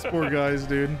 Those poor guys,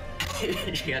 dude.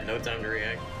 She had no time to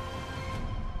react.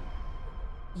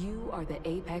 You are the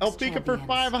Apex El Pika for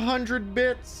champions. 500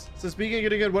 bits. So speaking of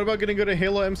getting good, what about getting good at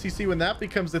Halo MCC when that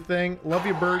becomes the thing? Love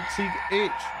you, Bird Seek H.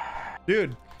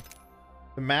 Dude,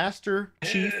 the Master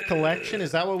Chief Collection,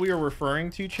 is that what we were referring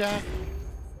to, chat?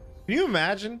 Can you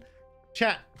imagine?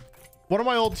 Chat, one of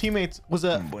my old teammates was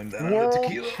a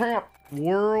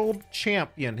world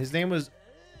champion. His name was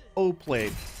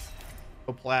Oplade.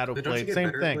 But don't you Oplade, get same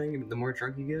better thing. playing the more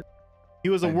drunk you get? He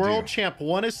was a I world do. champ,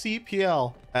 won a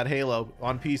CPL at Halo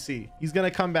on PC. He's gonna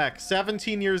come back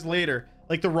 17 years later.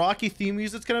 Like the Rocky theme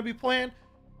music's gonna be playing.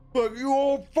 But you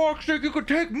old fuck shit, you could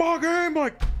take my game.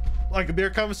 Like here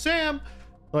comes Sam.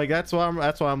 Like that's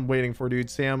what I'm waiting for, dude.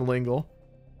 Sam Lingle.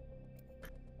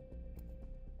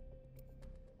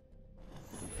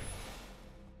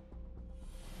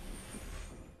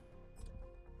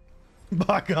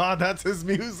 My God, that's his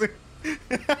music. Pay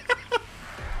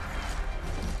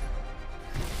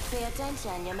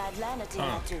attention, you might learn a thing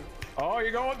or two. Oh,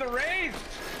 you're going with the Wraith.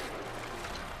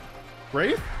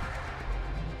 Wraith?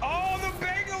 Oh, the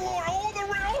Bangalore. Oh, the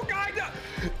Wraith. Oh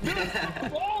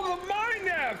Oh, the mind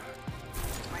nap!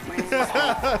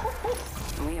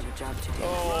 We have a job to do.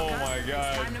 Oh my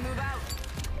god. Time to move out.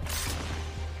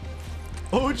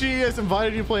 OG has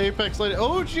invited you to play Apex later.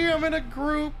 OG, I'm in a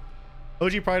group.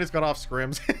 OG probably just got off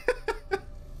scrims.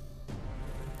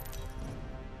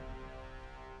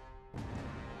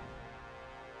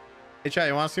 Hey chat,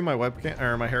 you want to see my webcam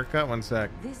or my haircut? One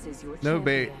sec. This is your No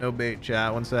bait, champion. no bait,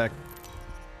 chat. One sec.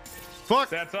 Fuck.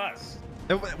 That's us.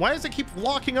 Why does it keep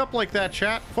locking up like that,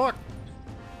 chat? Fuck.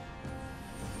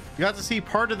 You got to see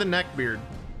part of the neck beard.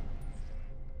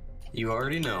 You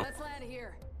already know. Let's land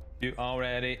here. You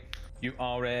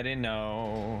already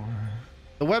know.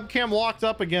 The webcam locked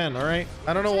up again. All right.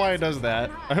 I don't know why it does that.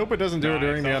 I hope it doesn't do it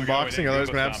during the it's all good. unboxing. Otherwise,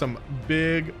 gonna have some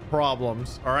big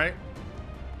problems. All right.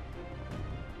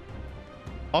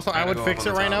 Also, I would go fix up it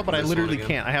on the right top now, of but I this one literally again.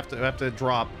 can't. I have to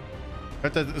drop. I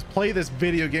have to play this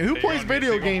video game. Who Hey, plays you want me to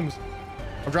video single? games?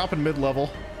 I'm dropping mid-level.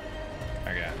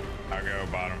 Okay, I'll go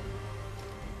bottom.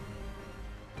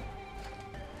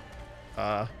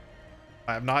 I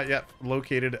have not yet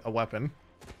located a weapon.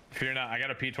 Fear not, I got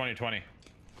a P2020.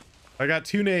 I got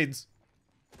 2 nades.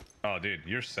 Oh, dude,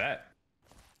 you're set.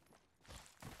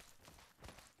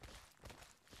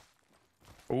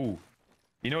 Ooh.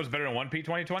 You know what's better than one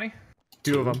P2020?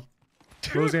 2 of them.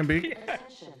 Mozambique.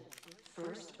 Attention.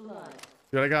 First blood.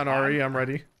 Dude, I got an RE. I'm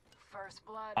ready. First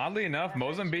blood. Oddly enough,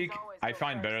 Mozambique I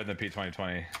find better than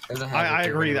P2020. There's a I hazard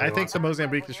there agree. if I anybody think wants the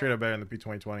Mozambique is straight up better than the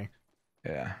P2020.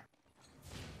 Yeah. it.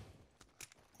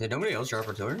 Did nobody else drop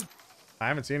artillery? I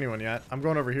haven't seen anyone yet. I'm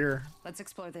going over here. Let's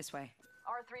explore this way.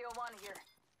 R301 here.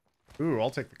 Ooh,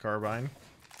 I'll take the carbine.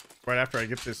 Right after I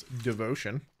get this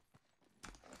devotion.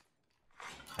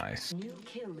 Nice. New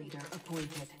kill leader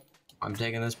appointed. I'm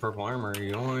taking this purple armor.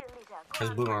 You don't want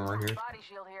There's blue armor here. Body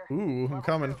shield here. Ooh, I'm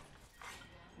coming.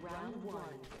 Round 1.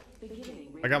 Beginning.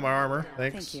 I got my armor.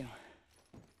 Thanks. Thank you.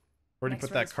 Where'd you Next put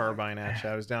that round's carbine at?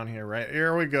 I was down here, right?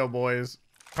 Here we go, boys.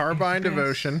 Carbine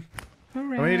devotion. We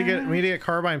need to get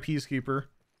carbine peacekeeper.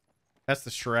 That's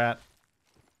the strat.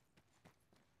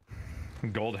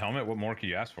 Gold helmet, what more could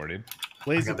you ask for, dude? I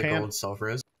Lazy got the Pam. gold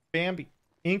self-res. Bambi.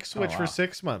 Ink switch wow. for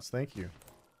 6 months. Thank you.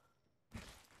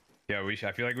 Yeah,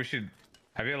 I feel like we should.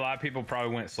 I feel a lot of people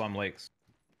probably went Slum Lakes.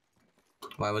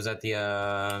 Why was that the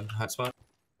hotspot?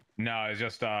 No, it's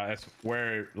just it's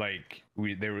where like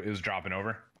it was dropping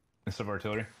over instead of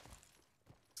artillery.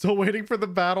 Still waiting for the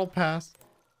battle pass.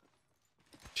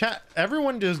 Chat,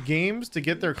 everyone does games to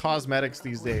get their cosmetics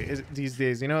these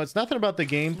days. You know, it's nothing about the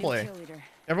gameplay. Kill leader.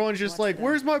 Everyone's just like,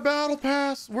 where's my battle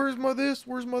pass? Where's my this?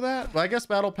 Where's my that? But I guess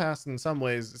battle pass in some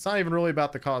ways, it's not even really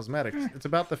about the cosmetics. It's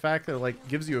about the fact that it like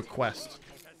gives you a quest.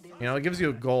 You know, it gives you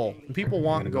a goal. And people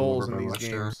want gonna go goals over in my these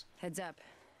watchtower. games. Heads up.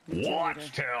 New kill leader.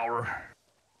 Watchtower.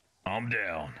 I'm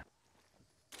down.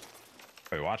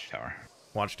 Wait, Watchtower.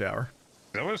 Watchtower.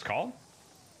 Is that what it's called?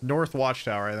 North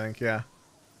Watchtower, I think, yeah.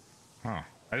 Huh.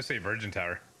 I just say Virgin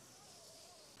Tower.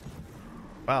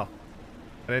 Wow.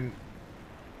 I mean,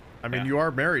 Yeah. you are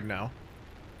married now.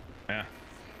 Yeah.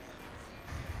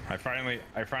 I finally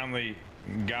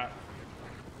got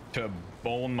to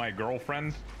bone my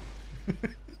girlfriend.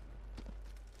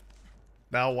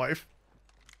 Now wife.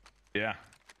 Yeah.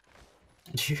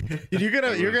 You're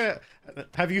gonna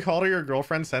have you called her your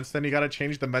girlfriend since then? You gotta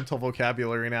change the mental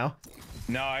vocabulary now.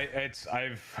 No,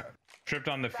 I've tripped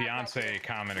on the fiance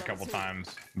comment a couple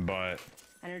times, but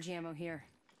Energy ammo here.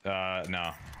 no.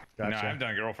 No, Gotcha. I haven't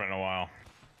done a girlfriend in a while.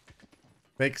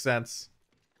 Makes sense.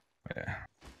 Yeah.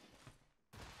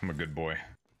 I'm a good boy.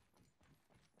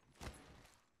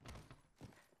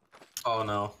 Oh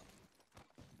no.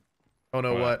 Oh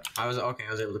no, what? I was okay.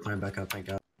 I was able to climb back up. Thank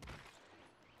God.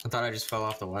 I thought I just fell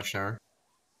off the watchtower.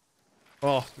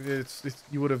 Oh, it's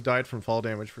you would have died from fall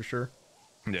damage for sure.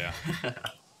 Yeah.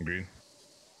 Agreed.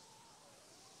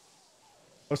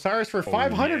 Osiris for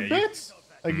 500 yeah, bits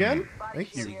again.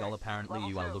 Thank you. Seagull, apparently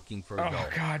you are looking for a Oh, goal.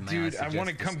 God, May dude, I suggest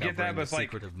wanna come get that, discovering but it's the like-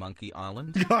 secret of Monkey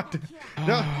Island? God.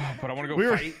 No. But I want to go We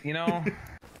were- fight, you know?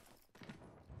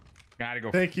 Gotta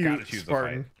go. Thank you, gotta choose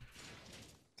Spartan. the fight.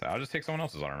 So I'll just take someone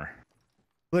else's armor.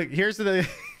 Look, here's the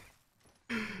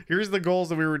goals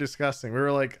that we were discussing. We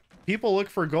were like, people look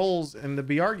for goals in the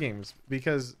BR games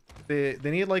because they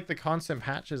need like the constant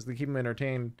patches to keep them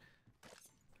entertained,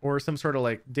 or some sort of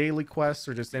like daily quests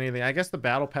or just anything. I guess the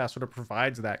battle pass sort of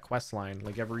provides that quest line,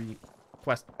 like every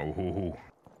quest Oh,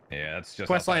 yeah, that's just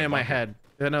quest outside line in my bunker. head.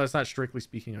 No, it's not strictly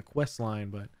speaking a quest line,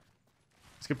 but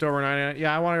skipped over 99.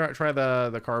 Yeah, I want to try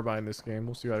the carbine this game.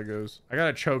 We'll see how it goes. I got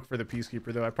a choke for the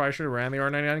peacekeeper though. I probably should have ran the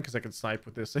R99 because I could snipe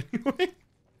with this anyway.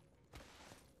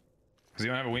 Does he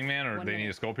don't have a wingman, or 1 they need a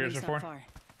minute. skull piercer Rings for? not far.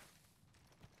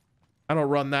 I don't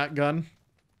run that gun.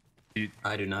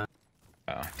 I do not.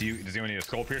 Does anyone need a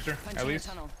skull piercer at least?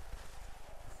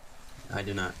 I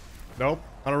do not. Nope.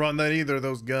 I don't run that either.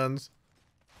 Those guns.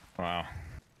 Wow.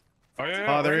 Oh, yeah,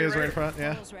 Oh, there he is, right in front.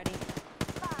 Yeah.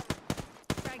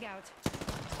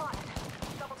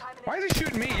 Why is he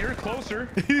shooting me? You're closer.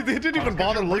 They didn't even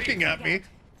bother looking at me.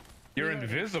 You're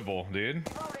invisible, dude.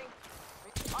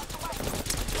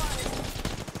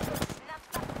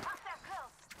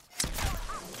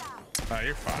 Oh,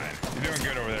 you're fine. You're doing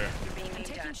good over there.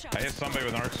 I hit somebody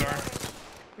with an arc star.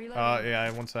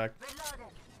 Yeah, 1 sec.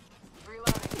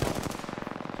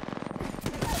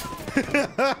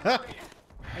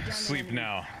 Sleep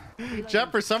now.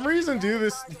 Jeff, for some reason, do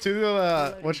this to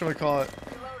whatchamacallit.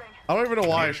 I don't even know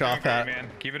why I shot that. Man,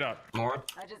 keep it up. More?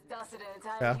 I just dusted an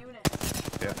entire Yeah. unit.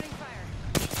 Yeah.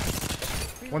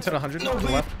 One's at 100 to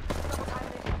the left.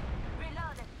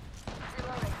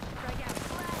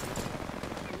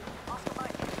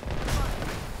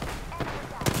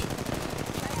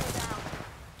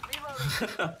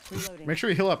 Make sure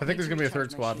you heal up. I think there's gonna be a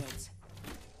third squad.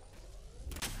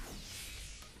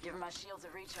 Give my shields a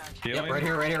recharge. Yep, right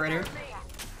here, right here, right here.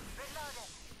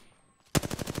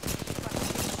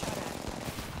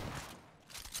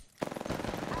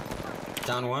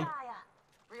 Down one.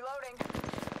 Reloading.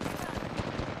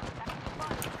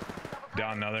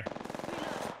 Down another.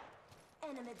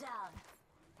 Enemy down.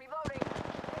 Reloading.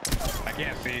 I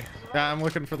can't see. Yeah, I'm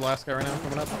looking for the last guy right now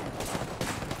coming up.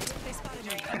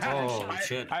 Oh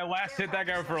shit. I last hit that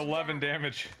guy for 11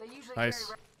 damage. They usually Nice.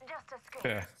 carry just a skate.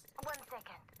 Yeah. 1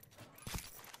 second.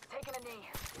 Taking a knee.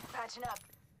 Patching up.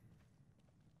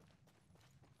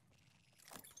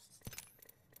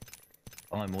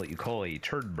 I'm what you call a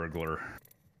turd burglar.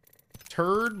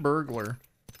 Turd burglar.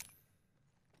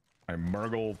 I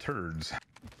burgle turds.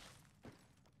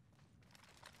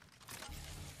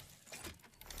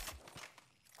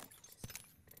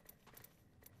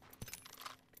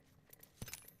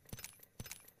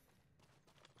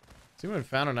 Has anyone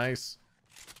found a nice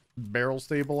barrel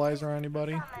stabilizer on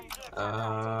anybody?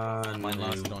 My No.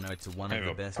 last donor to one I of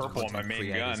have the a best purple on my content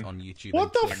main creators gun. on YouTube. What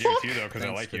and the I'll Twitch. give it to you though because I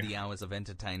Thanks like for you. the hours of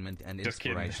entertainment and Just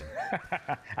kidding. inspiration.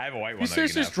 I have a white one. You though,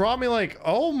 seriously can just have. draw me like,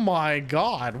 oh my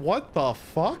god, what the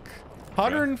fuck?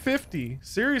 150.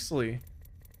 Seriously.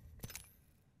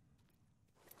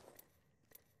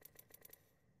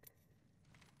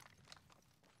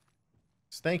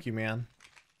 Thank you, man.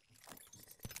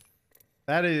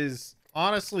 That is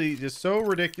honestly just so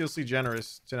ridiculously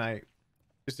generous tonight.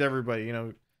 Just everybody, you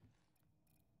know.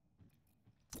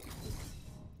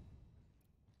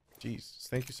 Jeez,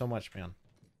 thank you so much, man.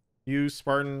 You,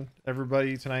 Spartan,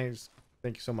 everybody tonight,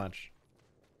 thank you so much.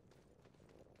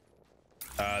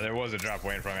 There was a drop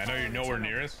waiting for me. I know you're nowhere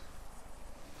near us.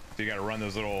 So you gotta run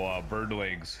those little bird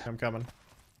legs. I'm coming.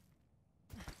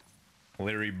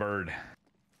 Larry Bird.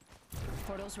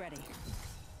 Portal's ready.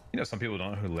 You know some people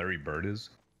don't know who Larry Bird is?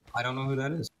 I don't know who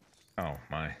that is. Oh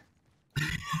my.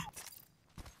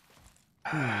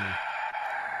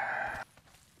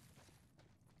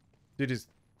 Dude, just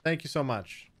thank you so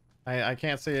much. I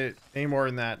can't say it any more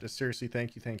than that. Just seriously,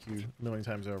 thank you a million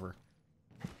times over.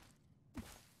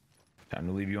 Time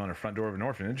to leave you on the front door of an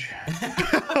orphanage.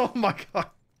 Oh my god.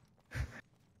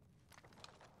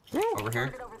 Over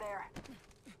here. Over there.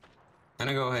 I'm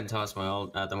gonna go ahead and toss my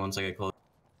ult at them once I get close.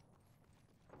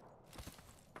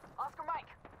 Oscar Mike,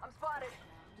 I'm spotted.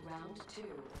 Round 2.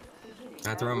 I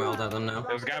have to run my ult at them now.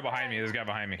 There's a guy behind me. There's a guy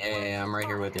behind me. Yeah, I'm right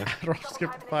here with you.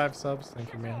 Skip 5 subs.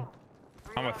 Thank you, man.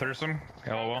 I'm a Thursome.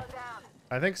 LOL.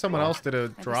 I think someone else did a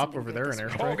drop over there in Oh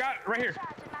airstrike. god, right here.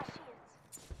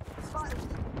 Spotted.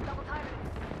 Double timing.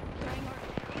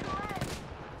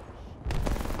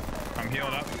 I'm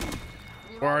healing up.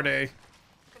 Where are they?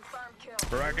 Confirmed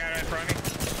kill. Right guy right in front of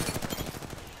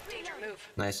me. Danger move.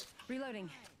 Nice. Reloading.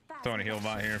 Throwing a heal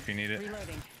bot here if you need it.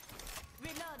 Reloading.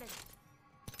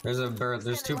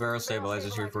 There's 2 barrel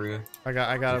stabilizers here for you I if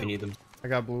got you need them. I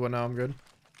got blue one now. I'm good.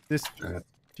 This Alright.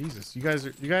 Jesus, you guys are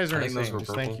I think those insane. were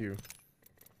Just thank purple. you.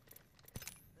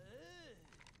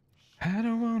 I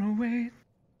don't wanna wait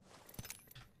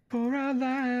for our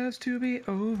lives to be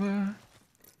over.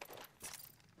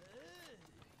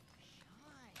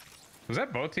 Was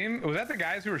that both team? Was that the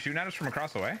guys who were shooting at us from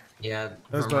across the way? Yeah,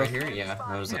 Those from right both. here. Yeah,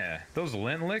 that was. Yeah, those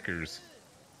lint lickers.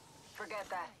 Forget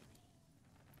that.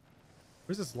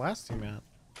 Where's this last team at?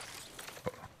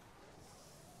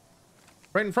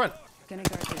 Right in front. Gonna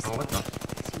guard this. Oh, what the?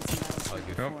 Seen some battles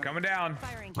here Oh, before. coming down.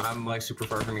 Firing. I'm like super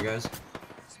far from you guys.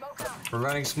 Smoke out. We're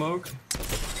running smoke.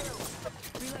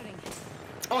 Reloading.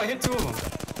 Oh, I hit 2 of them.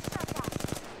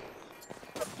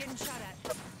 Getting shot at.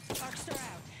 Arc star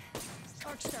out.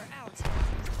 Arc star out.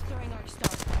 Throwing arc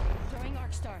star. Throwing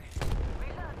arc star.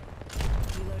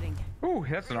 Reloading. Ooh,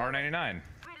 that's an R99.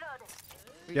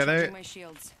 Yeah, they- Recharging my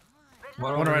shields.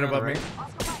 One right above me.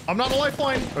 I'm not a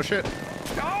lifeline. Oh shit.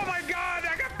 Oh my god,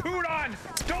 I got pooed on!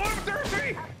 Don't let him thirst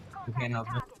me! You can't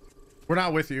help me. We're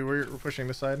not with you. We're pushing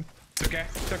this side. It's okay,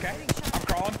 it's okay. I'm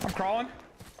crawling, I'm crawling.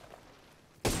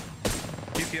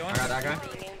 Keep healing. I got that guy.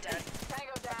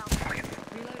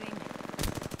 Reloading.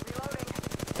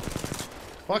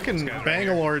 Fucking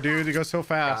Bangalore, dude. You go so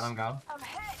fast. Got him.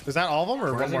 Is that all of them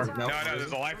or Where one is more? he? No, no,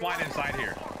 there's a lifeline inside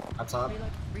here. Up top.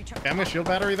 Reload. Recharge. Okay, I'm gonna shield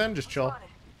battery then. Just chill.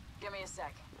 Give me a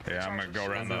sec. Yeah, I'm gonna go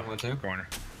around One, two. the corner.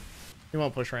 You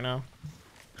won't push right now.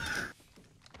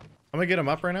 I'm gonna get him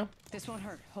up right now. This won't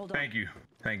hurt. Hold on. Thank you.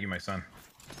 Thank you, my son.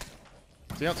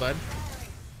 See outside.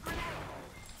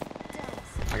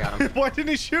 I got him. Why didn't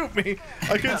he shoot me?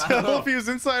 I couldn't tell know. if he was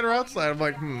inside or outside. I'm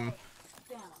like,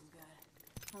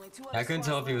 I couldn't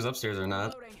tell if he was upstairs or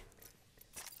not.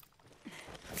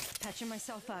 Patching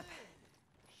myself up.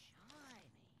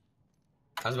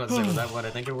 I was about to say, was that what I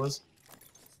think it was?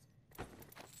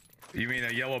 You mean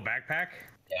a yellow backpack?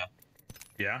 Yeah.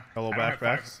 Yeah. Hello I don't have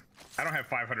backpacks. I don't have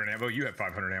 500 ammo. You have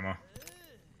 500 ammo.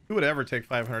 Who would ever take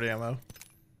 500 ammo?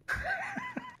 Yeah,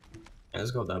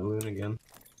 let's go with that balloon again.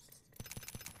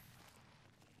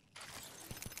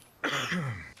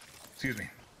 Excuse me.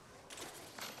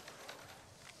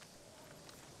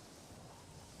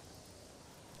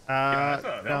 that's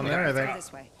Down a- there, I Go think.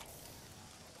 this way.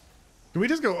 Can we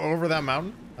just go over that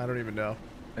mountain? I don't even know.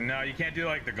 And no, you can't do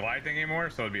like the glide thing anymore,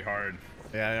 so it'd be hard.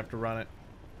 Yeah, I have to run it.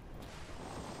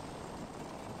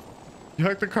 You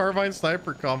like the carbine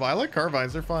sniper combo? I like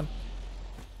carbines. They're fun.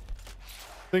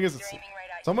 Thing is, it's,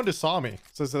 someone just saw me. It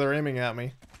says they're aiming at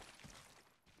me.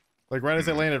 Like right as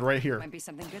I landed right here. Might be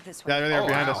something good this way. Yeah, right there Oh,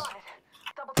 behind wow. us.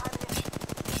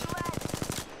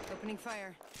 Opening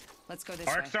fire. Let's go this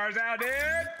Arc way. stars out, dude.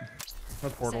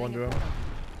 Let's portal into him.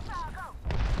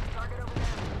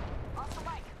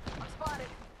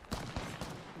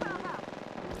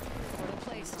 Portal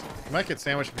placed. You might get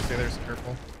sandwiched if you stay there, so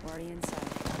careful. Already inside.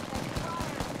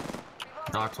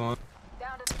 Knocked one.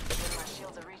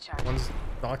 One's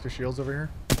Dr. Shields over here.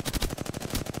 They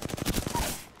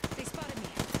spotted me.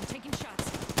 I'm taking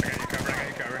shots. I got you covered. I got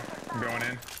you covered. I'm going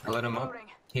in. I let him up.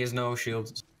 He has no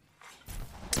shields.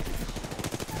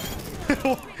 Did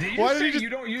you Why just did he say just- you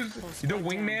don't use the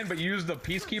wingman, but you use the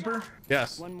peacekeeper?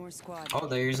 Yes. One more squad. Oh,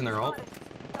 they're using their ult.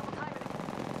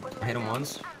 I hit him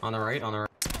once. On the right, on the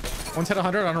right. One's hit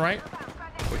 100 on the right.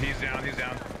 Well, he's down. He's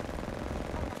down.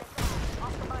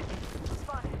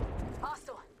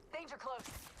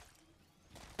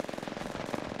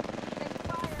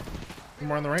 One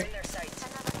more on the right.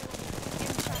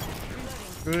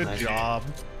 Good Nice. job.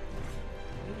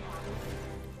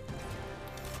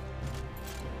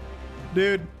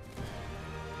 Dude.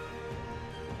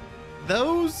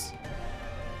 Those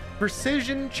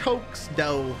precision chokes,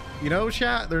 though. You know,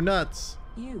 chat? They're nuts.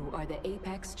 You are the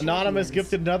Apex Anonymous champions.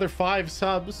 gifted another 5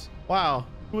 subs. Wow.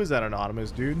 Who is that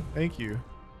Anonymous, dude? Thank you.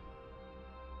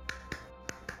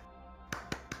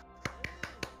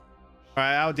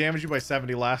 Alright, I'll damage you by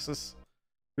 70 lasses.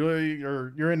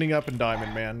 You're ending up in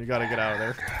diamond, man. You gotta get out of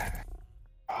there.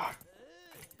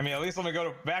 I mean, at least let me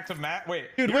go back to Matt. Wait,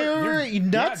 Dude, you're- wait.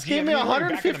 Nuts you're gave me not DMing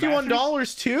back into Masters?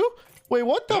 $151 too? Wait,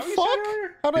 what the Is that what you said fuck?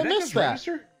 earlier? How'd I Did miss just that?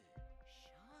 register?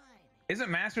 Isn't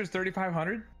Masters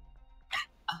 3,500?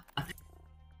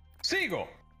 Seagull,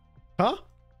 Huh?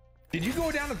 did you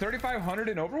go down to 3,500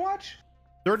 in Overwatch?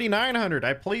 3,900.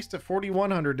 I placed at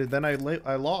 4,100 and then I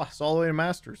lost all the way to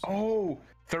Masters. Oh,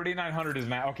 3,900 is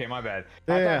Matt. Okay, my bad.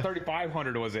 Yeah. I thought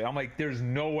 3,500 was it. I'm like, there's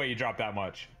no way you dropped that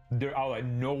much. I was like,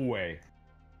 no way.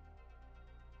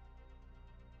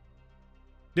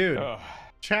 Dude, Ugh.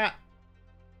 chat.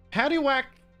 Paddywhack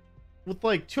with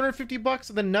like 250 bucks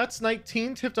and the Nuts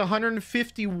 19 tipped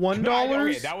 $151. No,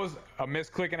 okay, that was a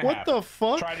misclick and a What half. the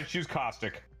fuck? Try to choose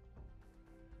caustic.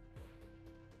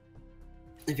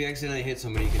 If you accidentally hit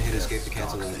somebody, you can hit escape to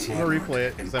cancel I'm it. gonna replay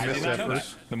it because I I missed did not that know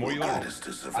first. that. The more you learn.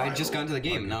 I just got into the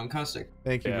game. Now I'm caustic.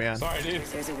 Thank you, Yeah. man. Sorry, dude.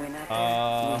 There's a win out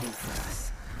there. waiting for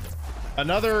us.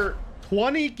 Another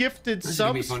 20 gifted This is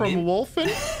gonna be a subs fun from game.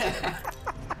 Wolfen.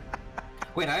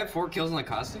 Wait, I have 4 kills on the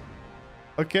caustic?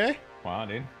 Okay. Wow,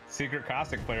 dude. Secret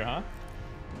caustic player, huh?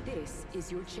 This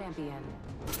is your champion.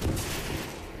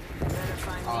 Oh,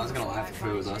 I was gonna laugh if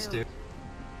it was us, dude.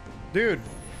 Dude,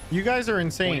 you guys are When you're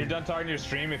insane. done talking to your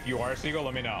stream, if you are Seagull,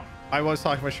 let me know. I was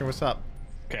talking about stream. What's up?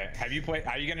 Okay. Have you played?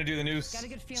 Are you gonna do the new Got a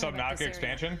good feeling about Subnautica this area.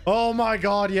 expansion? Oh my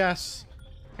god, yes.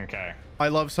 Okay. I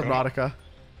love Subnautica.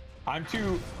 I'm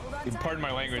too. Pardon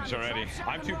my language already.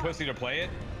 I'm too pussy to play it.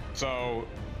 So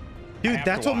Dude, have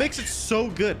that's to what makes it watch. so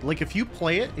good. Like if you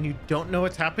play it and you don't know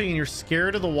what's happening and you're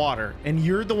scared of the water and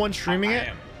you're the one streaming I it,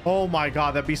 am. oh my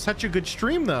god, that'd be such a good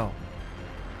stream though.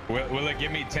 Will it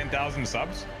give me 10,000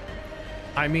 subs?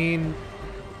 I mean,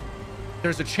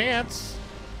 there's a chance.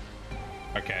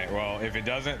 Okay, well, if it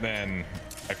doesn't, then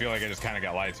I feel like I just kind of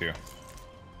got lied to.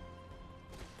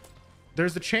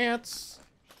 There's a chance.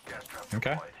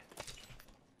 Okay.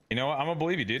 You know what? I'm gonna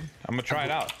believe you, dude. I'm gonna try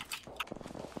it out.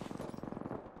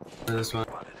 For this one.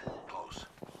 Close.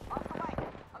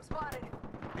 I'm spotted.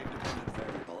 Independent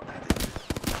variable added.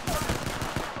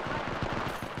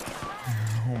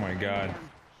 Oh my god.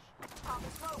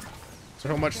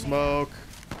 So much smoke.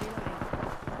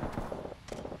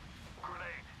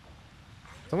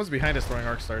 Someone's behind us throwing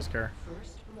arc stars, Care.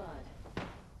 First blood.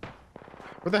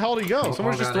 Where the hell did he go? Oh,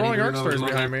 Someone's just God, I need throwing to arc reload, stars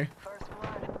reload. behind me.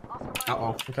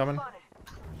 Uh-oh. I'm coming.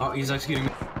 Oh, he's executing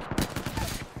me.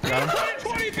 Got him.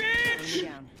 20, bitch!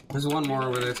 Down. There's one more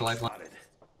over there. It's a lifeline.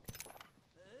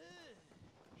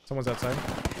 Someone's outside.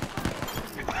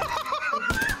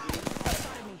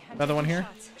 Another one here.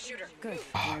 Shooter. Good.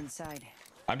 We're inside.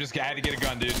 I had to get a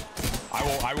gun, dude.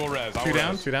 I will res. I Two will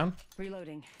down, res. two down.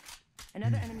 Reloading.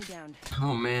 Another enemy down.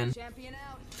 Oh, man. Champion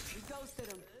out. We ghosted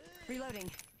him.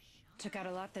 Reloading. Took out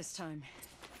a lot this time.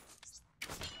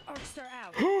 Arcstar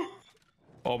out.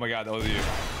 Oh my god, those of you.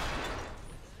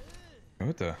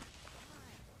 What the?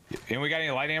 And we got any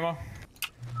light ammo?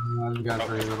 We got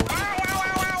very little.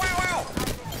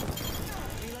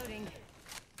 Reloading.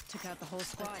 Took out the whole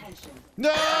squad. No!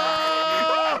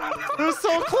 It was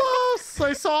so close.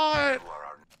 I saw it.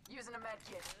 Using a med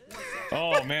kit.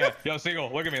 Oh man. Yo,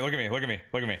 Seagull, look at me, look at me, look at me,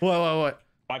 look at me. What?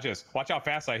 Watch this. Watch how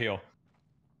fast I heal.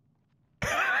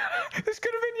 This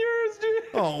could have been yours, dude.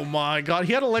 Oh my god.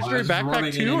 He had a legendary it's running backpack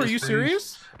in too? Are his you face.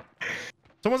 serious?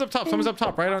 Someone's up top. Someone's up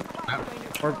top, right on.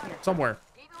 Or somewhere.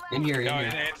 In here, in No,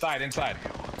 here. inside.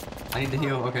 I need to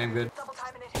heal. Okay, I'm good. Double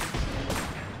timing it.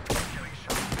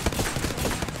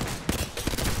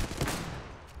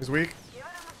 He's weak. Giving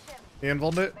him a shim. He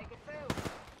involved it. Make it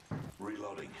through.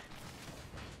 Reloading.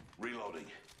 Reloading.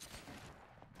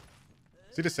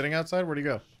 Is he just sitting outside? Where'd he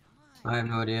go? I have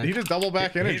no idea. Did he just double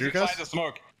back in and He's juke inside us? the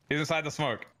smoke. He's inside the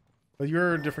smoke. But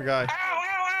you're a different guy.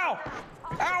 Ow!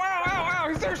 Ow!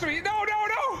 He's thirsty me. No!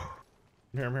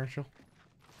 Here, I'm here, chill.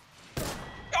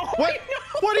 Oh, What?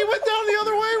 What? He went down the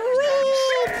other way.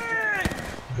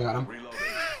 Run! Got him. Reloading.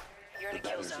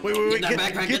 Wait. Get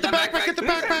that backpack, Get the backpack. Get the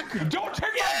backpack. Don't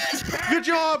take it! Good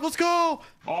job. Let's go.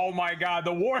 Oh my god,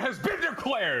 the war has been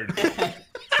declared.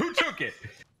 Who took it?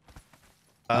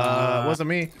 It wasn't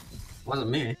me. Wasn't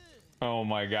me. Oh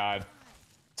my god.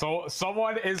 So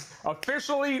someone is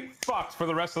officially fucked for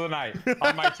the rest of the night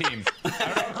on my team.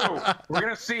 I don't know who. We're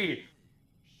gonna see.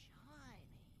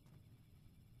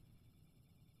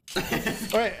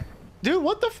 Wait, dude,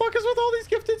 what the fuck is with all these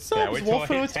gifted subs? wait till I Wolfen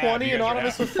hit with tab, 20, you guys are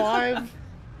Anonymous with happy. 5,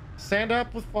 Stand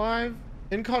Up with 5,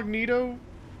 Incognito,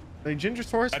 a Ginger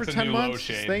Taurus for That's a 10 new low, months.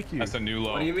 Shade. Thank you. That's a new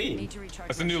low. What do you mean? Need to recharge.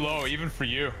 That's a new low, even for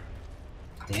you.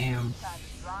 Damn.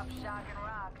 Drop, shock, and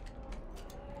rock.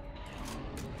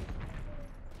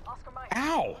 Oscar Mike.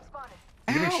 Ow! Spotted.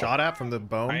 You getting Ow. shot at from the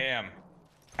bone? I am.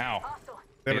 Ow. Hostile.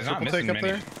 They have He's a not triple take missing up many.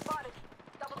 there? Spotted.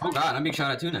 Double Oh god, I'm being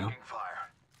shot at too now. Fire.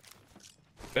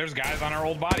 There's guys on our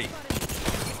old body.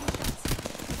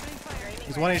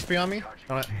 He's 1 HP on me.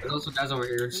 There's also guys over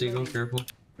here. Seagull, careful.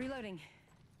 Reloading.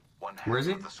 One half Where is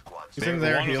he? of the squad's He's in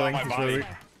there One was on healing. my He's body. really weak.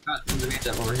 Got the beats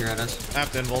up over here at us. I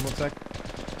have to involve one sec.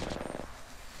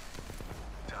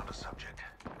 down to subject.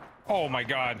 Oh my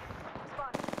god.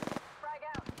 spotted. Frag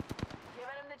out. Giving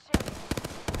him the chip.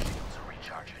 Shields are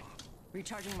recharging.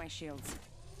 Recharging my shields.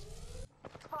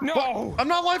 No! I'm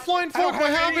not lifeline, I don't folk. My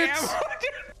have any habits. ammo.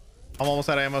 I'm almost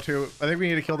out of ammo too. I think we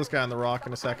need to kill this guy on the rock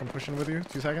in a sec. I'm pushing with you.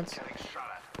 2 seconds. Getting shot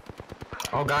at.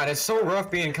 Oh god, it's so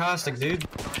rough being caustic, dude.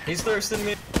 He's thirsting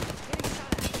me.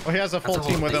 Oh, he has a full That's a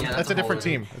team whole with thing, him. yeah, That's that's a a different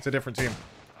whole team. It's a different team.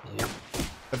 Yep.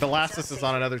 But the last is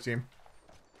on another team.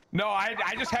 No, I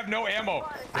just have no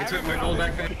ammo. I took haven't my been gold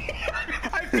on- backpack.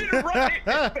 I've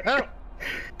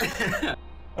been running.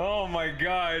 Oh my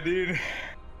god, dude.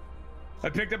 I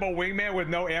picked up a wingman with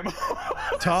no ammo.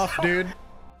 Tough, dude.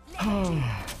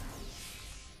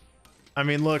 I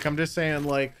mean, look, I'm just saying,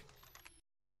 like,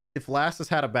 if Lassus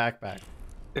had a backpack.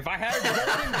 If I had a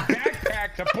golden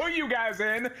backpack to put you guys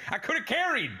in, I could have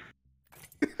carried.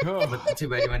 But too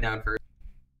bad you went down first.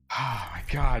 Oh my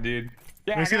god, dude.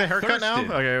 Yeah, Can we I see the got haircut now?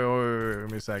 thirsted. Okay, wait,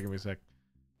 give me a sec, give me a sec.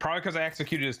 Probably because I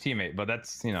executed his teammate, but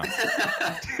that's, you know.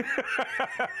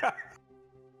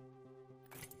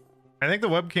 I think the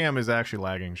webcam is actually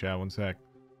lagging, chat. 1 sec.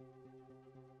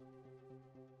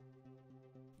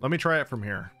 Let me try it from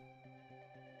here.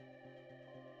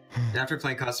 After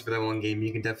playing Costa for that one game,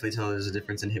 you can definitely tell there's a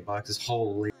difference in hitboxes.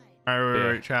 Holy. All right, Yeah.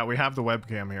 wait, chat. We have the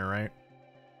webcam here, right?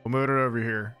 We'll move it over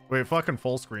here. Wait, fucking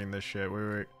full screen this shit.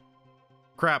 Wait.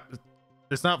 Crap.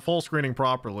 It's not full screening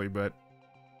properly, but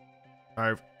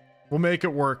all right, we'll make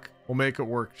it work. We'll make it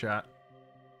work, chat.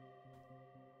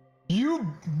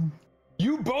 You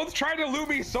both tried to loot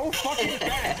me so fucking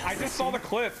fast. I just saw the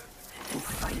clip.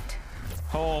 Fight.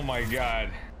 Oh my god.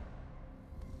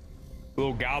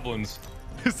 Little goblins.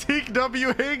 Seek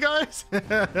W, hey guys.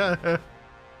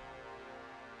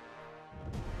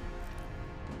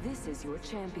 This is your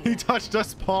champion. He touched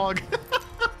us, Pog.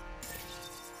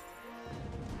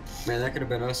 Man, that could have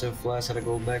been us if Flash had a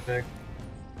gold backpack.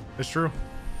 It's true.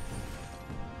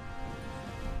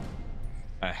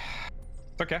 It's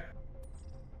okay.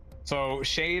 So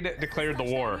Shade declared the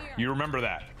war. You remember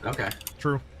that? Okay.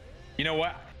 True. You know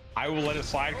what? I will let it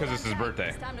slide because it's his birthday.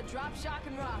 It's time to drop, shock,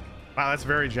 and rock. Wow, that's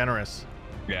very generous.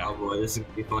 Yeah. Oh boy, this is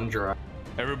gonna be a fun draw.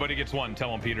 Everybody gets one.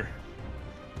 Tell him, Peter.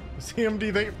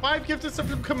 CMD, they 5 gifted sub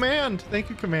from Command. Thank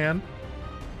you, Command.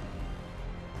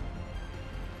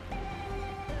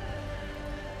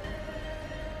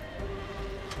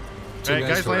 Two Hey,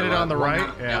 guys for landed on the one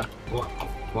right. guy- Yeah.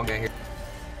 One guy here.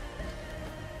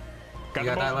 Got You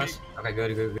got them that both last? Okay,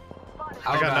 good. Oh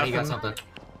I got god, he got nothing. something.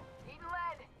 Eating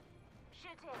lead.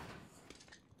 Shooting.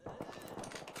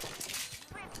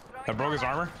 That broke his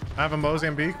armor. I have a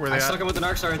Mozambique. Where they I at? stuck him with an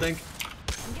arc star, I think.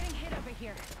 I'm getting hit over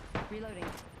here. Reloading.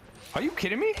 Are you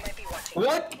kidding me?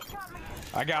 What?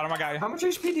 I got him. I got How him. much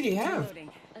HP did he have?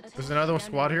 Reloading. There's another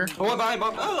squad here. Oh, one behind,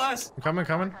 oh, last. I'm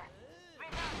coming.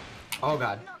 Oh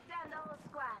god. Knock down the whole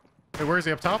squad. Hey, where is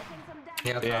he? Up top?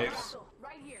 Yeah, Yeah. yeah.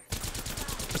 Right here.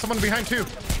 There's someone behind too.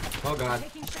 Oh god.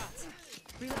 Taking shots.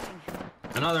 Reloading.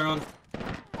 Another one.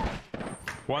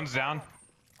 One's down.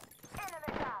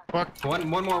 Enemy down. Fuck. One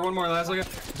more, last look.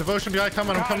 Devotion guy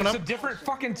coming. I'm God, coming it's up. a different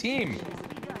fucking team.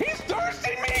 He's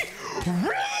thirsting me.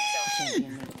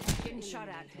 Champion. Getting shot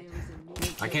at.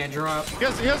 I can't drop.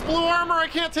 Yes, he has blue armor. I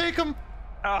can't take him.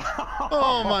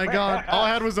 Oh my god. All I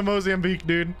had was a Mozambique,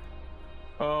 dude.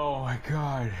 Oh my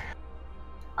god.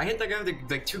 I hit that guy with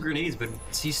like 2 grenades, but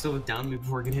he's still down me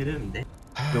before I can hit him. Damn.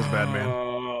 Feels bad, man.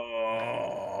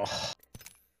 Oh.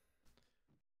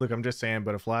 Look, I'm just saying,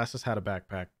 but if Lassus had a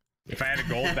backpack. If I had a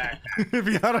gold backpack. If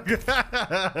you had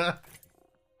a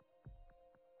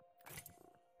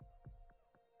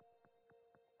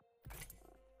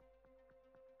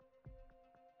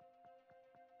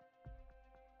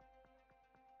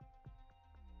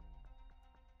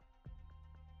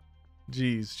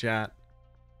Jeez, chat.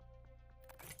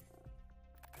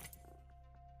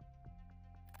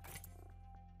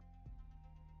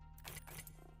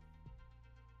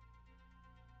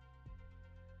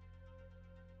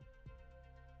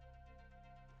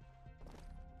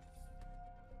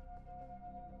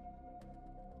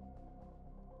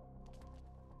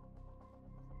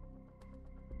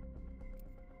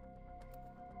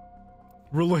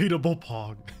 Relatable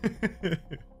Pog.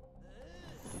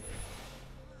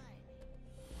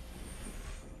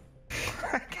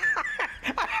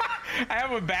 I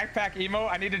have a backpack emo.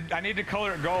 I need to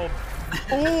color it gold.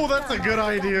 Oh, that's a good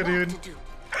idea, dude.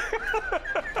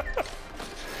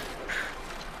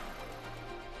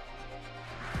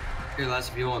 Here,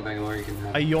 last if you want Bangalore, you can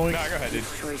have. I yoinked. No, go ahead, dude.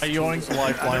 I yoinked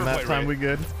lifeline that played time. Raid. We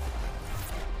good.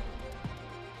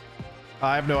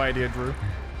 I have no idea, Drew.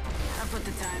 I put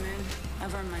the time in.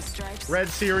 I've earned my stripes. Red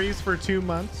Series for 2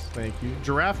 months. Thank you.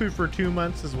 Giraffe Food for 2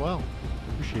 months as well.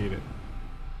 Appreciate it.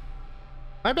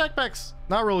 My backpack's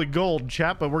not really gold,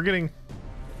 chat, but we're getting...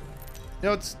 You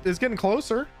know, it's getting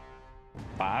closer.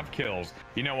 5 kills.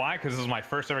 You know why? Because this is my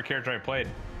first ever character I played.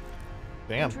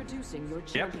 Damn. Introducing your Yep.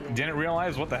 champion. Didn't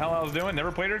realize what the hell I was doing.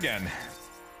 Never played her again.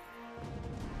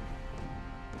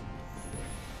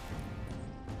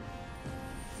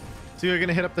 So you're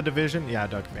gonna hit up the division? Yeah,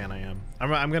 Duck fan, I am.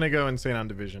 I'm gonna go insane on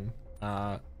division.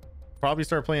 Probably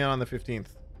start playing on the 15th.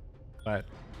 But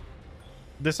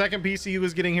the second PC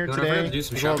was getting here You wanna today, do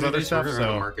some as well as shopping other today, so stuff. we're gonna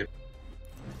go to So market.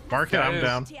 market, That I'm is-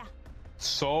 down.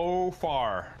 So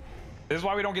far. This is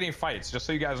why we don't get any fights, just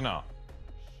so you guys know.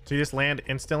 So you just land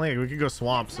instantly. We could go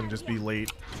swamps and just be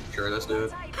late. Sure, let's do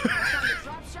it. Tight. Time to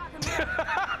drop, shock,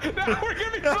 and rock. No, we're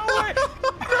gonna be so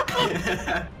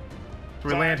late. Do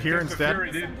we land here Fist of instead?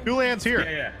 Fury, dude. Who lands here?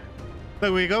 Yeah.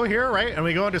 So we go here, right? And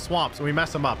we go into swamps and we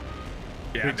mess them up.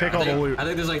 Yeah. We take no. all the loot. I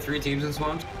think there's like 3 teams in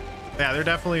swamps. Yeah, there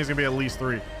definitely is gonna be at least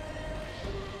 3.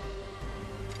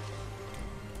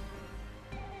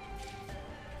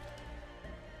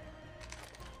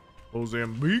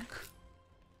 Mozambique.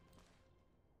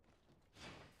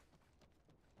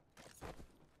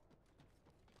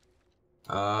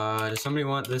 Does somebody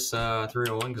want this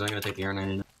 301? Because I'm gonna take the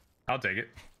R99. I'll take it.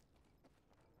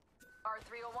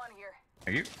 R301 here.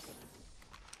 Thank you.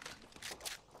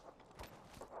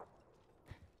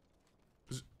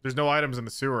 There's no items in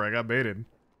the sewer. I got baited.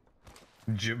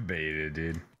 Baited,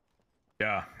 dude.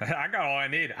 Yeah, I got all I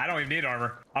need. I don't even need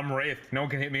armor. I'm Wraith. No one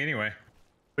can hit me anyway.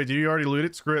 Wait, did you already loot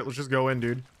it? Screw it. Let's just go in,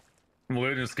 dude. I'm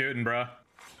looting and scooting, bro.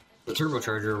 The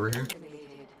turbocharger over here.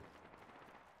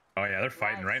 Oh yeah, they're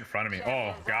fighting right in front of me.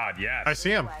 Oh god, yes. I see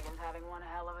him. Wagon's having one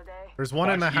hell of a day. There's one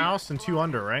in the Watch you. house and 2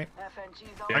 under, right? FNG's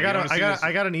Yeah, all you wanna see this?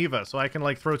 I got an Eva, so I can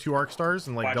like throw 2 arc stars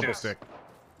and like Watch double this. stick.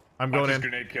 I'm Watch going this in.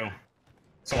 grenade kill.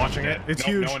 Watching it. It's Nope,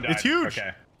 huge. No one died. It's huge.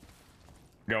 Okay.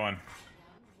 Going.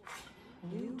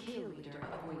 New kill leader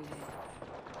appointed.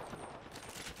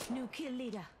 New kill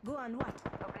leader. Go on what?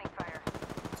 opening fire.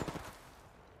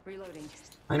 Reloading.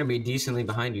 I'm gonna be decently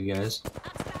behind you guys. Firing.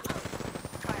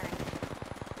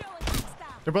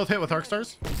 They're both hit with arc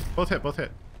stars. Both hit. Get in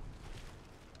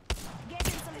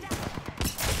some damage.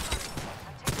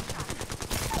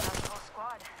 Whole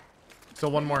squad. Still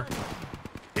one more.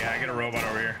 Yeah, I get a robot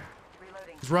over here.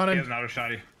 Reloading. He's He running. has an auto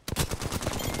shotty.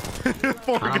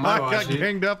 Poor On guy my got watch, dude.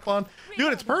 ganged up on.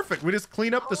 Dude, it's perfect. We just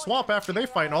clean up the swamp after they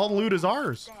fight, and all the loot is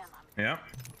ours. Yeah.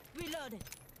 Reloaded.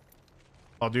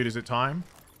 Oh, dude, is it time?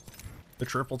 The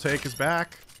triple take is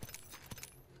back.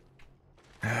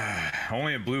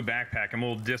 Only a blue backpack. I'm a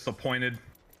little disappointed.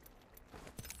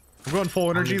 I'm going full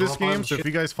energy go this up on game, so if shit.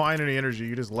 you guys find any energy,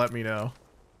 you just let me know.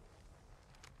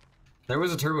 There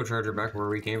was a turbocharger back where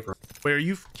we came from. Wait, are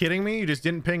you kidding me? You just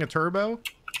didn't ping a turbo?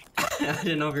 I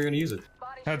didn't know if you were gonna use it.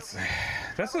 That's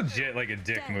legit like a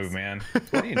dick move, man.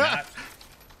 What do you not?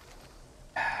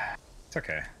 It's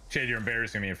okay. Shade, you're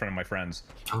embarrassing me in front of my friends.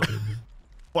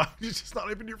 Why? He's just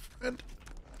not even your friend.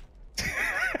 Patching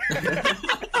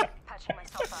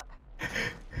myself up.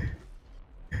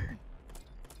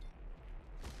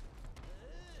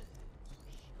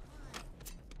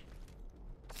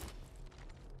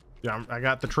 Yeah, I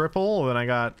got the triple, and I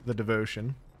got the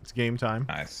devotion. It's game time.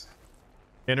 Nice.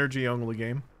 Energy only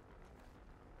game.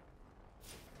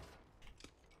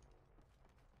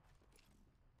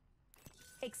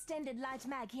 Extended light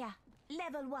mag here.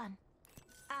 Level 1.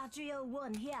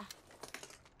 R301 here.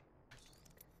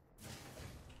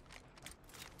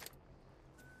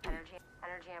 Energy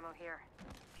ammo here.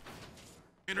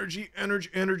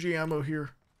 Energy ammo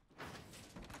here.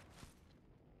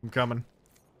 I'm coming.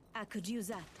 I could use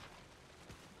that.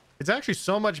 It's actually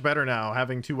so much better now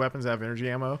having 2 weapons that have energy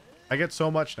ammo. I get so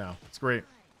much now. It's great.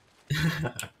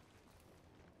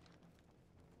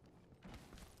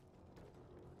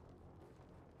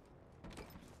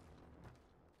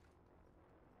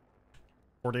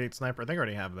 48 sniper. I think I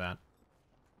already have that.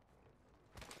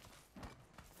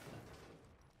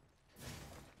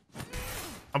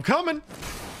 I'm coming.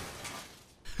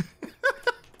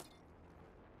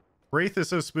 Wraith is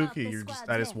so spooky. You're just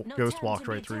I just ghost walked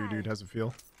right through you, dude. How's it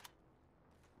feel?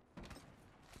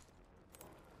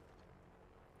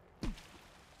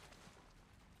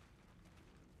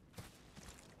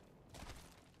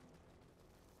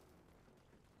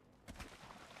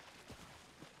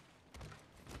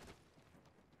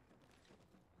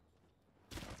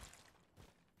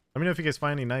 Let me know if you guys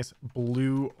find any nice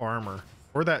blue armor.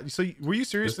 Or that. So were you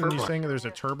serious when you saying there's a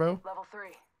turbo? Level 3.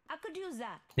 I could use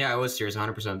that. Yeah, I was serious,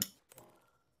 100%.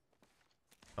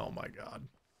 Oh my god.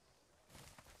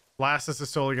 Blastus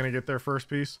is totally gonna get their first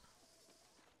piece.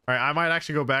 Alright, I might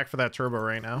actually go back for that turbo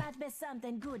right now. Might be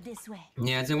something good this way.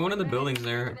 Yeah, it's in one of the buildings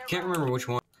there. Can't remember which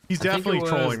one. He's I think definitely it was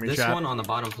trolling me, this chat. one on the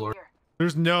bottom floor.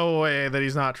 There's no way that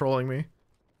he's not trolling me.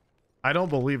 I don't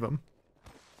believe him.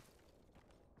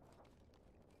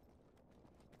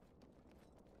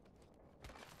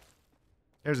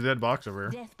 There's a dead box over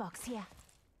here. Death box here.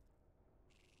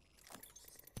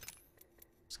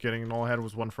 Just kidding. And all I had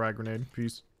was 1 frag grenade.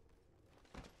 Peace.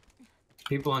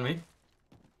 People on me.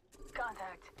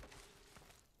 Contact.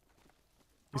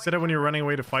 You said it when you were running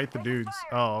away to fight the dudes.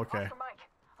 Oh, okay. Oscar Mike.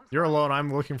 You're alone.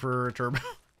 I'm looking for a turbo.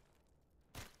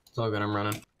 It's all good, I'm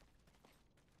running.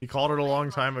 He called it a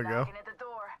long time ago. Backing at the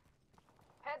door.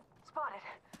 Head spotted.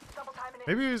 Double timing it.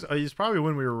 Maybe he's probably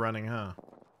when we were running, huh?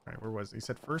 Alright, where was he? He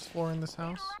said first floor in this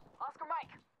house? Oscar Mike.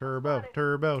 Turbo,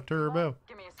 turbo, turbo.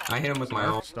 Give me a second. I hit him with my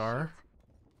ult. Star.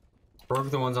 Broke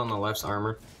the ones on the left's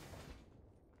armor.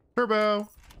 Turbo.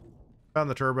 Found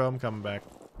the turbo. I'm coming back.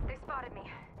 They spotted me.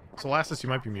 Solastis, you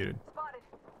might be muted. Spotted.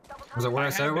 Double Was it where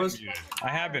I said it been was? muted. I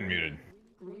have been muted.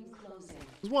 Ring closing.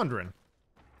 I was wondering.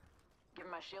 Give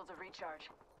my shields a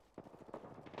recharge.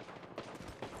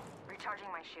 Recharging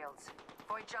my shields.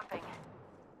 Void jumping.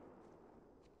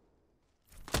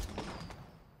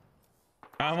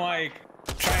 I'm like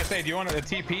trying to say, do you want a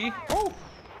TP? Oh,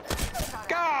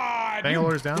 God!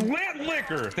 Bangalore's down. Lit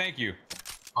liquor. Thank you.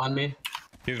 On me.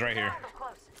 He's right here.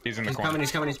 He's in the He's corner. coming,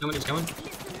 he's coming, he's coming, he's coming.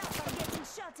 Listen up, I'm getting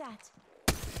shot at.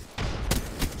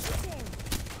 Shooting.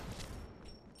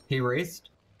 He wraithed.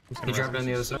 He dropped on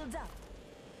the other side. Shields up.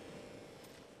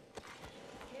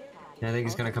 Yeah, I think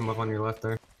he's gonna come up on your left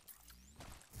there.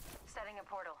 Setting a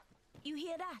portal. You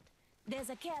hear that? There's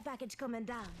a care package coming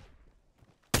down.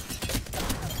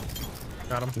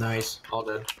 Got him. Nice. All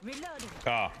dead. Reloading.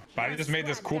 Oh, I just made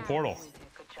this cool portal.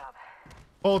 Good job.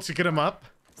 Oh, to get him up.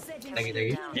 Setting Thank you,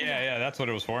 shield thank down. Yeah, that's what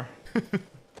it was for.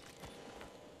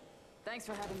 Thanks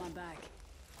for having my back.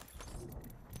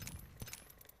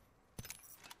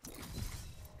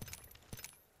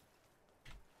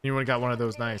 Anyone got one of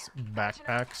those nice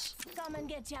backpacks? Come and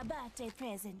get your birthday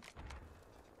present.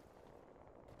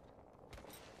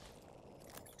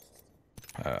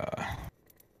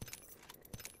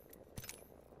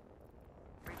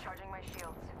 Recharging my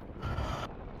shields.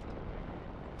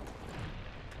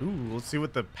 Ooh, let's see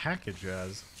what the package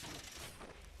has.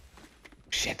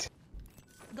 Shit.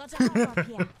 Got a hop up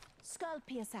here. Skull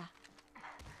piercer.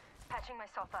 Patching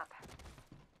myself up.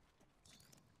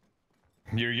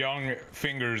 Your young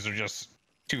fingers are just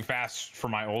too fast for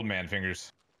my old man fingers.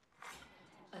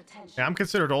 Yeah, I'm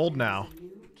considered old now.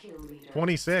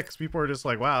 26. People are just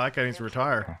like, wow, that guy needs to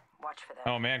retire. Watch for that.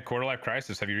 Oh man, quarter life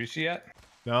crisis. Have you reached it yet?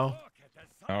 No.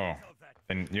 Oh,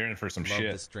 then you're in for some Love the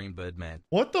shit. stream, Birdman.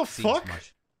 What the Seems fuck?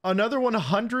 much. Another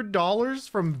 $100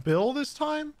 from Bill this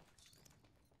time?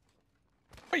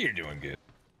 But you're doing good.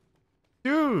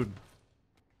 Dude.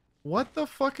 What the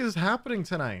fuck is happening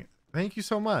tonight? Thank you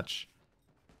so much.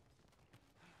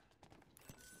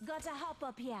 Got a hop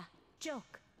up here.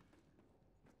 Joke.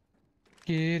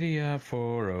 Giddy up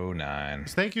 409.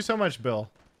 Thank you so much, Bill.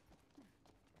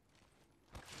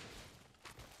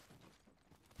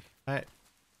 I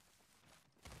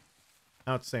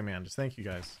don't say, man. Just thank you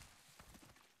guys.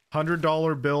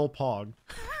 $100 Bill Pog.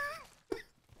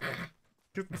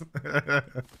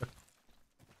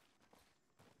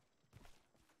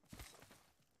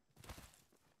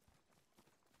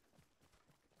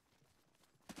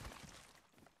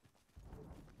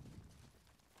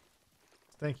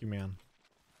 Thank you, man.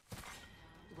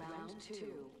 Round 2.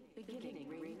 Beginning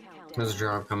ring countdown. There's a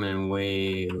drop coming in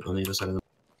way on the other side of the.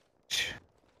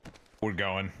 We're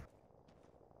going.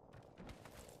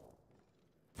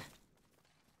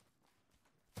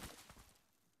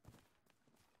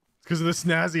 Because of the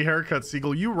snazzy haircut,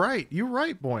 Siegel. You right,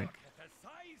 boy.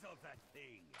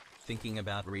 Thinking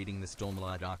about reading the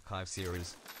Stormlight Archive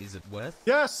series. Is it worth?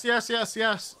 Yes. See the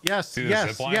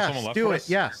zip line someone left Do for it. us?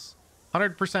 Yes.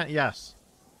 100% yes.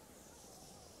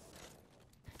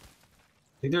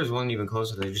 I think there's one even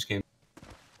closer. They just came.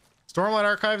 Stormlight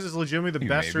Archives is legitimately the You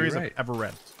best may be series right. I've ever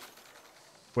read.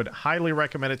 Would highly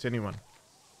recommend it to anyone.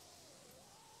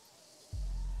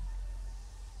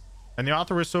 And the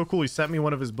author was so cool, he sent me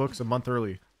one of his books a month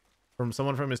early. From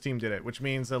someone from his team did it, which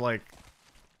means that, like,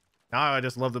 now I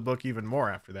just love the book even more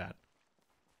after that.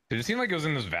 Did it seem like it was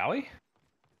in this valley?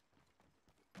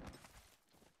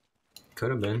 Could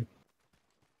have been.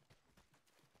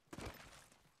 I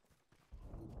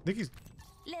think he's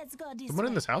Let's go this someone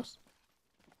in way. this house.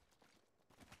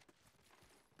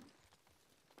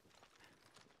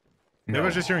 Maybe I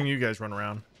was just hearing you guys run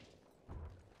around.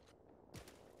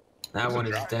 That one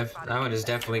is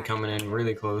definitely coming in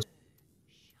really close.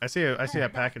 I see a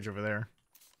package over there.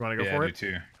 You want to go Yeah, for I it?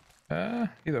 do too.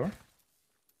 Either or.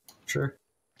 Sure.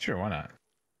 Sure, why not?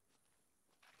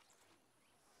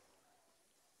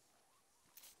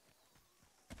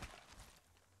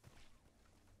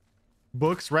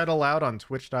 Books read aloud on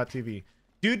twitch.tv.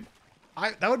 Dude,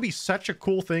 that would be such a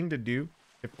cool thing to do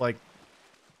if, like,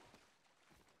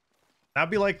 that'd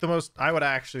be like the most I would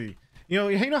actually,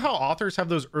 you know how authors have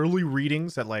those early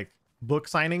readings at like book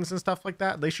signings and stuff like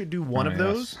that? They should do one of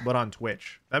those, but on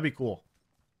Twitch. That'd be cool.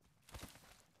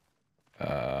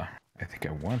 I think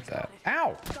I want that.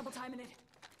 Ow! Double timing it.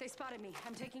 They spotted me.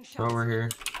 I'm taking shots. Over here.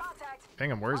 Contact.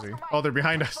 Hang on, where is he? Oh, they're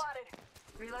behind us. Spotted.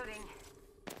 Reloading.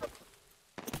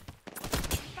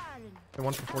 Firing. The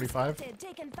one for 45.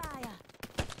 Taking fire. Need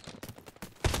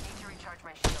to recharge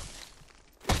my shields.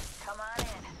 Come on in.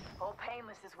 Old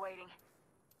Painless is waiting.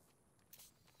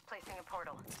 Placing a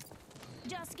portal.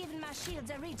 Just giving my shields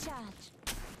a recharge.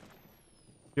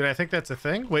 Dude, I think that's a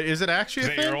thing. Wait, is it actually Is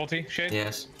a that your thing? ulti, Shade?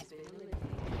 Yes.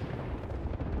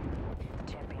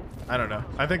 Champion. I don't know.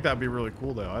 I think that'd be really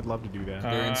cool though. I'd love to do that.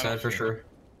 They're inside for okay. sure.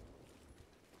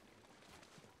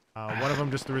 One of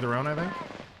them just threw their own, I think.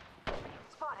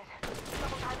 Spotted.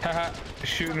 Double time. Haha,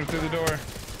 shooting him through the door.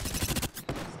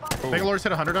 Bangalores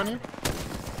hit 100 on you.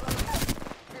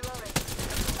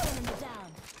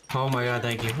 Oh my god,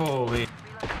 thank you. Holy.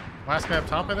 Last guy up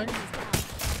top, I think.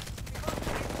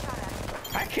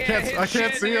 I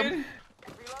can't see him. Reloading.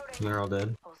 They're all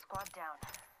dead. Whole squad down.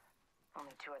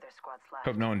 Only 2 other squads left.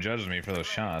 Hope no one judges me for those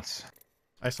shots.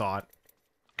 I saw it.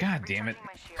 God damn it.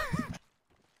 Recharging my shields.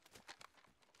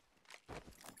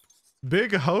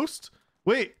 Big host?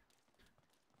 Wait.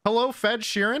 Hello, Fed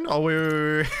Sheeran? Oh,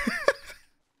 wait.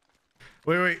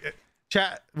 Wait.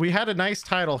 Chat, we had a nice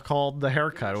title called The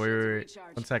Haircut. Wait.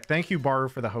 1 sec. Thank you, Baru,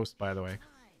 for the host, by the way.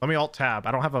 Let me alt tab.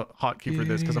 I don't have a hotkey for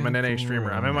this because I'm an NA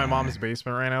streamer. I'm in my mom's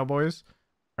basement right now, boys.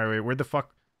 All right, wait. Where'd the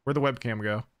webcam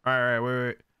go? All right,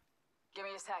 wait. Give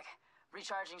me a sec.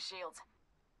 Recharging shields.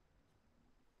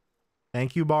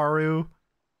 Thank you, Baru.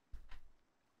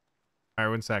 All right,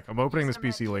 1 sec. I'm opening this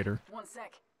PC later. 1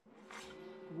 sec.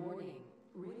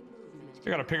 I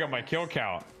gotta pick up my kill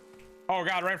count. Oh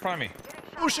god, right in front of me.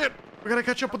 Oh shit! We gotta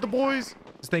catch up with the boys.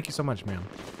 Thank you so much, man.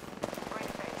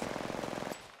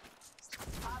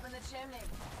 Pop in the chimney.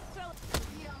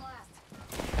 Heat on last.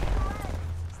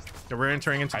 Yeah, we're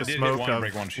entering into I the did hit smoke one, of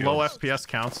break one shield. low FPS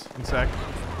counts. 1 sec.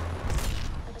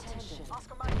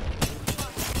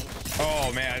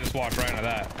 Oh man, I just walked right into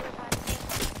that.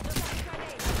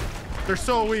 They're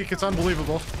so weak. It's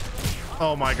unbelievable.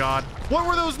 Oh my god. What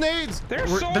were those nades?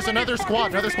 There's another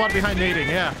squad behind nading.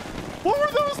 Yeah. What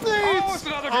were those nades? Oh, it's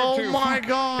another group too. My It's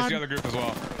god. the other group as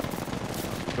well.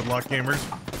 Good luck, gamers.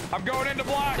 I'm going into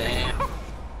black.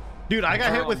 Dude, I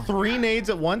got hit with 3 nades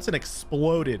at once and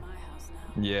exploded.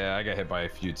 Yeah, I got hit by a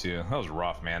few too. That was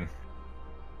rough, man.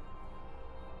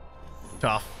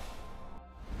 Tough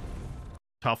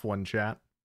one, chat.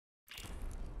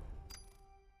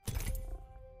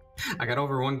 I got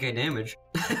over 1k damage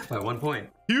by 1 point.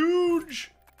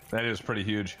 Huge. That is pretty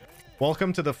huge.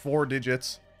 Welcome to the 4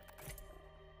 digits.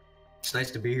 It's nice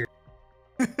to be here.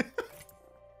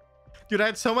 Dude, I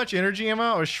had so much energy ammo.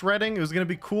 I was shredding. It was gonna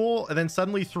be cool, and then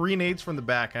suddenly 3 nades from the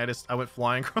back. I went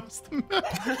flying across the map.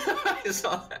 I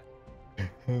saw that.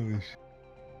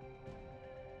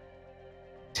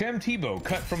 Tim Tebow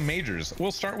cut from majors.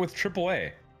 We'll start with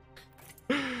AAA.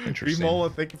 Interesting. Mola,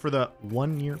 thank you for the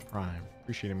 1-year prime.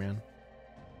 Appreciate it, man.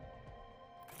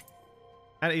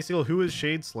 At ACL, who is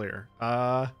Shade Slayer?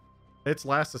 It's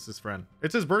Lastus's friend.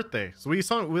 It's his birthday. So we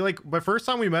the first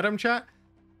time we met him, chat,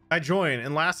 I joined,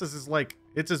 and Lastus is like,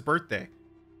 it's his birthday.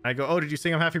 I go, oh, did you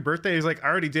sing him happy birthday? He's like, I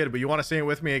already did, but you want to sing it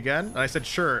with me again? And I said,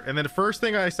 sure. And then the first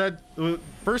thing I said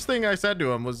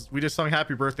to him was, we just sung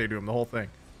happy birthday to him, the whole thing.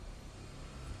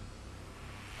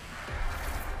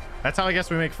 That's how I guess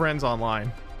we make friends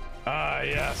online.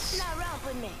 Yes.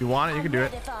 You want it, you can do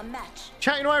it.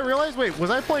 Chat, you know what I realized? Wait,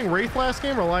 was I playing Wraith last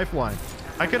game or Lifeline?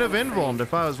 I could have invulned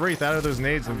if I was Wraith out of those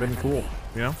nades and been cool,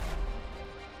 you know?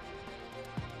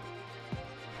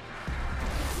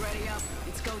 Ready up.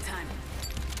 It's go time.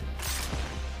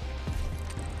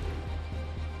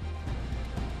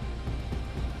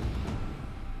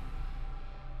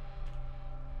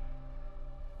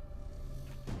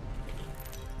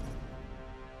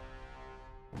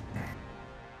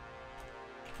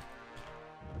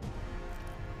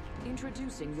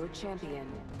 Introducing your champion.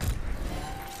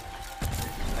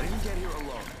 I didn't get here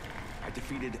alone. I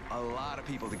defeated a lot of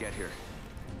people to get here.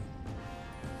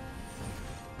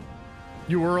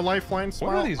 You were a Lifeline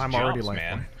Smile? What are these I'm jumps, already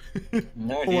Lifeline. man?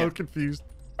 No Hello, idea. confused.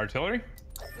 Artillery?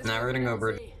 Now we're gonna go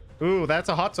bridge. Ooh, that's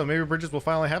a hot zone. Maybe Bridges will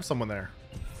finally have someone there.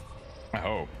 I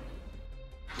hope.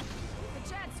 The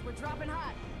jets, we're dropping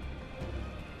hot.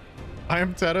 I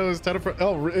am Teto. Is Teto for...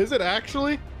 Oh, is it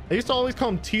actually? I used to always call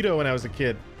him Tito when I was a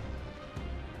kid.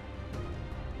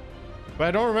 But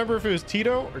I don't remember if it was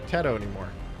Tito or Teto anymore.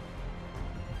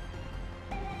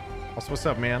 Also, what's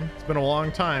up, man? It's been a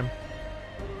long time.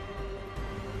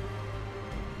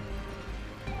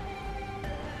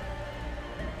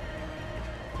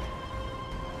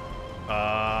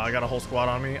 I got a whole squad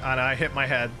on me, and I hit my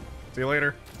head. See you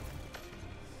later.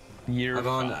 You're I'll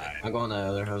go on the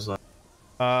other house.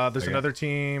 There's another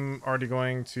team already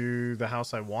going to the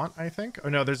house I want, I think. Oh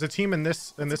no, there's a team in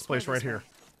this place right here.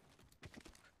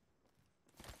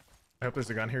 I hope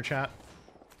there's a gun here, chat.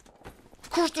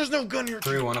 Of course there's no gun here.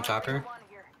 3-1 up top here.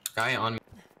 Guy on me.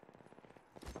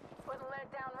 Putting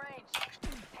lead down range.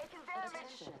 Taking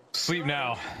damage. Sleep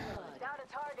now. Down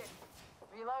to target.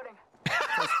 Reloading.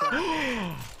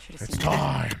 It's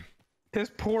time.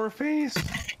 His poor face.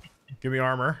 Give me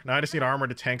armor. Now I just need armor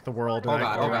to tank the world. Oh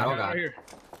god, oh god, oh god. Listen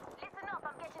up,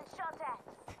 I'm getting shot at.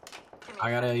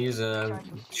 I gotta use a...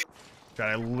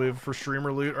 Gotta live for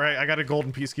streamer loot. All right, I got a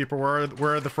golden peacekeeper.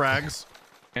 Where are the frags?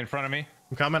 In front of me.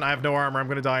 I'm coming. I have no armor. I'm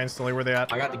gonna die instantly. Where they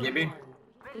at? I got the Gibby.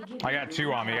 I got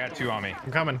 2 on me.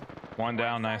 I'm coming. 1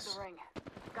 down, nice.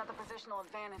 Got the positional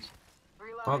advantage.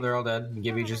 Oh, they're all dead.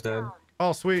 Gibby just dead.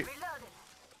 Oh, sweet.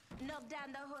 Knock down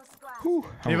the whole squad. Whew.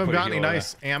 You haven't got any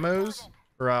nice ammos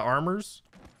or armors?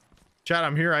 Chat,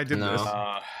 I'm here. I did this.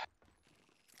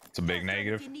 It's a big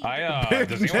negative. Big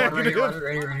does he Right negative. here,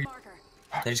 right here, right here.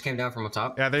 They just came down from the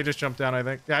top. Yeah, they just jumped down, I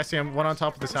think. Yeah, I see him. One on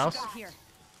top of this house. Here.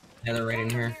 Yeah, they're right in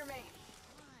here.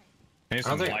 Need I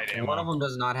some don't light think ammo. one of them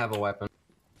does not have a weapon.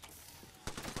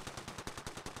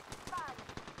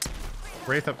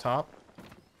 Wraith up top.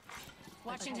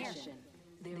 Watching here.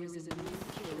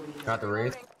 Got the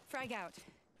wraith. Frag out.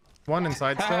 One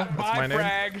inside still. That's my name.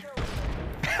 Frag.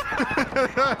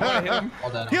 All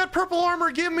dead. He had purple armor.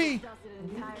 Give me.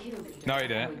 No, he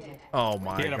didn't. Oh He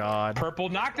my had a god. purple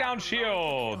knockdown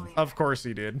shield. Of course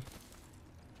he did.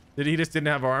 He just didn't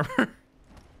have armor?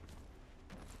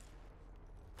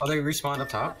 Oh, they respawned up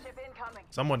top.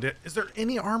 Someone did. Is there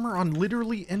any armor on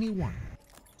literally anyone?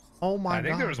 Oh my god. I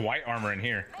think there was white armor in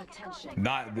here.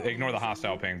 Not ignore the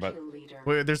hostile ping, but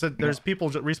Wait, there's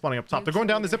people respawning up top. They're going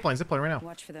down the zipline right now.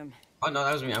 Watch for them. Oh no,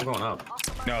 that was me. I'm going up.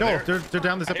 no, No, they're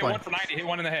down the hit one zipline. for 90. Hit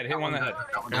one in the head. Hit one in the head.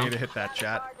 I need to hit that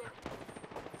chat.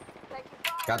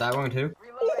 Got that one too.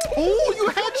 Oh, you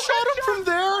headshot him from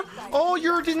there? Oh,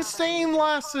 you're insane,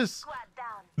 Lassus.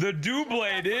 The double,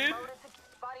 dude.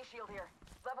 Body shield here.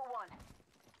 Level 1.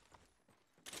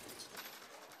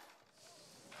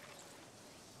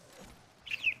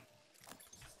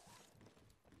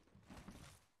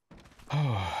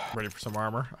 Ready for some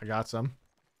armor? I got some.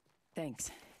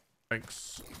 Thanks.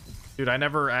 Thanks. Dude, I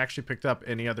never actually picked up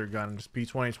any other gun. Just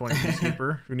P2020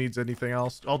 Peacekeeper. Who needs anything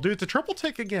else? Oh, dude, it's a triple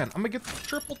take again. I'm gonna get the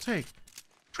triple take.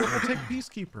 Triple take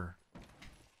Peacekeeper.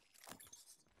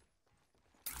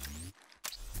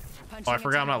 Oh, I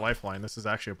forgot I'm not lifeline. This is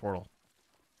actually a portal.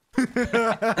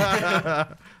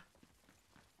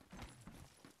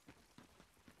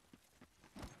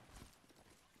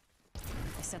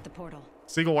 I set the portal.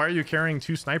 Seagull, why are you carrying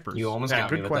two snipers? You almost yeah,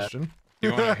 got me good with question.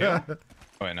 You want to heal?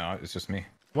 Oh, wait, no, it's just me.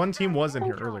 One team was in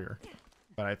here earlier,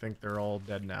 but I think they're all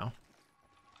dead now.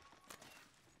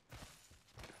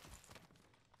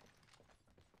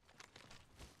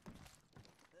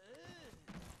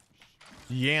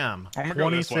 Yam. I'm gonna go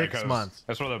this way 26 'cause months.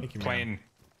 That's where the Thank you, plane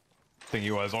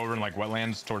thingy was, over in like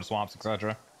wetlands towards swamps,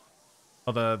 etc.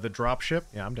 Oh, the drop ship?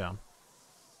 Yeah, I'm down.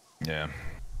 Yeah.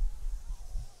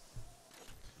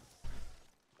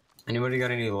 Anybody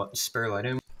got any spare light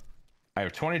ammo? I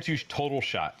have 22 total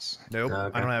shots. Nope,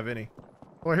 Okay. I don't have any.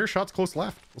 Oh, here's shots close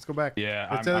left. Let's go back. Yeah,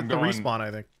 It's I'm at the going- respawn,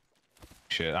 I think.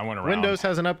 Shit, I went around. Windows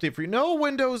has an update for you. No,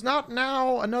 Windows, not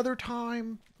now. Another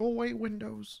time. Go away,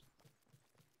 Windows.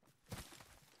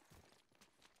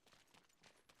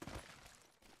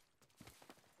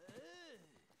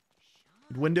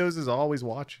 Windows is always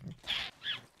watching.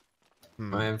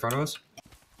 Am I in front of us?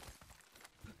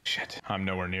 Shit, I'm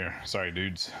nowhere near. Sorry,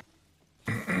 dudes.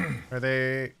 Are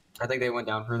they? I think they went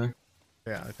down further.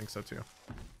 Yeah, I think so too.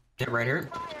 Get right here.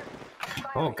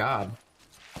 Oh god.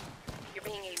 You're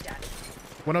being aimed at.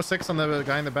 106 on the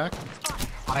guy in the back.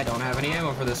 I don't have any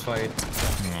ammo for this fight.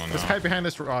 Oh, no. Just kite behind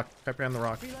this rock. Kite behind the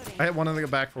rock. I hit one in the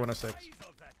back for 106.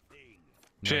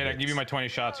 Shit, I give you my 20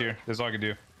 shots here. That's all I can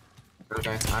do.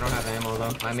 Okay, I don't have ammo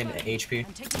though. I'm in HP.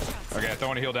 I'm taking shots. Okay,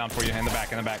 throwing a heal down for you. In the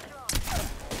back, in the back.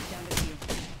 Down to you.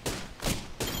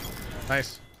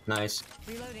 Nice. Nice.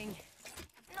 Reloading.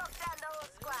 Knock down the whole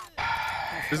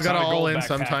squad. This It's got not a all gold in backpack,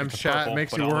 sometimes. it's Chat purple,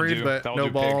 makes but you that'll worried, do. but That'll no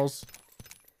do, pig. balls.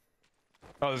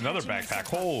 Oh, there's another backpack.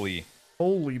 Holy.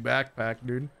 Holy backpack,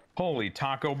 dude. Holy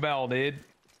Taco Bell, dude.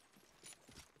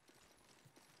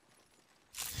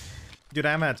 Dude,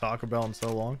 I haven't had Taco Bell in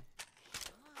so long.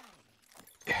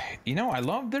 You know, I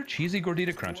love their cheesy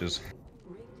gordita crunches.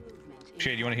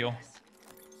 Shade, you want to heal?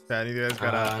 Yeah, you guys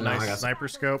got a no, I nice got- sniper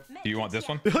scope. Do you want this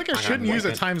one? I feel like I got shouldn't use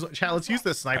one. it times. Chat, let's use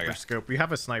the sniper Okay. scope. We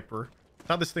have a sniper. That's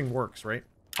how this thing works, right?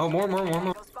 Oh, more.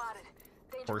 Spotted.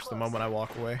 Of course, the moment I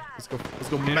walk away. Let's go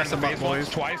Hit her mess in them the up, face once,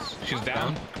 boys. twice. She's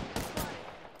down.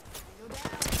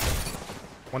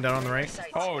 One down on the right.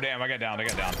 Oh, damn. I got down. They're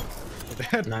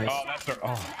dead. Nice. Oh, that's her.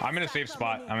 Oh, I'm in a safe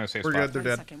spot. We're good. They're 1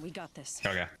 dead. second. We got this.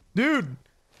 Okay. Dude.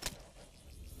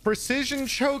 Precision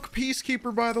choke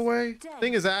Peacekeeper, by the way.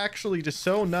 Thing is actually just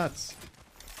so nuts.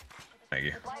 Thank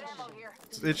you. Light ammo here.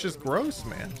 It's just gross,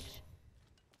 man.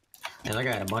 And that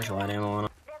guy had a bunch of light ammo on him.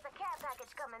 There's a care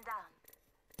package coming down.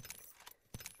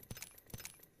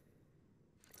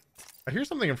 I hear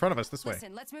something in front of us this way.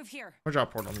 Listen, let's move here. Our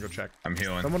drop portal. I'm gonna go check. I'm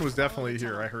healing. Someone was definitely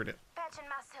here. I heard it. Patching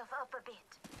myself up a bit.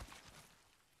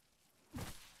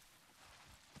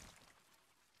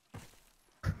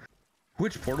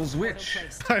 Which portal's which?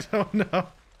 Portal placed. I don't know.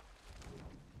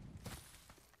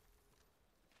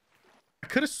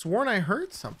 could have sworn I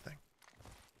heard something.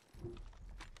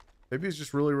 Maybe it's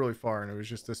just really, really far and it was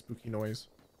just a spooky noise.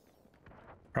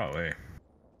 Probably.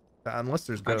 Unless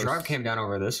there's A ghosts. drop came down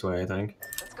over this way, I think.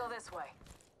 Let's go this way.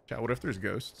 Chat, what if there's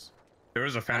ghosts? There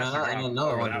was a faster I drop don't know.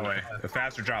 over that way. The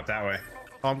faster drop that way.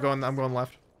 Oh, I'm going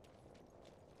left.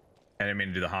 I didn't mean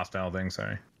to do the hostile thing,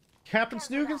 sorry. Captain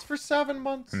Snoogans for 7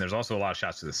 months. And there's also a lot of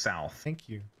shots to the south. Thank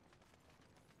you.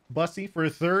 Bussy for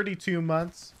 32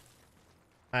 months.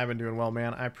 I've been doing well,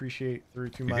 man. I appreciate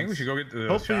 32 months. You think we should go get the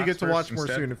Hopefully you get to watch more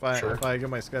instead? soon if I get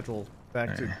my schedule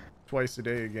back to twice a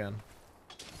day again.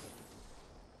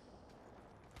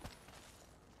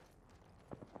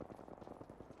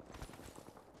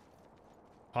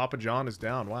 Papa John is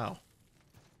down. Wow.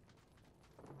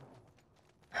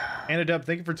 Anadub,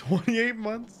 thank you for 28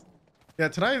 months. Yeah,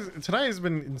 tonight has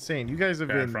been insane. You guys have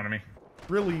Guy in been front of me.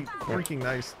 really freaking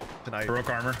nice tonight. Heroic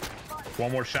armor.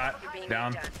 One more shot.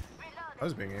 Down. I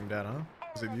was being aimed at, huh?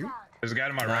 Is it you? There's a guy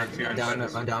to my right too.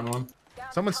 I'm down one.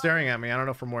 Someone's staring at me. I don't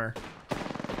know from where.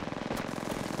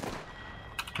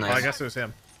 Nice. Oh, I guess it was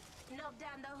him.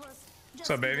 What's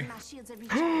up, baby?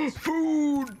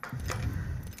 Food.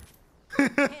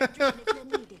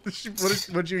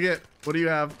 What'd you get? What do you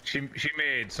have? She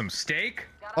made some steak,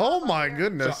 Oh my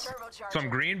goodness, some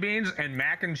green beans, and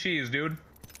mac and cheese, dude.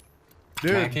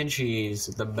 Mac dude! and cheese,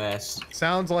 the best.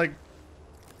 Sounds like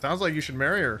you should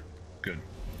marry her. Good.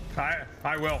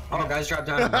 I will. Oh, guys, drop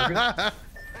down.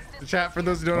 The chat, for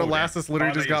those who don't know, Lassus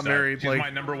literally just got married She's like my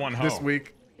number one hoe. this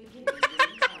week.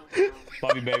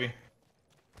 Love you, baby.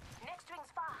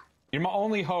 You're my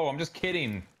only hoe. I'm just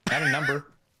kidding. I have a number.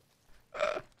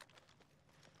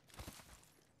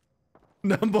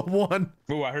 Number one.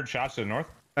 Ooh, I heard shots to the north.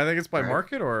 I think it's by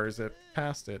market, or is it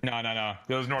past it? No.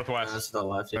 It was northwest. That's to the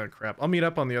left. Oh crap! I'll meet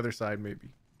up on the other side maybe.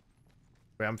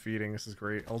 Wait, I'm feeding. This is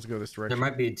great. I'll just go this There direction.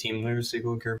 might be a team leader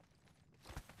sequel curve.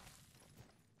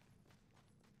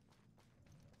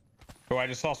 Oh, I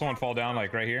just saw someone fall down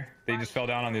like right here. They just fell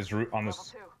down on this route on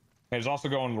this. There's also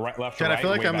going right, left to Chat, right. I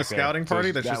feel like way I'm the back there. scouting So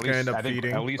party there's that's just at gonna least- end I up think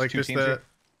feeding. At least Like two just teams the.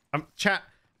 here.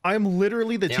 I'm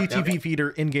literally the Yep, TTV yep. feeder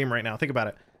in game right now. Think about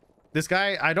it. This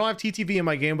guy, I don't have TTV in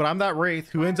my game, but I'm that Wraith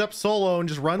who ends up solo and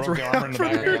just runs Broke the armor in around the for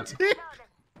back, their yeah. team.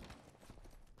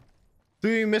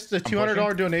 Dude, you missed a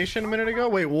 $200 donation a minute ago.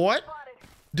 Wait, what?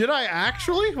 Did I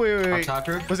actually? Wait. Top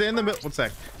turret? Was it in the middle? One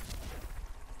sec.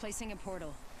 Placing a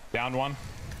portal. Down one.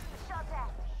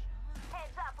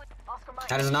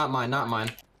 That is not mine. Not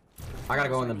mine. I gotta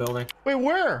go in the building. Wait,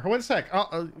 where? One sec.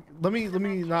 Let me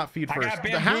not feed I first.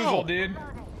 got How? bamboozled, dude.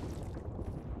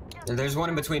 There's one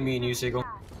in between me and you, Seagull.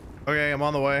 Okay, I'm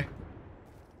on the way.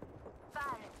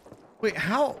 Wait,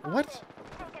 how? What?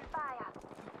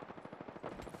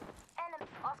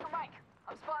 Oscar Mike,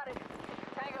 I'm spotted.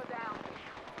 Tango down.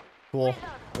 Cool.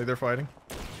 Like they're fighting.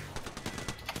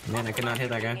 Man, I cannot hit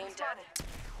that guy.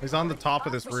 He's on the top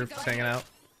of this roof, just hanging out.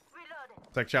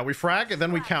 It's like, shall we frag and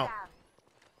then we count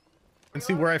and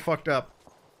see where I fucked up.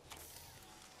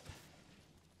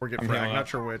 Or get I'm fragged. healing Not up.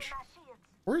 sure which.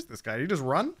 Where's this guy? Did he just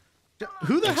run?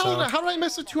 Who the hell? How did I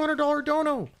miss a $200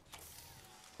 dono?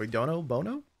 Wait, dono?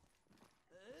 Bono?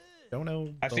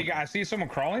 Dono? I see someone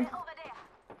crawling.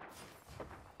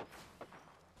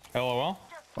 LOL.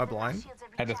 Am I blind?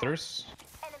 Had the thirst.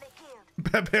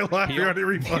 Pepe laughed. You already He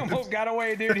refunded. almost got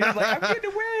away, dude. He was like, I'm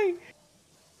getting away.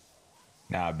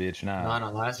 Nah, bitch, nah. Not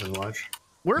on Las's watch.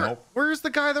 Nope. Where's the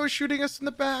guy that was shooting us in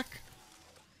the back?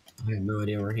 I have no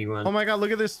idea where he went. Oh my god,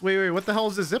 look at this. Wait, what the hell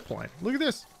is this zip line? Look at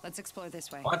this. Let's explore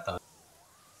this way. What the?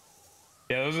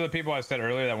 Yeah, those are the people I said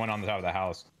earlier that went on the top of the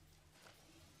house.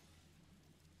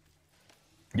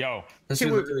 Yo, This Hey,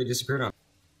 dude wait. literally disappeared on.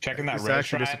 checking that This red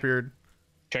actually strat. disappeared.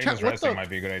 Checking Chat, this what red thing the- might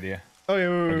be a good idea. Oh yeah,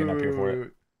 I'm getting up here for it. wait.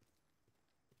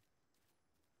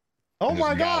 Oh I just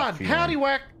my got a god, feeling.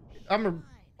 Paddywhack.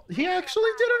 He actually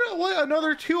did it. What,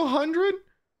 another 200?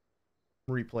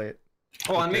 Replay it.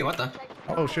 Oh, on me. What the?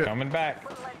 Oh shit. Coming back.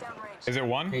 Is it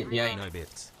one? Hey, yeah. No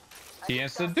bits. He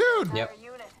instant. Dude, Yep.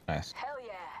 Nice. Hell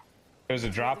yeah. There's a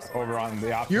drop over on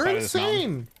the opposite you're side of this mountain.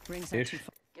 insane. Rings are too Ish.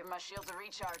 far. Give my shields a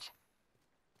recharge.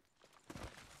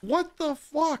 What the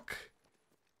fuck?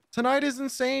 Tonight is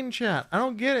insane, chat. I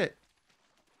don't get it.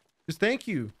 Just thank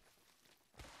you.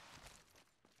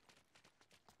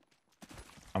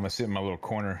 I'm gonna sit in my little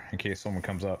corner in case someone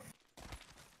comes up.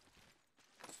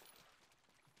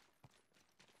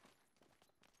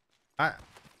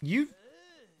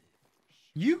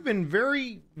 You've been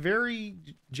very, very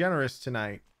generous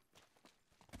tonight.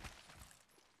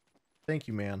 Thank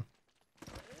you, man.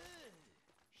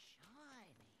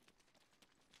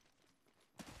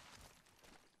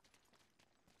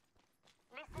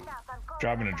 Listen up, I'm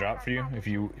Dropping a drop for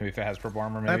you if it has purple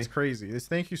armor, maybe. That's crazy.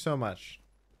 Thank you so much.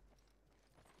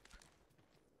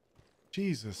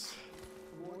 Jesus.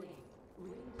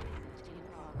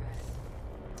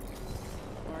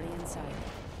 Already inside.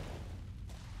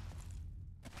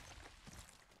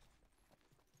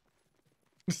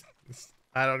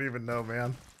 I don't even know,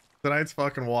 man. Tonight's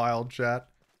fucking wild, chat.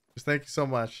 Just thank you so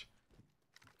much.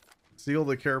 Seal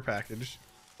the care package.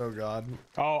 Oh god.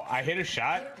 Oh, I hit a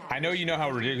shot. I know you know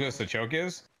how ridiculous the choke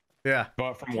is. Yeah.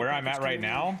 But from where I'm at right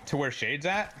now to where Shade's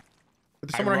at,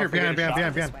 There's someone right here.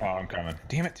 Behind. Oh, I'm coming.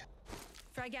 Damn it.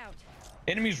 Frag out.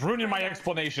 Enemies ruining my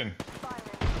explanation.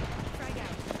 Frag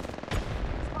out.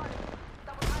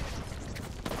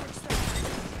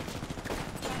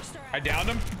 I downed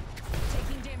him.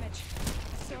 Taking damage.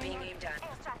 Throwing aim down.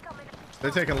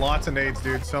 They're taking lots of nades,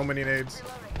 dude. So many nades.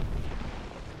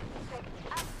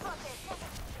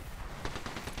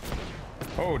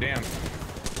 Oh, damn.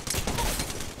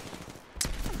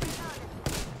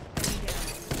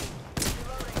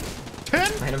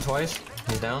 I hit him twice.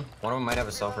 He's down. One of them might have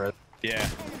a self-res. Yeah.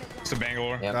 It's a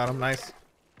Bangalore. Yep. Got him. Nice.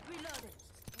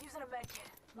 Using a med kit.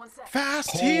 1 sec.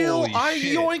 Fast Holy heal. I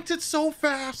shit. yoinked it so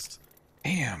fast.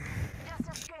 Damn.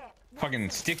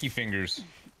 Fucking sticky fingers.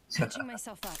 Catching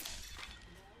myself up.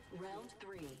 Round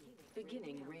 3.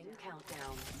 Beginning ring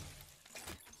countdown.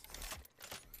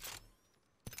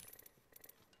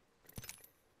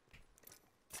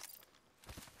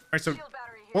 All right, so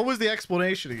what was the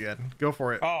explanation again? Go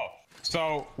for it. Oh,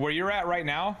 so where you're at right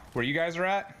now, where you guys are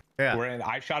at, Yeah.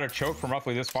 I shot a choke from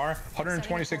roughly this far,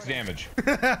 126 damage.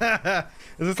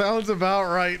 This sounds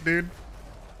about right, dude.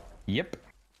 Yep.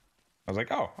 I was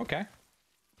like, oh, okay.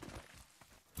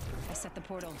 I set the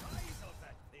portal.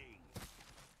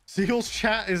 Seal's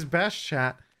chat is best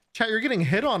chat. Chat, you're getting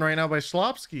hit on right now by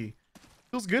Schlopsky.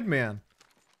 Feels good, man.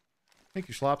 Thank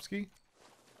you, Schlopsky.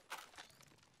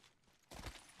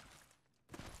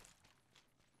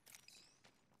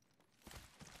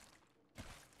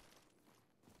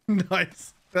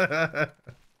 Nice. Dare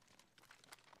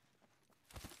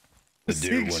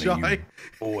one Shy. of you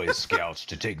Boy Scouts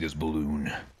to take this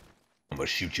balloon. I'm gonna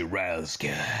shoot you right out of the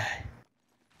sky.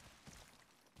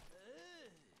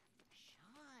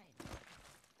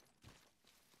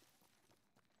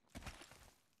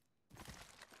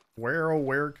 Where, oh,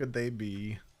 where could they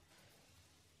be?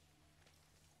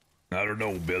 I don't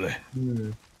know, Billy.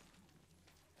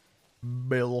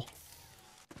 Bill.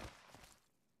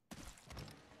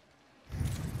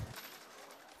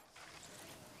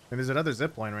 And there's another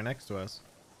zip line right next to us.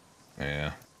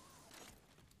 Yeah.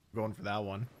 Going for that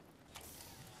one.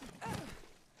 I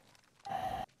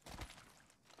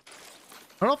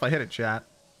don't know if I hit it, chat.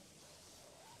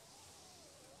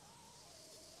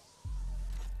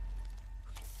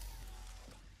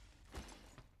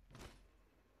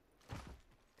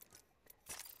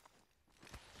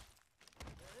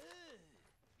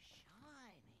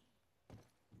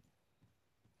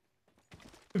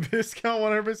 Discount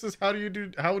 100 says, how do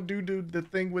the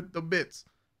thing with the bits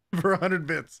for 100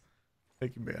 bits?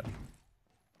 Thank you, man.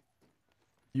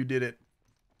 You did it.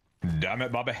 Damn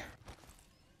it, Bobby.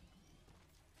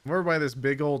 I'm over by this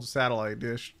big old satellite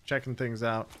dish, checking things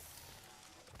out.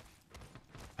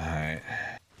 Alright.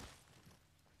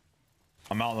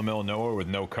 I'm out in the middle of nowhere with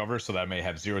no cover, so that I may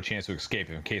have zero chance to escape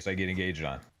in case I get engaged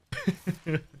on.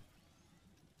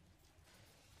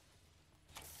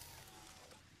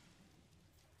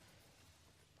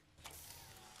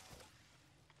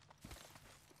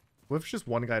 What if it's just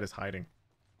one guy just hiding?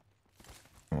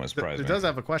 Wouldn't surprise It me. does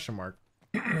have a question mark.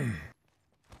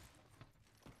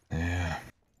 Yeah.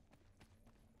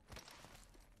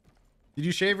 Did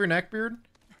you shave your neck beard?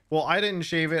 Well, I didn't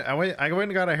shave it. I went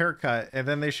and got a haircut, and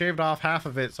then they shaved off half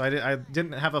of it, so I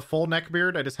didn't have a full neck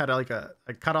beard. I just had I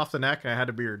cut off the neck and I had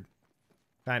a beard.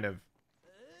 Kind of.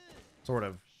 Sort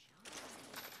of.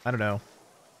 I don't know.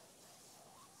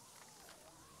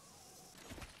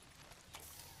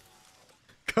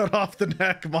 Cut off the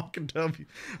neck, Mock and W.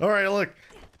 All right, look.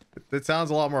 It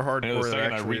sounds a lot more And hardcore the than it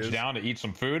second I actually reach is. down to eat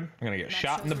some food, I'm gonna get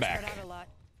shot in the back.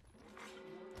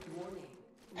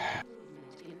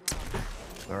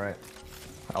 All right.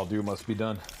 I'll do must be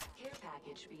done. Care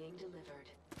package being delivered.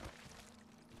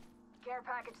 Care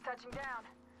package touching down.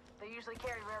 They usually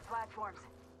carry rare platforms.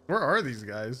 Where are these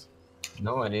guys?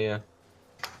 No idea.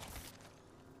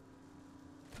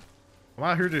 I'm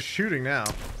out here just shooting now.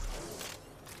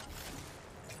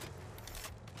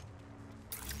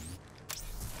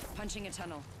 Punching a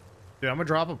tunnel. Dude, I'm gonna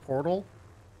drop a portal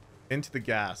into the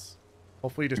gas.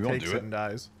 Hopefully he just You won't takes do it it. and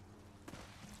dies.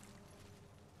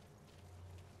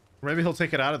 Or maybe he'll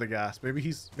take it out of the gas. Maybe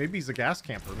he's a gas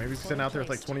camper. Maybe he's sitting out there with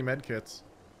like 20 med kits.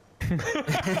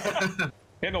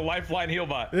 In a lifeline heal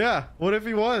bot. Yeah, what if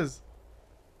he was?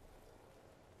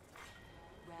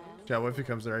 Yeah, what if he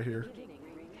comes right here?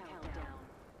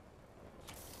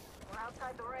 We're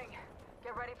outside the ring.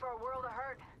 Get ready for a world of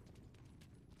hurt.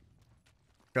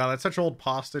 God, that's such old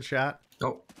pasta chat.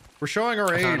 Oh, We're showing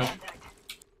our age.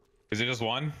 Is it just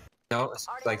one? no, it's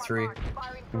like 3.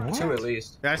 What? 2 at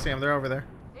least. Yeah, I see them. They're over there.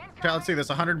 Chat, let's see this.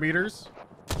 100 meters.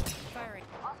 Firing.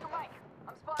 Oscar Mike,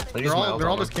 I'm spotted. They're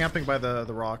all just camping by the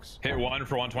rocks. Hit one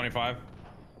for 125.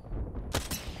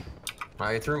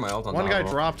 I threw my ult on One top guy of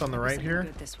him. dropped on the right here.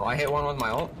 Good this Oh, I hit one with my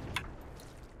ult.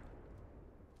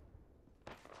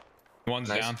 One's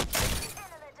Nice. down.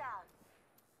 Enemy down.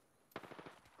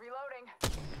 Reloading.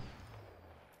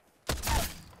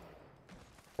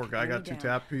 Poor guy got 2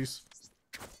 tap piece.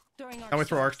 Throwing Now we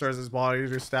throw arc stars at his body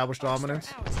to establish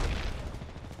dominance.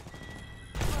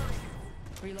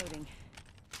 Reloading.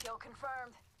 Kill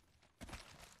confirmed.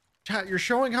 Chat, you're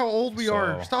showing how old we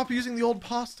are. So- Stop using the old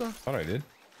pasta. Thought I did.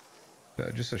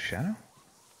 Just a shadow?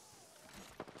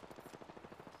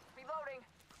 Reloading.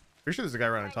 Pretty sure there's a guy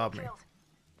right on top of me.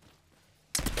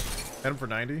 Killed. Hit him for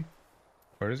 90.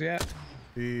 Where is he at?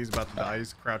 He's about to die.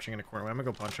 He's crouching in a corner. I'm gonna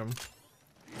go punch him.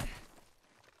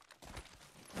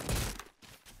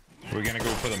 We're gonna go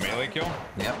for the melee kill?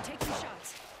 Yep. Taking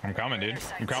shots. I'm coming, dude.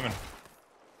 I'm coming.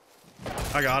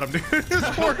 I got him, dude. This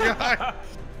poor guy.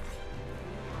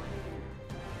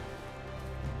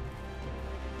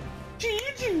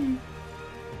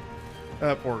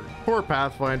 Poor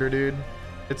Pathfinder, dude.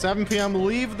 It's 7 p.m.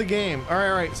 Leave the game. All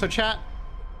right. So chat,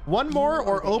 one more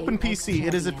or open PC.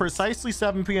 It is at precisely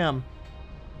 7 p.m.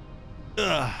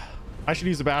 Ugh. I should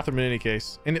use the bathroom in any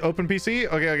case. In the open PC?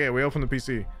 Okay. We open the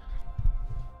PC.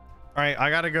 All right. I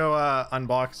gotta go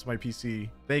unbox my PC.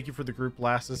 Thank you for the group,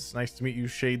 Lassus. Nice to meet you,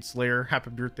 Shade Slayer.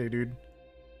 Happy birthday, dude.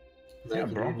 Yeah,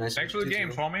 bro. Nice Thanks to for the meet you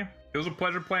game, too. homie. It was a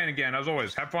pleasure playing again, as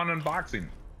always. Have fun unboxing.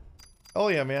 Oh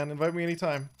yeah, man. Invite me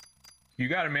anytime. You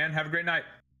got it, man. Have a great night.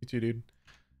 You too, dude. Thanks,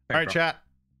 All right, bro. chat.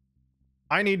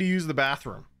 I need to use the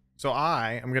bathroom. So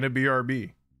I am going to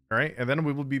BRB. All right. And then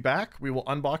we will be back. We will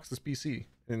unbox this PC.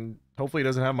 And hopefully it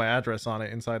doesn't have my address on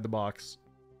it inside the box.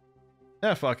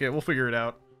 Yeah, fuck it. We'll figure it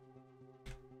out.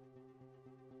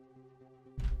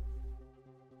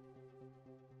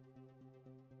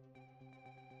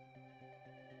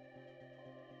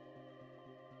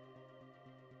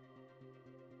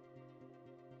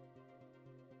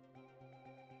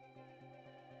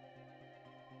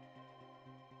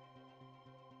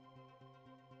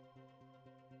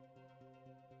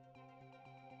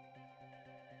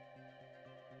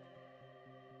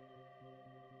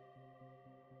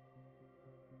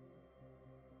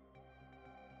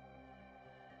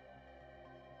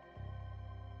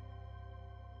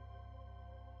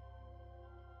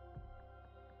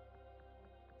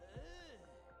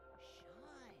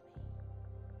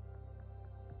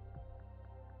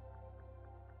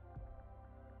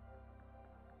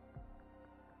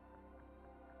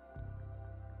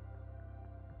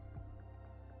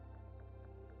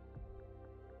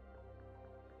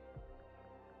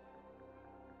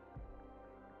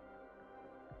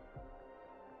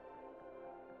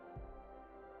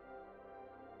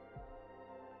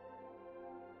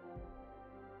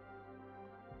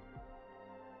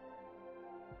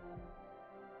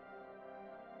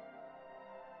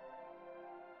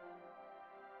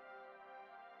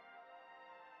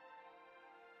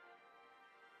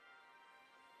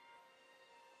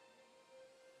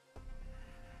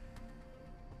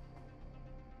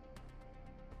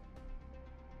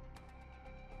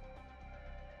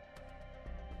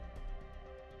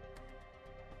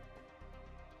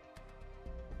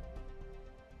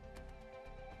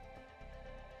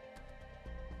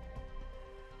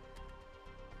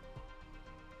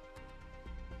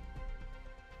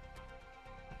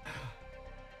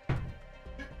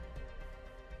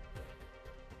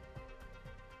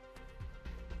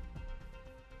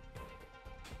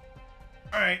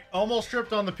 All right, almost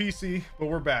tripped on the PC, but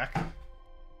we're back.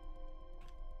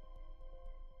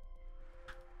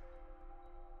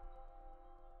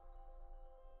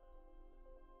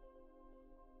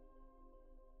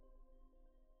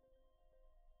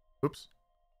 Oops.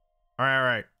 All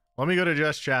right. Let me go to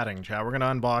just chatting, chat. We're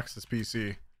gonna unbox this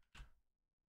PC.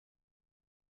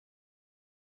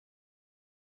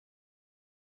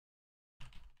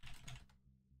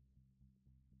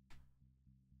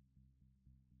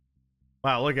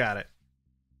 Wow, look at it.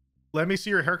 Let me see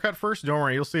your haircut first. Don't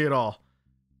worry, you'll see it all.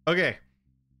 Okay.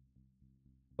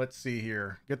 Let's see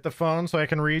here. Get the phone so I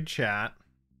can read chat.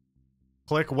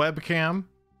 Click webcam.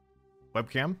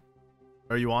 Webcam?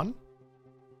 Are you on?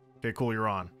 Okay, cool, you're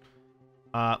on.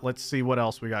 Let's see what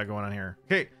else we got going on here.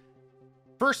 Okay.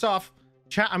 First off,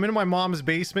 chat, I'm in my mom's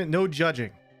basement. No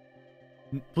judging.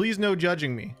 Please no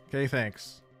judging me. Okay,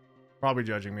 thanks. Probably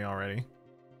judging me already.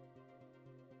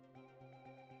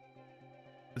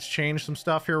 Let's change some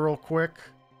stuff here real quick.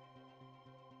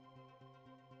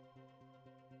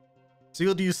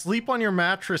 Seal, do you sleep on your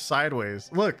mattress sideways?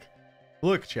 Look,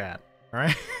 chat. All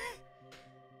right.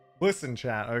 Listen,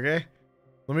 chat. Okay.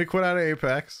 Let me quit out of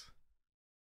Apex.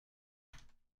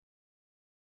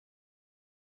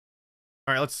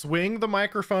 All right. Let's swing the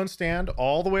microphone stand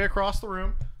all the way across the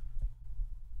room.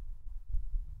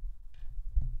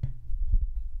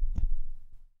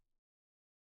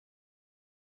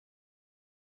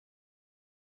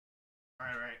 All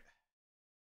right.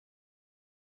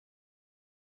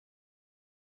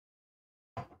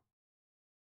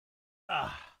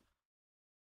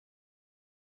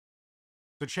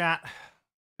 So chat,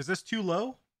 is this too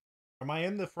low? Am I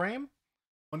in the frame?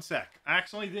 One sec. I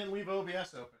accidentally didn't leave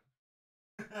OBS open.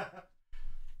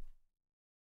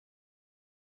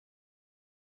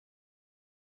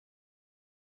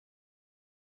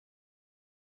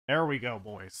 There we go,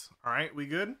 boys. All right, we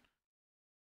good?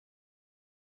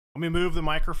 Let me move the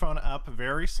microphone up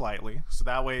very slightly so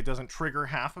that way it doesn't trigger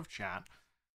half of chat.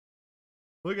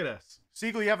 Look at this.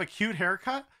 Siegel, you have a cute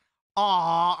haircut?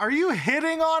 Aw, are you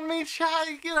hitting on me, chat?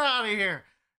 Get out of here.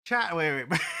 Chat, wait.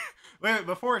 Wait,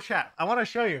 before chat, I want to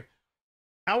show you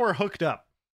how we're hooked up.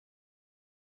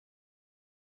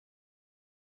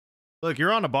 Look,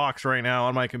 you're on a box right now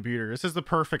on my computer. This is the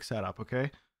perfect setup,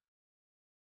 okay?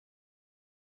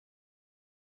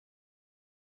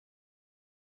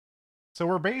 So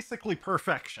we're basically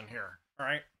perfection here, all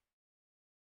right?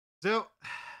 So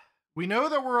we know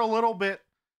that we're a little bit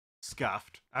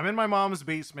scuffed. I'm in my mom's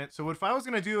basement, so if I was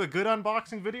going to do a good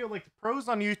unboxing video, like the pros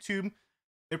on YouTube,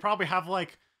 they probably have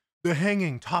like the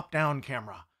hanging top-down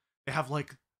camera. They have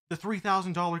like the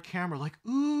 $3,000 camera, like,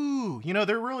 ooh, you know,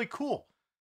 they're really cool.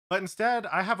 But instead,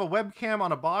 I have a webcam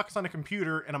on a box on a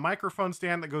computer and a microphone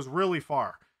stand that goes really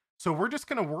far. So we're just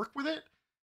going to work with it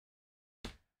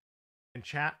and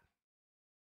chat.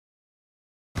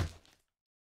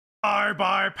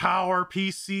 ibuypower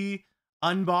PC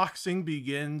unboxing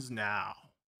begins now.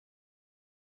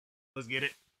 Let's get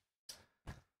it.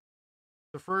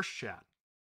 The first chat.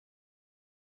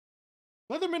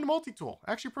 Leatherman multi-tool.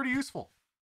 Actually pretty useful.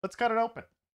 Let's cut it open.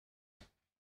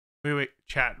 Wait,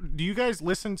 chat. Do you guys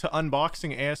listen to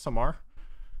unboxing ASMR?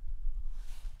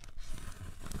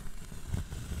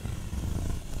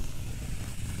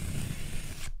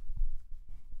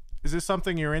 Is this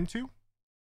something you're into?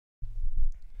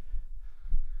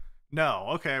 No.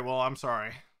 Okay, well, I'm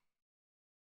sorry.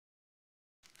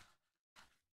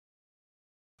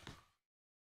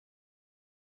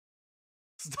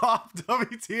 Stop,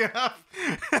 WTF.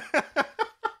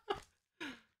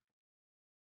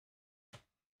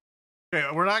 Okay,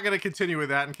 we're not going to continue with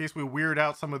that in case we weird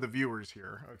out some of the viewers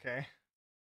here, okay?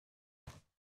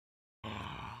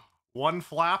 One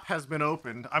flap has been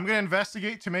opened. I'm going to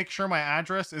investigate to make sure my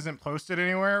address isn't posted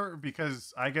anywhere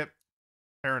because I get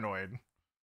paranoid.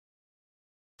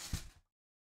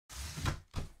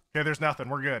 Okay, there's nothing.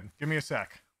 We're good. Give me a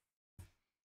sec.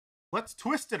 Let's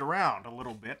twist it around a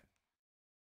little bit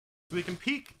so we can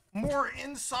peek more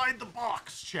inside the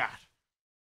box, chat.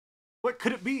 What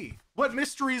could it be? What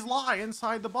mysteries lie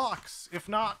inside the box, if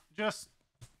not just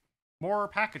more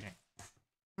packaging?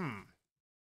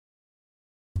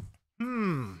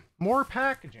 More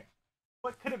packaging.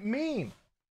 What could it mean?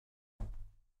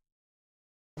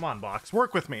 Come on, box.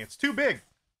 Work with me. It's too big.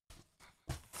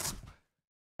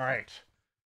 All right.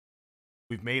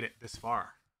 We've made it this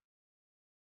far.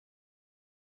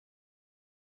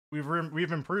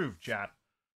 We've improved, chat.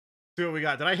 See what we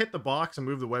got. Did I hit the box and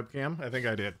move the webcam? I think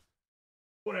I did.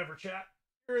 Whatever, chat.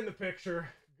 You're in the picture.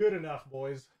 Good enough,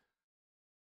 boys.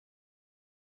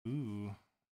 Ooh.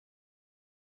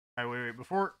 All right, wait.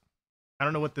 Before, I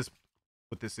don't know what this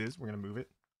is. We're gonna move it.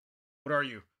 What are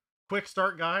you? Quick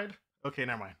start guide? Okay,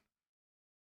 never mind.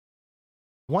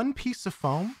 One piece of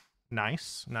foam.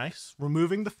 Nice.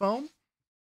 Removing the foam.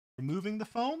 Removing the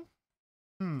foam.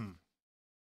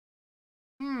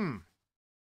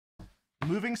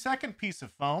 Removing second piece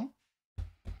of foam.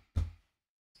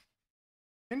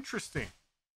 Interesting,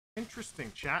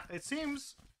 chat. It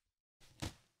seems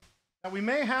that we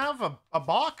may have a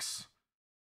box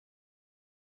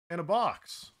in a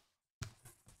box.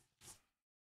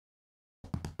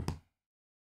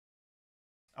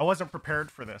 I wasn't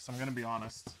prepared for this, I'm gonna be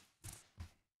honest.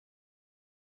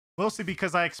 Mostly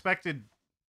because I expected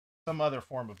some other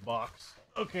form of box.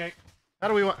 Okay. How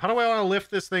do I want to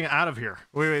lift this thing out of here?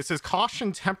 Wait, it says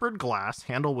caution, tempered glass,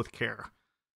 handle with care.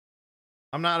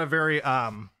 I'm not a very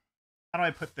how do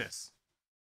I put this?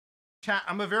 Chat,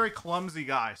 I'm a very clumsy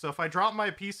guy. So if I drop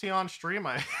my PC on stream,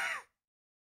 I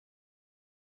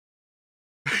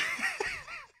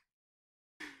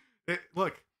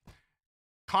look,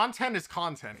 content is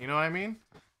content, you know what I mean?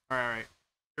 All right.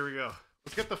 Here we go.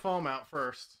 Let's get the foam out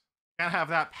first. Can't have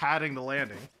that padding the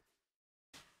landing.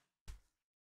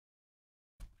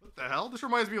 What the hell? This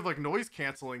reminds me of like noise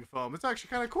canceling foam. It's actually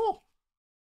kind of cool.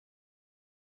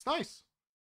 It's nice.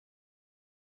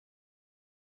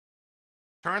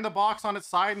 Turn the box on its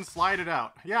side and slide it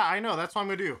out. Yeah, I know. That's what I'm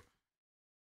going to do.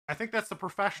 I think that's the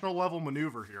professional level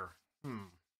maneuver here.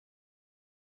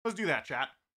 Let's do that, chat.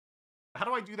 How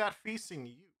do I do that facing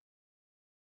you?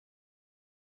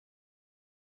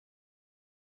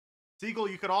 Seagull,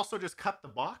 you could also just cut the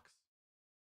box.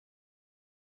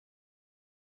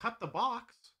 Cut the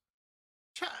box?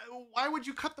 Chat, why would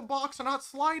you cut the box and not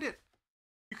slide it?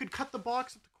 You could cut the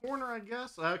box at the corner, I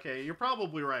guess. Okay, you're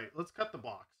probably right. Let's cut the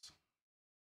box.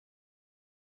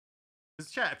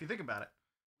 Because chat, if you think about it,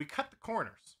 we cut the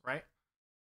corners, right?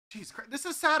 Jeez, this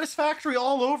is Satisfactory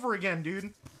all over again,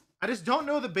 dude. I just don't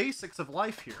know the basics of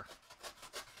life here.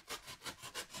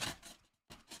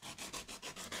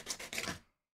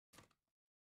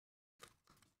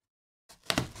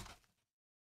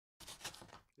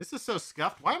 This is so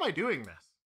scuffed. Why am I doing this?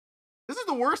 This is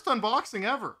the worst unboxing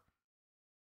ever.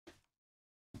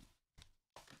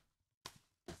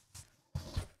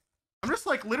 I'm just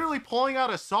like literally pulling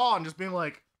out a saw and just being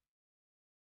like,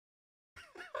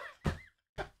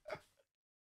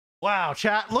 wow,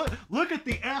 chat, look at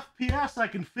the FPS I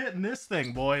can fit in this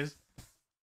thing, boys.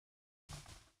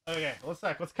 Okay,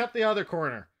 let's cut the other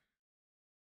corner.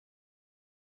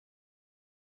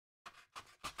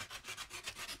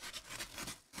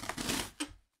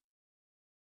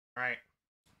 All right.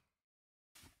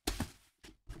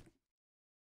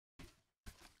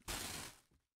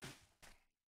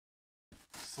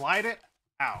 Slide it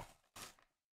out.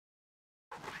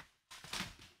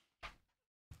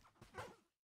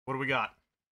 What do we got?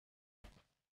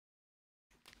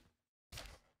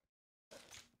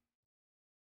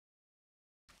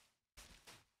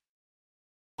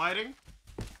 Sliding.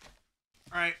 All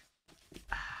right.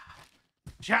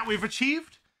 Chat, we've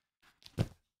achieved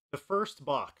the first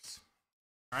box.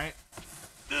 All right.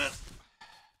 There's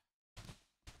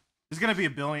gonna be a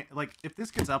billion. Like, if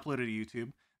this gets uploaded to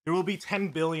YouTube, there will be 10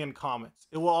 billion comments.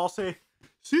 It will all say,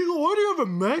 Seagull, why do you have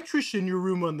a mattress in your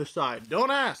room on the side?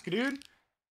 Don't ask, dude.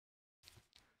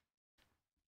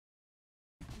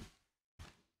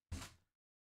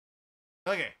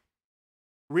 Okay.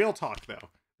 Real talk, though.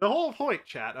 The whole point,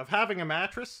 chat, of having a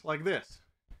mattress like this.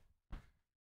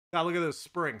 Now look at those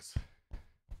springs.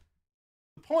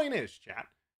 The point is, chat,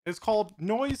 it's called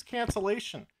noise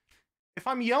cancellation. If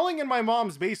I'm yelling in my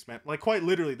mom's basement, like quite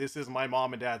literally, this is my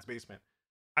mom and dad's basement,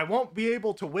 I won't be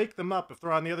able to wake them up if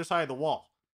they're on the other side of the wall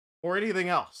or anything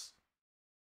else.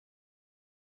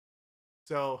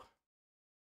 So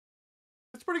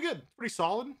it's pretty good. It's pretty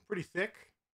solid, pretty thick.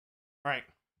 All right.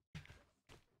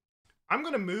 I'm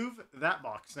going to move that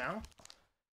box now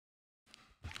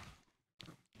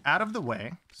out of the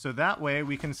way, so that way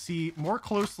we can see more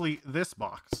closely this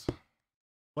box.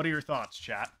 What are your thoughts,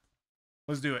 chat?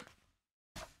 Let's do it.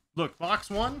 Look, box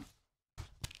one,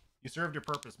 you served your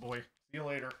purpose, boy. See you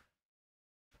later.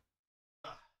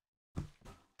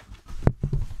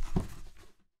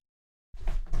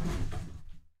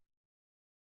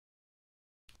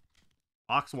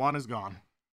 Box one is gone.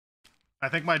 I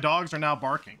think my dogs are now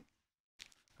barking.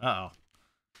 Uh-oh.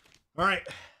 All right.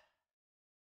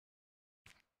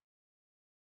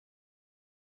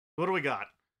 What do we got?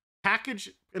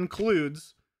 Package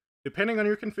includes, depending on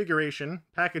your configuration,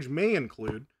 package may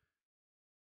include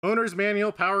owner's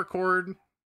manual, power cord,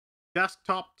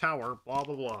 desktop tower, blah,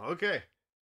 blah, blah. Okay.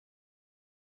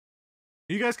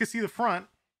 You guys can see the front.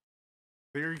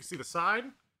 Here you can see the side.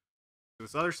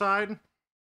 This other side.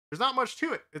 There's not much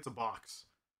to it. It's a box.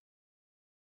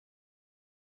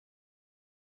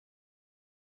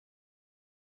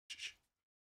 Shh.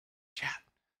 Chat.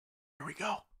 Here we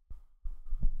go.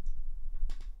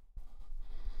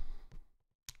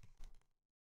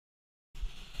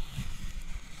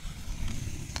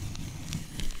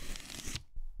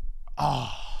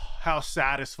 Oh, how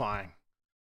satisfying.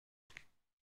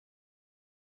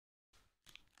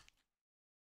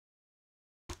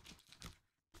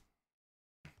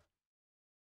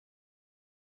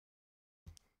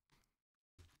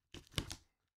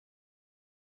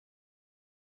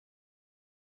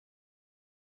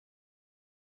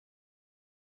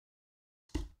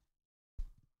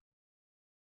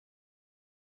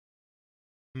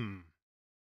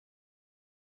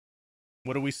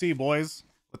 What do we see, boys?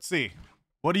 Let's see.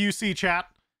 What do you see, chat?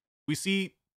 We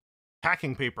see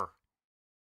packing paper.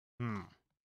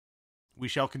 We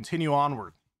shall continue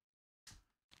onward.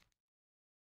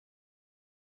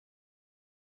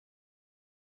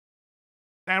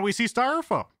 And we see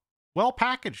styrofoam. Well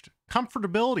packaged.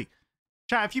 Comfortability.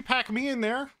 Chat, if you pack me in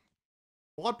there,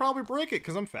 well, I'd probably break it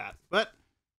because I'm fat. But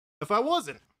if I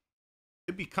wasn't,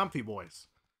 it'd be comfy, boys.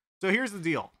 So here's the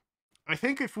deal. I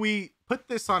think if we put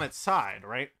this on its side,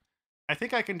 right? I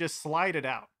think I can just slide it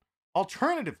out.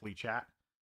 Alternatively, chat,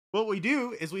 what we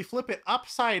do is we flip it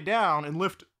upside down and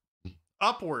lift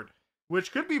upward,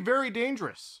 which could be very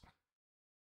dangerous.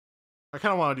 I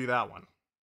kind of want to do that one.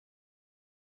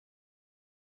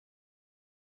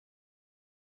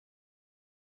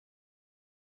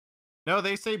 No,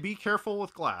 they say be careful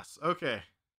with glass. Okay.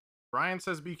 Brian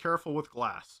says be careful with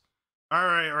glass. All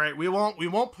right. We won't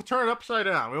turn it upside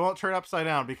down. We won't turn it upside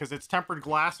down because it's tempered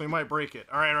glass. We might break it.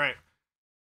 All right.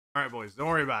 All right, boys. Don't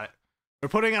worry about it. We're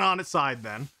putting it on its side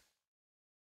then.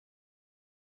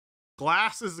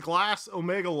 Glass is glass.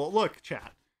 Omega. Look,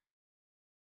 chat.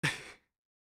 Let's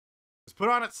put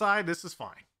it on its side. This is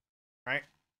fine. Right?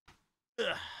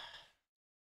 Ugh.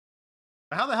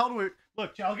 How the hell do we...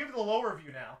 Look, chat, I'll give you the lower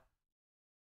view now.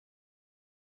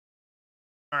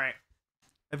 All right.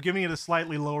 I've given you the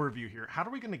slightly lower view here. How are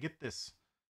we going to get this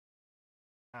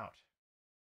out?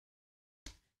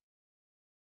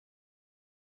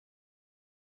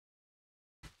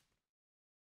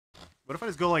 What if I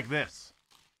just go like this?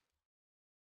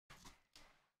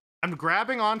 I'm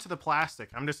grabbing onto the plastic.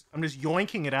 I'm just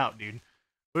yoinking it out, dude.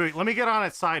 Wait, let me get on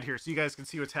its side here so you guys can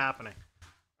see what's happening.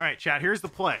 All right, chat, here's the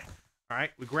play. All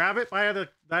right, we grab it by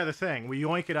the thing. We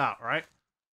yoink it out, all right?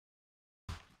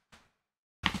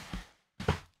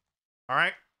 All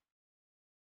right.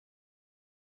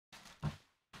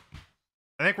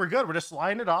 I think we're good. We're just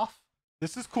sliding it off.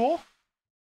 This is cool.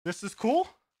 This is cool.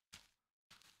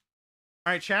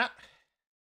 All right, chat.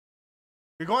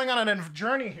 You're going on a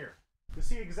journey here to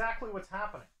see exactly what's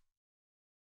happening.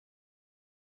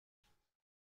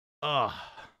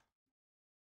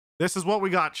 This is what we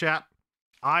got, chat.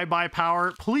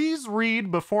 ibuypower. Please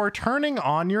read before turning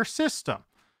on your system.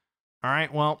 All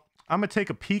right, well, I'm going to take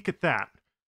a peek at that.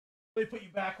 Let me put you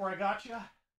back where I got you.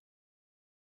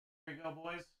 There you go,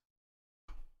 boys.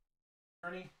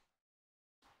 Ernie.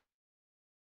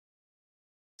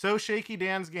 So shaky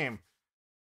Dan's game.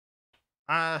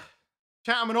 Chat,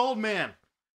 I'm an old man.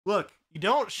 Look, you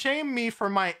don't shame me for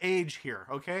my age here,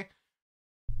 okay?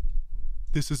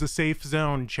 This is a safe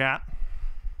zone, chat.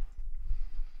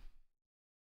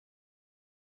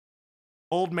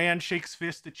 Old man shakes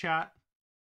fist at chat.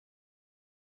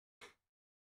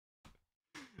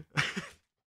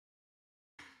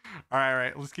 All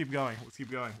right. Let's keep going.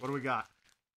 What do we got?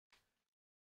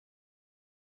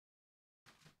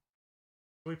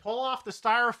 We pull off the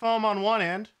styrofoam on one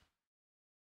end.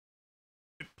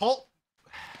 We pull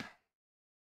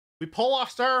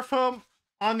off styrofoam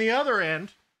on the other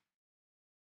end.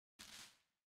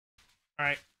 All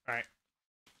right.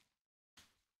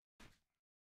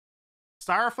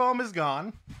 Styrofoam is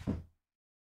gone.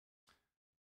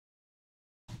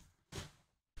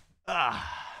 Now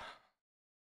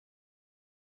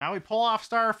we pull off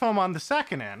styrofoam on the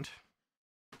second end.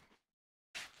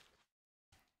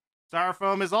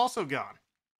 Styrofoam is also gone.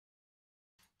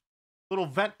 Little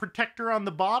vent protector on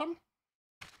the bottom.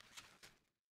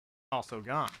 Also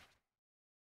gone.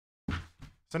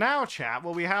 So now, chat,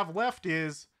 what we have left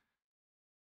is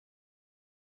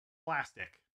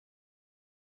plastic.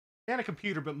 And a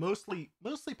computer, but mostly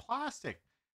plastic.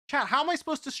 Chat, how am I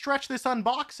supposed to stretch this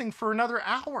unboxing for another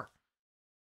hour?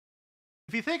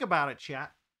 If you think about it,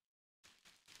 chat,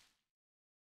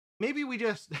 maybe we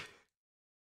just...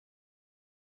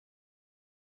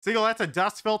 Seagull, that's a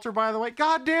dust filter, by the way.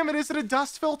 God damn it, is it a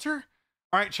dust filter?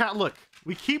 All right, chat, look.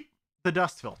 We keep the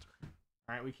dust filter.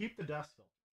 All right, we keep the dust filter.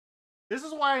 This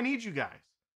is why I need you guys.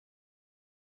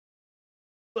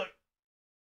 Look.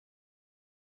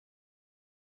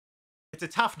 It's a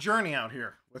tough journey out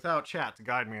here without chat to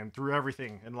guide me and through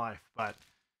everything in life. But,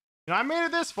 you know, I made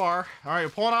it this far. All right, we're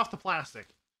pulling off the plastic.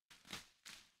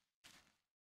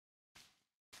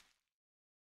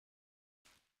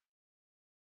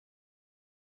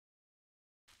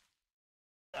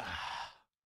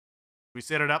 We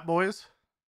set it up, boys.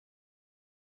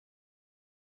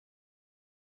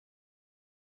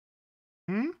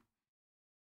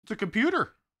 It's a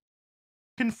computer.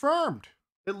 Confirmed.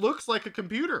 It looks like a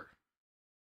computer.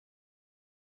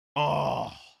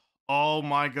 Oh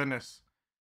my goodness.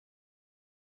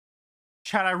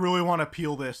 Chat, I really want to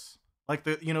peel this. Like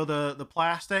the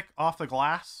plastic off the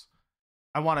glass.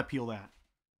 I want to peel that.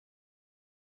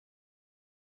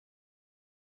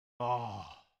 Oh.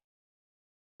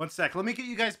 One sec. Let me get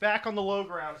you guys back on the low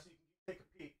ground so you can take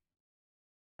a peek.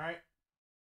 All right.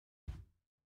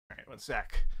 All right, one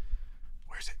sec.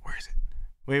 Where's it? Where is it?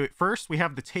 Wait. First, we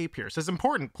have the tape here. It says,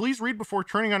 important. Please read before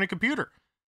turning on a computer.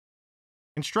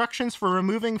 Instructions for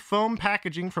removing foam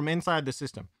packaging from inside the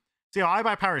system. See how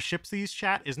ibuypower ships these,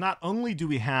 chat, is not only do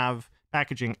we have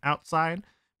packaging outside,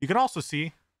 you can also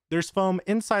see there's foam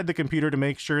inside the computer to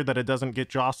make sure that it doesn't get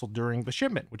jostled during the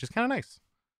shipment, which is kind of nice.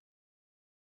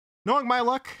 Knowing my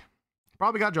luck,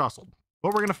 probably got jostled, but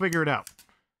we're going to figure it out.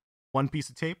 One piece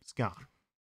of tape is gone.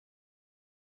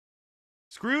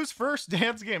 Screws first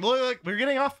dance game. Look, we're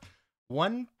getting off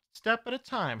one step at a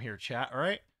time here, chat, all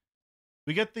right?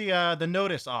 We get the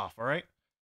notice off, all right?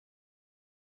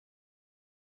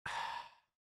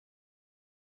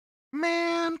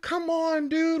 Man, come on,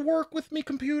 dude. Work with me,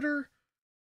 computer.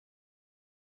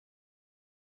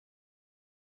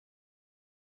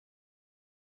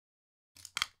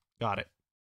 Got it.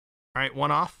 All right, one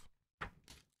off.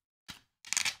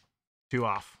 Two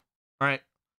off. All right.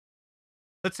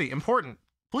 Let's see. Important.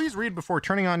 Please read before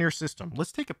turning on your system.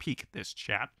 Let's take a peek at this,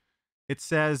 chat. It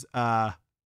says,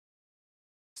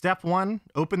 step 1,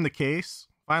 open the case.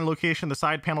 Find location of the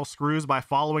side panel screws by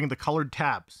following the colored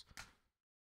tabs.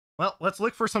 Well, let's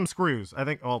look for some screws. I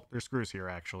think, oh, there's screws here,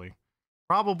 actually.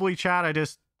 Probably, chat, I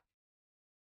just...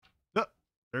 Oh,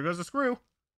 there goes the screw.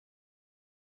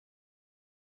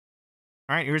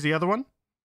 All right, here's the other one.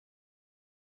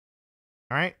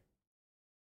 All right.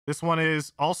 This one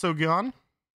is also gone.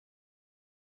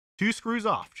 2 screws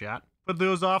off, chat. Put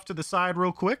those off to the side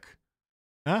real quick.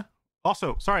 Huh?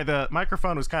 Also, sorry, the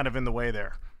microphone was kind of in the way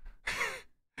there.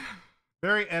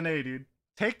 Very NA, dude.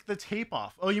 Take the tape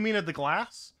off. Oh, you mean at the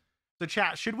glass? So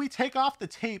chat, should we take off the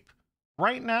tape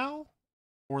right now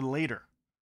or later?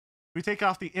 We take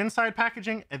off the inside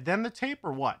packaging and then the tape,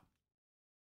 or what?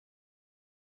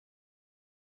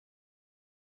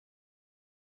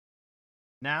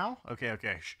 Now?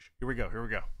 Okay. Shh. Here we go.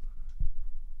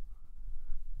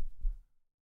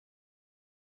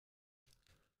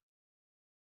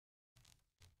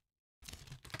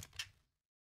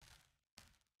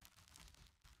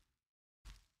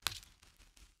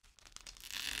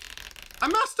 I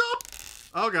messed up!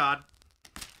 Oh, God.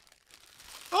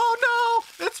 Oh,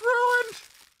 no! It's ruined!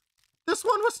 This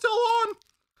one was still on!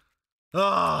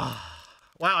 Oh,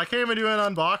 wow, I can't even do an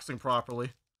unboxing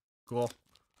properly. Cool.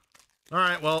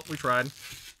 Alright, well, we tried.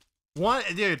 One,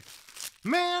 dude.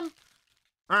 Man!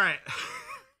 Alright.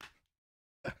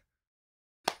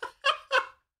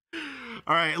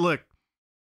 Alright, look.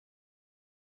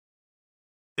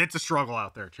 It's a struggle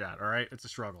out there, chat, alright? It's a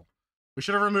struggle. We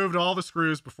should have removed all the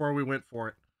screws before we went for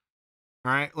it.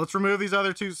 All right, let's remove these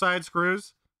other 2 side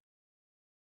screws.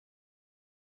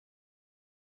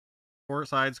 4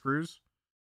 side screws.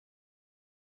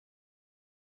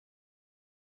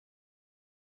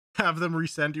 Have them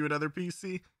resend you another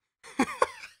PC.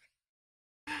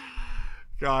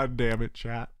 God damn it,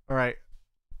 chat. All right.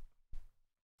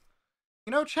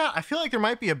 You know, chat, I feel like there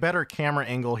might be a better camera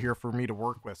angle here for me to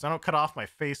work with, so I don't cut off my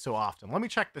face so often. Let me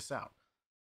check this out.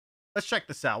 Let's check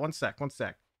this out. One sec.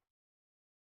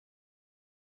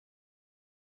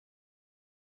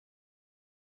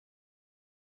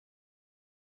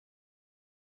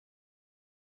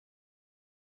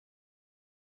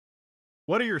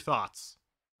 What are your thoughts?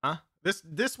 Huh?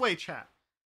 This way, chat.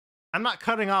 I'm not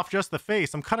cutting off just the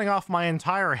face. I'm cutting off my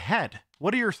entire head.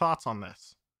 What are your thoughts on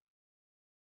this?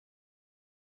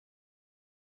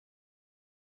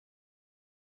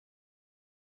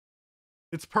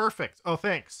 It's perfect. Oh,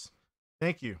 thanks.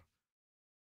 Thank you.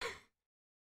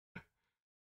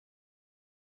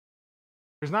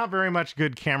 There's not very much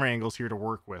good camera angles here to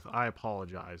work with. I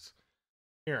apologize.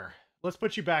 Here, let's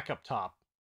put you back up top.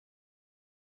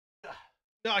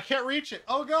 No, I can't reach it.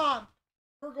 Oh, God.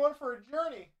 We're going for a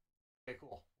journey. Okay,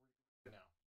 cool. We're good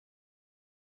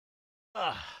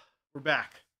now. We're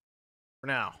back for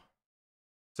now.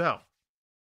 So.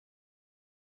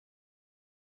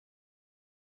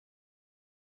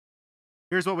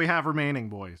 Here's what we have remaining,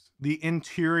 boys. The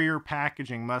interior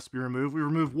packaging must be removed. We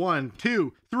remove 1,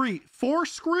 2, 3, 4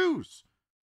 screws.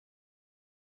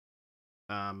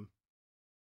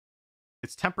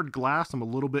 It's tempered glass. I'm a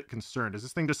little bit concerned. Does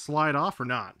this thing just slide off or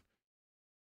not?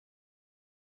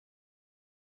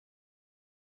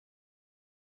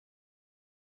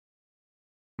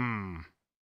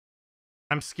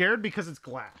 I'm scared because it's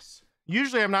glass.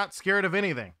 Usually I'm not scared of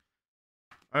anything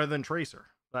other than Tracer,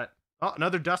 but oh,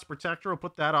 another dust protector. We'll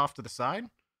put that off to the side.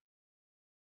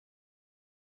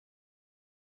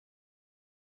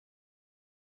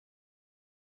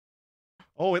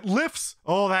 Oh, it lifts.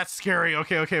 Oh, that's scary.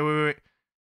 Okay, okay, wait.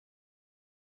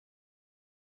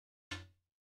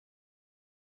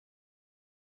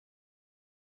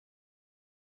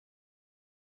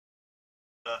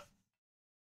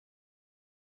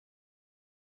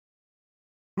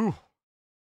 Whew.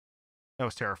 That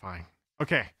was terrifying.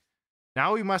 Okay.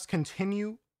 Now we must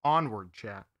continue onward,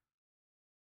 chat.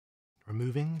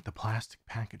 Removing the plastic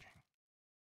packaging.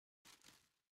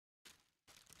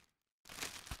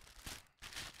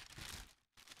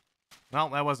 Well,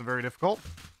 that wasn't very difficult.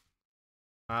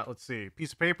 Let's see.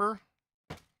 Piece of paper.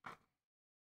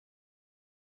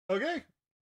 Okay.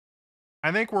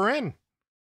 I think we're in.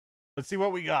 Let's see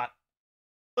what we got.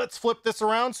 Let's flip this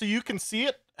around so you can see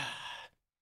it.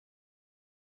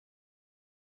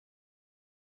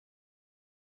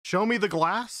 Show me the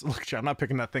glass. Look, I'm not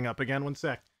picking that thing up again. One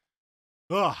sec.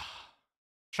 Ugh.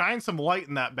 Shine some light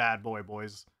in that bad boy,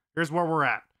 boys. Here's where we're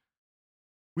at.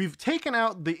 We've taken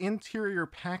out the interior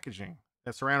packaging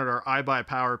that surrounded our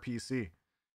ibuypower PC.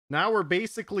 Now we're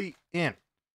basically in.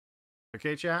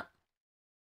 Okay, chat?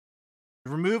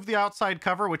 Remove the outside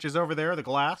cover, which is over there, the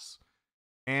glass.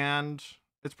 And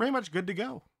it's pretty much good to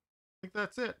go. I think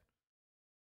that's it.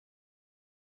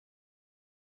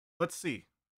 Let's see.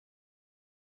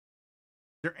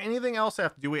 Is there anything else I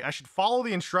have to do? Wait, I should follow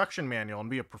the instruction manual and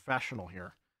be a professional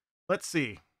here. Let's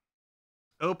see.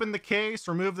 Open the case,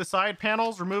 remove the side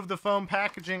panels, remove the foam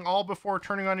packaging, all before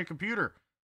turning on your computer.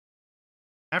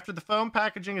 After the foam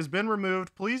packaging has been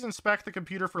removed, please inspect the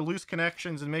computer for loose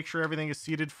connections and make sure everything is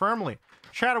seated firmly.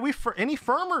 Chat, are we for any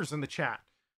firmers in the chat?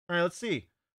 All right, let's see.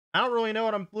 I don't really know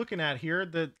what I'm looking at here.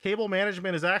 The cable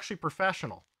management is actually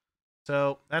professional.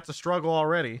 So that's a struggle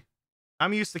already.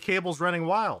 I'm used to cables running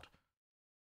wild.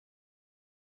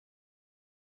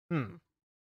 You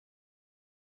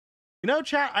know,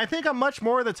 chat, I think I'm much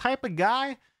more the type of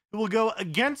guy who will go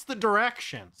against the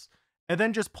directions and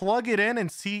then just plug it in and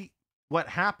see what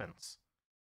happens.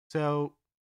 So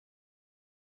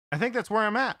I think that's where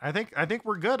I'm at. I think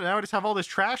we're good. And I just have all this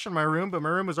trash in my room, but my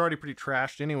room was already pretty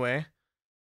trashed anyway.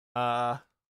 I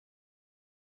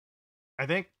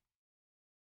think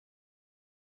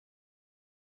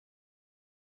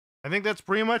that's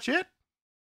pretty much it.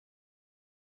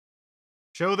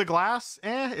 Show the glass.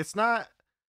 It's not.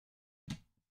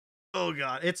 Oh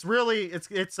god, it's really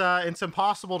it's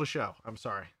impossible to show. I'm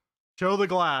sorry. Show the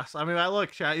glass. I mean,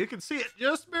 look, chat, you can see it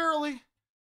just barely.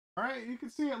 All right, you can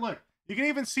see it. Look, you can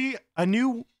even see a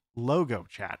new logo,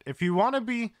 chat. If you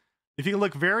can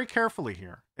look very carefully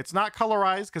here. It's not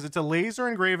colorized because it's a laser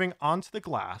engraving onto the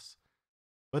glass.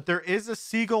 But there is a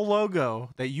seagull logo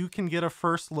that you can get a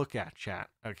first look at, chat.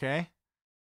 Okay?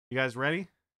 You guys ready?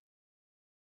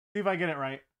 See if I get it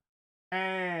right.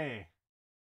 Hey.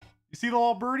 You see the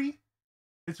little birdie?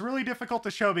 It's really difficult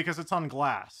to show because it's on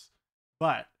glass.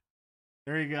 But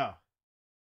there you go.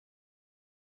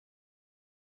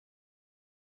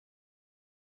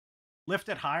 Lift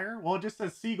it higher? Well, it just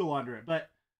says seagull under it,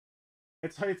 but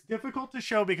it's difficult to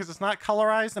show because it's not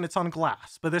colorized and it's on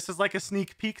glass. But this is like a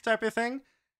sneak peek type of thing.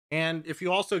 And if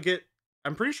you also get,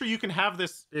 I'm pretty sure you can have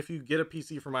this if you get a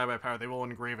PC from ibuypower, they will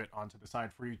engrave it onto the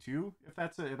side for you too. If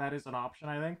that is an option,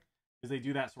 I think, because they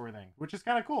do that sort of thing, which is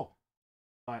kind of cool.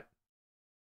 But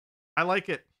I like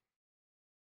it.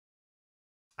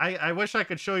 I wish I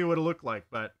could show you what it looked like,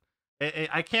 but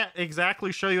I can't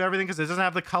exactly show you everything because it doesn't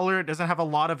have the color. It doesn't have a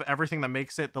lot of everything that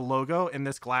makes it the logo in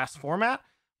this glass format.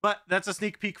 But that's a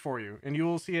sneak peek for you, and you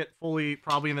will see it fully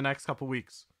probably in the next couple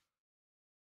weeks.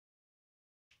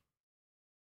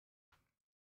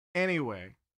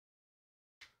 Anyway.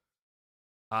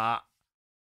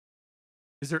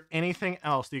 Is there anything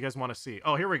else that you guys want to see?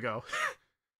 Oh, here we go.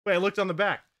 Wait, I looked on the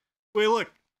back. Wait,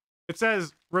 look. It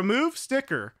says remove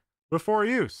sticker before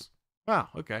use. Wow,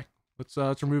 okay.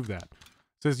 Let's remove that.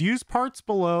 It says use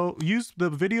the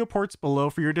video ports below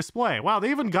for your display. Wow, they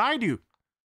even guide you.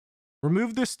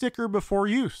 Remove this sticker before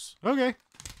use. Okay.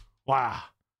 Wow.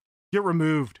 Get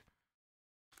removed.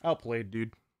 Outplayed,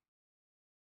 dude.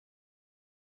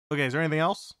 Okay, is there anything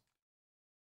else?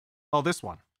 Oh, this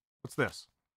one. What's this?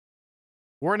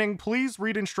 Warning, please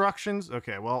read instructions.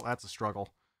 Okay, well, that's a struggle.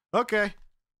 Okay.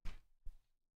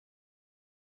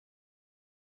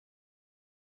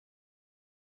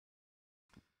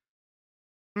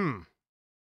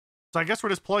 So I guess we're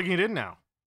just plugging it in now.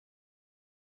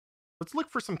 Let's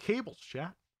look for some cables,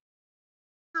 chat.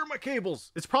 Where are my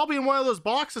cables? It's probably in one of those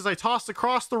boxes I tossed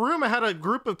across the room. I had a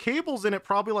group of cables in it,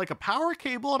 probably like a power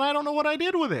cable, and I don't know what I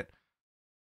did with it.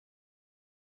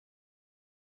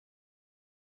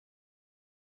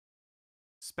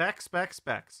 Specs.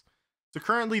 So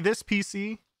currently this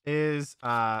PC is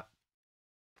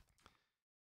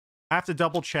I have to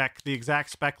double check the exact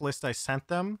spec list I sent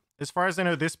them. As far as I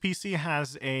know, this PC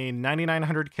has a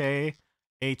 9900K,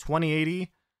 a 2080.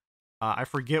 I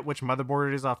forget which motherboard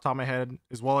it is off the top of my head,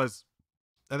 as well as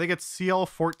I think it's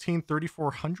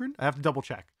CL14-3400. I have to double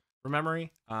check from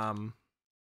memory. I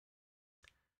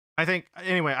think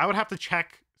anyway, I would have to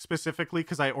check specifically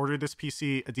because I ordered this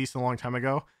PC a decent long time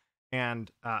ago, and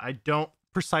I don't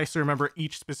precisely remember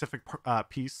each specific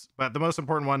piece. But the most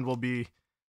important one will be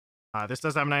this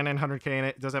does have 9900K in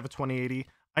it. It does have a 2080.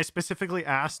 I specifically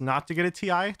asked not to get a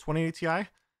TI 2080 Ti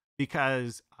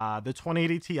because the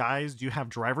 2080 Ti's do have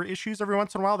driver issues every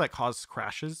once in a while that cause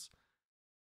crashes.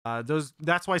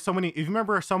 That's why so many, if you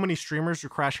remember, so many streamers were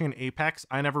crashing in Apex.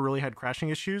 I never really had crashing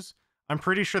issues. I'm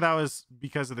pretty sure that was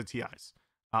because of the TIs.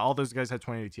 All those guys had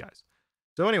 2080 Ti's.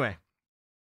 So anyway,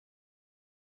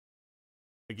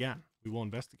 again, we will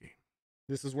investigate.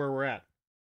 This is where we're at.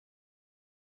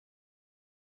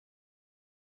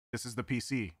 This is the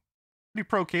PC. Pretty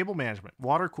pro cable management,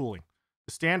 water cooling,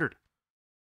 the standard.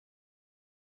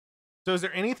 So is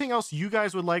there anything else you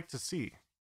guys would like to see?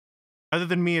 Other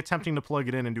than me attempting to plug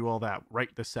it in and do all that right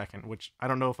this second, which I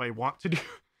don't know if I want to do,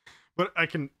 but I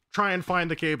can try and find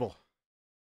the cable.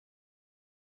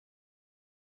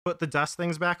 Put the dust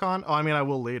things back on? Oh, I mean, I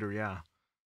will later, yeah.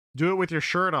 Do it with your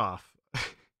shirt off.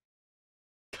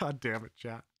 God damn it,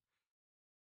 chat.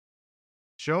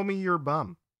 Show me your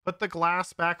bum. Put the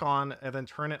glass back on and then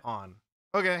turn it on.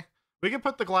 Okay, we can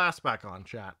put the glass back on,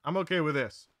 chat. I'm okay with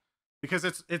this. Because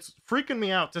it's freaking me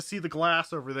out to see the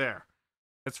glass over there.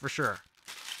 It's for sure.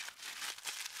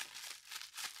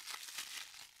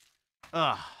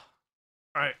 All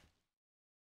right.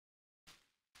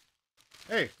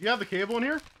 Hey, you have the cable in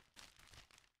here?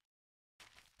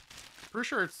 Pretty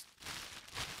sure it's...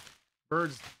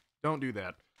 Birds don't do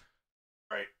that.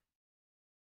 All right.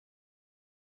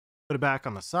 Put it back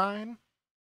on the side.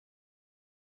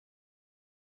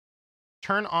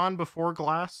 Turn on before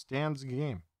glass stands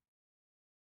game.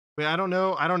 Wait, I don't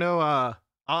know.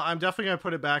 I'm definitely going to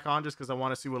put it back on just because I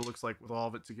want to see what it looks like with all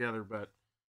of it together. But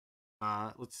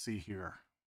let's see here.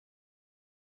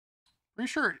 Pretty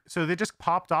sure. So they just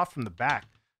popped off from the back.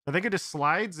 I think it just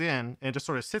slides in and just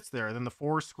sort of sits there. And then the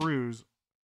 4 screws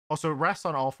also rests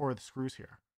on all 4 of the screws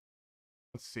here.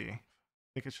 Let's see. I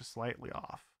think it's just slightly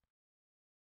off.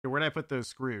 Okay, where did I put those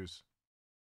screws?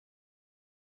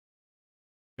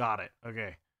 Got it.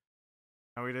 Okay.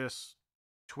 Now we just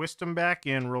twist them back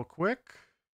in real quick.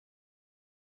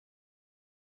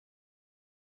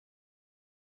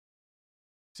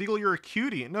 Seagull, you're a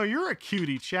cutie. No, you're a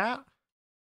cutie, chat.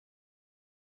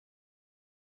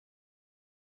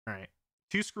 All right.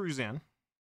 2 screws in.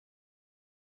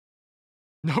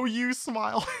 No, you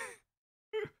smile.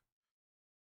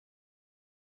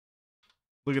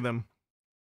 Look at them.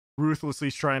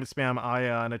 Ruthlessly trying to spam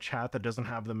Aya in a chat that doesn't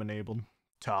have them enabled.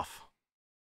 Tough.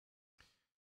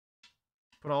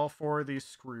 Put all 4 of these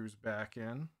screws back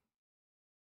in.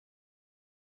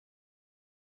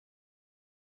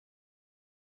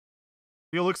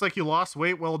 It looks like you lost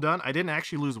weight. Well done. I didn't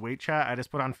actually lose weight, chat. I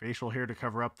just put on facial hair to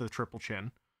cover up the triple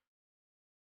chin.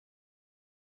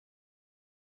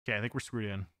 Okay, I think we're screwed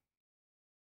in.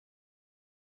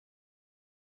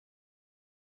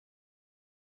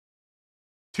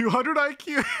 $200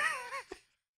 IQ.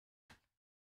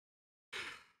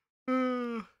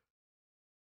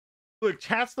 Look,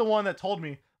 chat's the one that told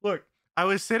me. Look, I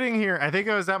was sitting here. I think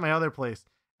I was at my other place.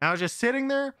 And I was just sitting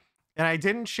there, and I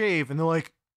didn't shave. And they're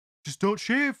like, just don't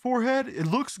shave, forehead. It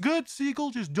looks good,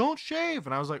 Seagull. Just don't shave.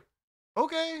 And I was like,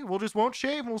 okay, we'll just won't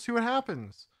shave, and we'll see what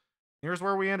happens. Here's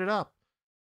where we ended up.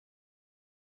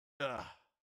 Ugh.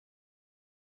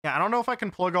 Yeah, I don't know if I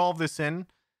can plug all of this in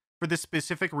for this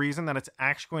specific reason that it's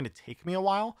actually going to take me a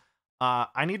while.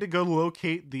 I need to go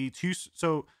locate the 2.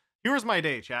 So here's my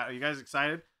day, chat. Are you guys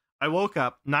excited? I woke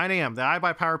up 9 a.m. The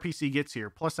ibuypower PC gets here,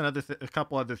 plus a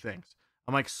couple other things.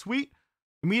 I'm like, sweet.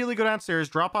 Immediately go downstairs,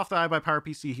 drop off the ibuypower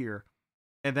PC here.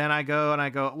 And then I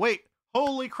go, wait,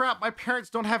 holy crap, my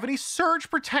parents don't have any surge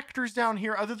protectors down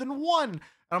here other than one. And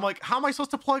I'm like, how am I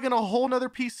supposed to plug in a whole nother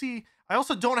PC? I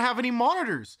also don't have any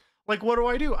monitors. Like,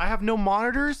 what do? I have no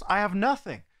monitors. I have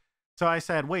nothing. So I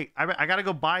said, wait, I got to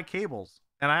go buy cables.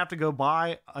 And I have to go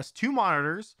buy us 2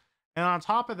 monitors. And on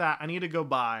top of that, I need to go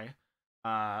buy,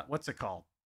 what's it called?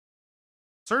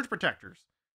 Surge protectors.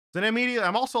 Then immediately,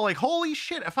 I'm also like, holy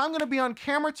shit, if I'm going to be on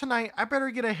camera tonight, I better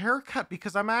get a haircut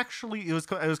because I'm actually, it was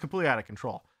completely out of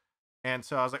control. And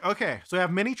so I was like, okay, so I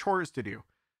have many chores to do.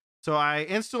 So I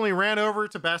instantly ran over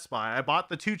to Best Buy. I bought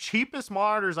the 2 cheapest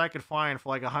monitors I could find for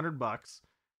like $100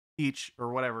 each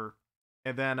or whatever.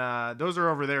 And then those are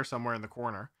over there somewhere in the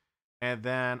corner. And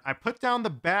then I put down the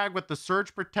bag with the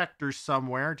surge protectors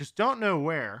somewhere. Just don't know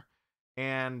where.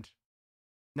 And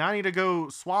now I need to go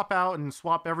swap out and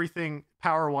swap everything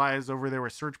power-wise over there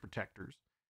with surge protectors.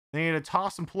 Then I need to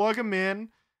toss and plug them in.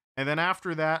 And then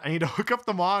after that, I need to hook up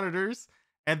the monitors.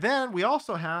 And then we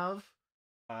also have,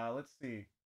 let's see.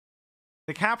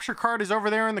 The capture card is over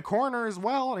there in the corner as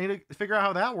well. I need to figure out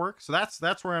how that works. So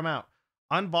that's where I'm at.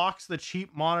 Unbox the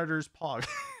cheap monitors pog.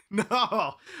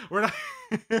 No, we're not.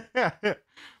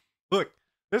 Look,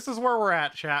 this is where we're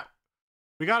at, chat.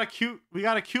 We got a cute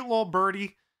little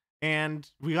birdie, and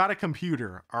we got a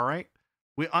computer. All right,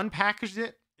 we unpackaged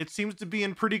it. It seems to be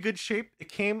in pretty good shape.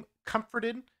 It came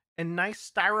comforted and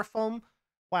nice styrofoam.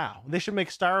 Wow, they should make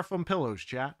styrofoam pillows,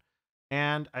 chat.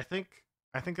 And I think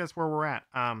that's where we're at.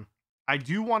 I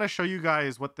do want to show you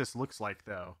guys what this looks like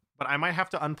though, but I might have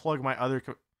to unplug my other.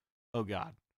 Oh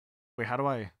God, wait, how do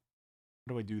I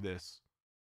do this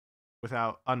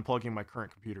without unplugging my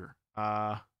current computer?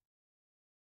 I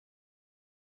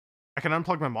can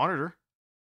unplug my monitor,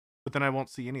 but then I won't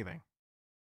see anything.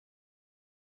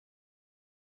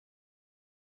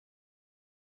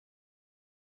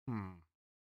 You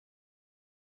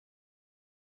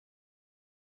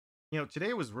know,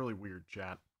 today was really weird,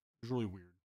 chat. It was really weird.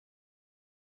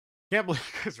 Can't believe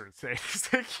you guys are insane.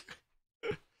 Thank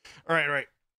you. All right.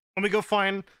 Let me go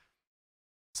find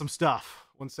some stuff.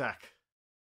 One sec.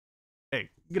 Hey,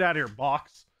 get out of here,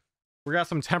 box. We got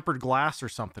some tempered glass or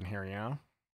something here, you know?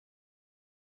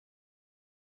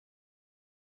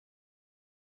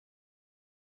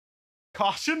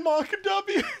 Caution, Monka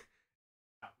W.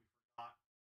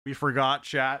 We forgot,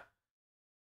 chat.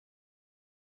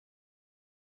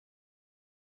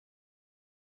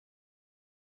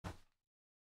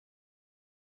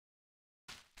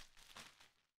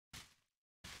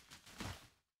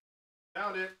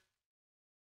 Found it.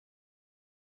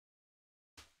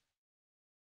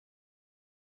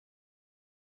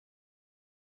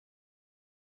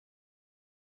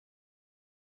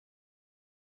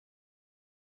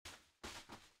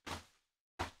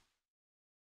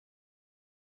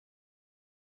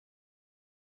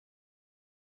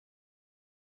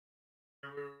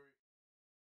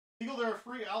 Eagle, there are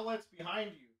free outlets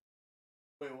behind you.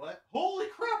 Wait, what? Holy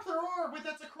crap, there are! Wait,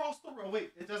 that's across the road.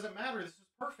 Wait, it doesn't matter. This is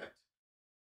perfect.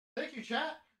 Thank you,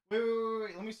 chat.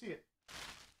 Wait. Let me see it.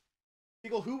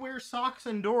 Eagle, who wears socks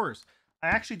indoors? I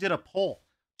actually did a poll,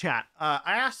 chat.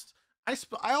 I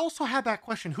also had that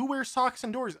question. Who wears socks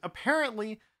indoors?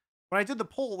 Apparently, when I did the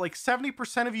poll, like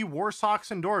 70% of you wore socks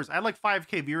indoors. I had like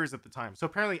 5K viewers at the time. So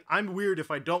apparently, I'm weird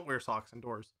if I don't wear socks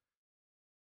indoors.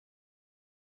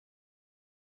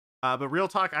 But real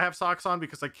talk, I have socks on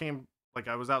because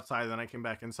I was outside, then I came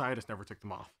back inside. I just never took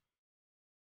them off.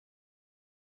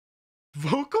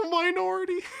 Vocal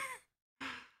minority.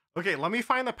 Okay, let me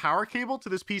find the power cable to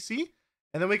this PC,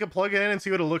 and then we can plug it in and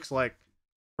see what it looks like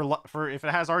for if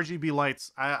it has RGB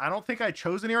lights. I don't think I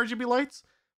chose any RGB lights,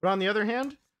 but on the other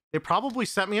hand, they probably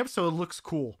set me up so it looks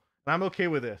cool, and I'm okay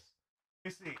with this.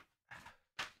 Let me see.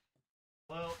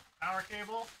 Little power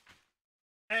cable.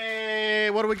 Hey,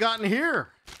 what do we got in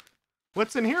here?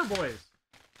 What's in here, boys?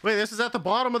 Wait, this is at the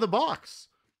bottom of the box.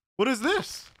 What is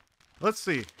this? Let's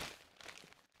see.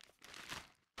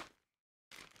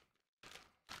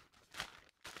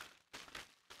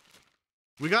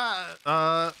 We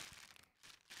got,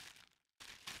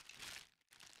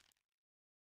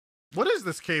 what is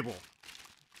this cable?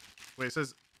 Wait, it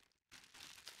says,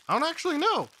 I don't actually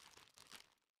know.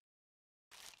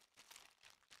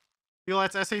 Feel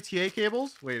that's SATA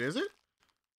cables? Wait, is it?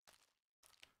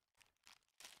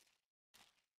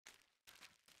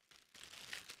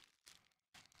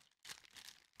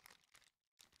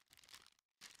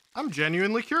 I'm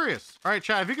genuinely curious. All right,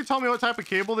 chat, if you could tell me what type of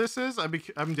cable this is,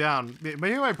 I'm down.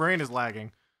 Maybe my brain is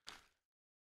lagging.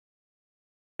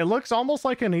 It looks almost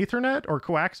like an Ethernet or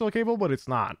coaxial cable, but it's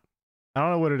not. I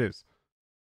don't know what it is.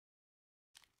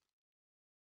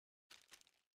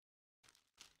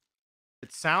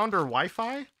 It's sound or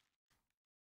Wi-Fi?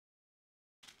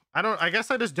 I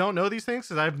guess I just don't know these things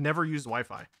because I've never used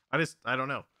Wi-Fi. I don't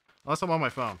know. Unless I'm on my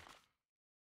phone.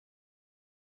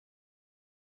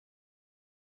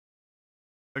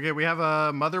 Okay, we have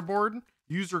a motherboard,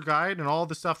 user guide, and all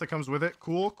the stuff that comes with it.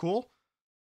 Cool.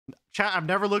 Chat, I've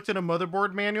never looked at a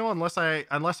motherboard manual unless I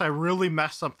really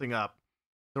mess something up.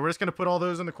 So we're just gonna put all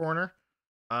those in the corner.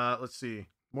 Let's see.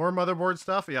 More motherboard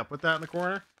stuff. Yeah, put that in the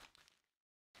corner.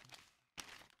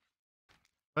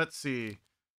 Let's see.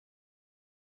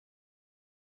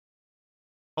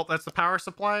 Oh, that's the power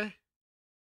supply.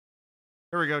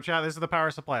 Here we go, chat. This is the power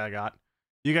supply I got.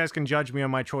 You guys can judge me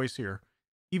on my choice here.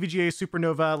 EVGA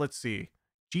Supernova, let's see.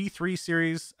 G3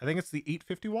 series. I think it's the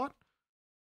 850 watt.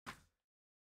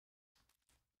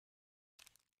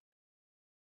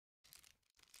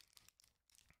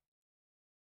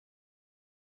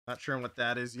 Not sure what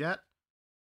that is yet.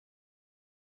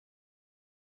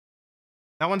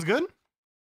 That one's good.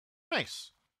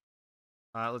 Nice.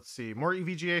 Let's see. More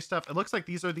EVGA stuff. It looks like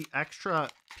these are the extra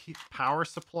power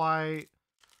supply.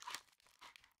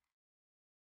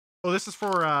 Oh, this is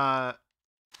for, so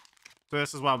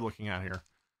this is what I'm looking at here.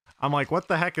 I'm like, what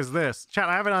the heck is this? Chat,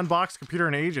 I haven't unboxed a computer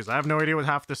in ages. I have no idea what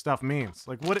half this stuff means.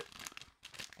 Like,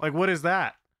 what is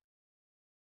that?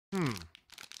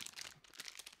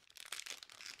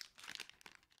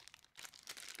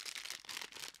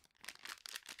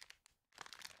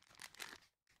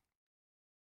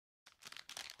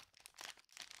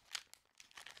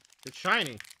 It's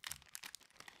shiny.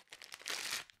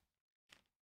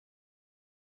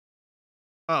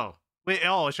 Oh, wait.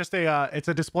 Oh, it's just it's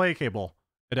a display cable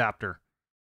adapter.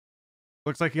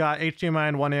 Looks like you got HDMI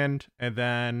on one end and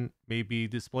then maybe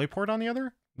DisplayPort on the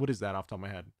other. What is that off the top of my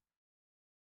head?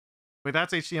 Wait,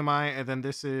 that's HDMI, and then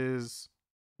this is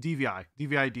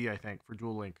DVI-D, I think, for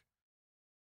dual link.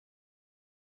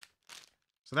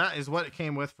 So that is what it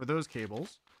came with for those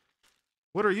cables.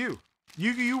 What are you?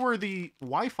 You were the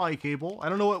Wi-Fi cable. I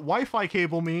don't know what Wi-Fi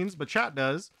cable means, but chat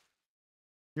does.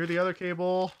 You're the other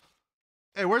cable.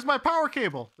 Hey, where's my power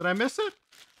cable? Did I miss it?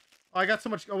 Oh, I got so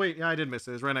much. Oh, wait. Yeah, I did miss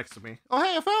it. It's right next to me. Oh,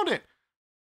 hey, I found it.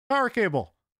 Power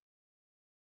cable.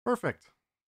 Perfect.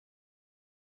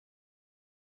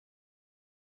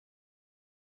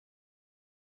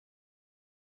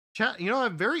 Chat, you know,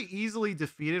 I'm very easily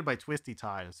defeated by twisty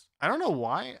ties. I don't know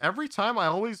why. Every time I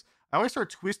always start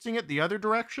twisting it the other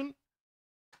direction.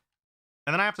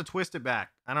 And then I have to twist it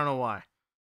back. I don't know why.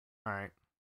 All right.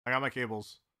 I got my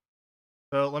cables.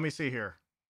 So let me see here.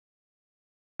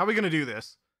 How are we going to do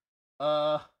this?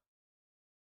 I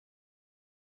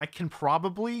can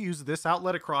probably use this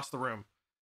outlet across the room.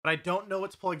 But I don't know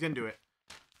what's plugged into it.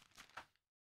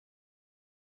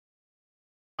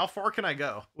 How far can I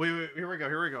go? Wait, here we go.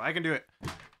 Here we go. I can do it.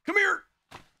 Come here.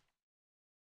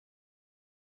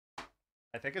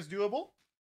 I think it's doable.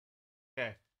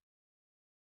 Okay.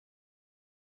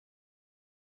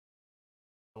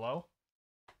 Hello?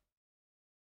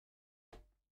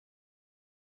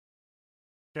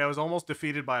 Okay, I was almost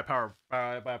defeated by a power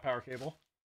cable.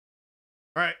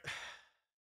 All right.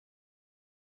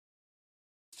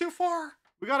 It's too far.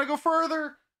 We gotta go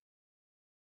further.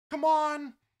 Come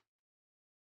on.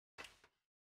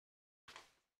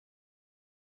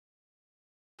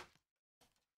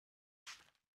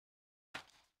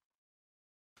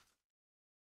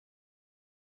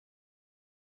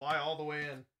 Fly all the way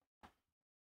in.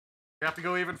 We have to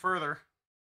go even further.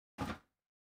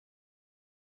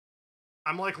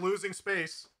 I'm like losing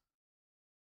space.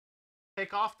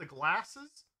 Take off the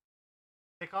glasses?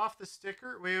 Take off the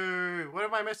sticker? Wait. What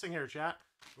am I missing here, chat?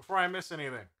 Before I miss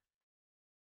anything.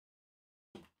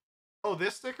 Oh,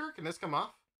 this sticker? Can this come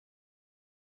off?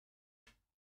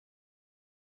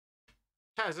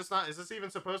 Chat, is this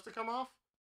even supposed to come off?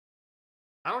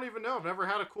 I don't even know. I've never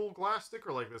had a cool glass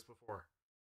sticker like this before.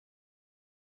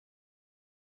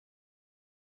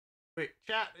 Wait,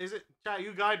 chat,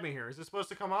 you guide me here. Is it supposed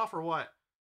to come off or what?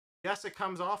 Yes, it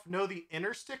comes off. No, the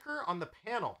inner sticker on the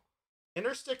panel.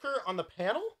 Inner sticker on the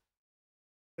panel?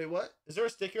 Wait, what? Is there a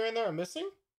sticker in there I'm missing?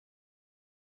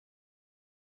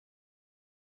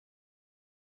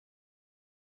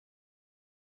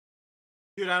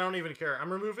 Dude, I don't even care.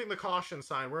 I'm removing the caution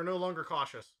sign. We're no longer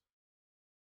cautious.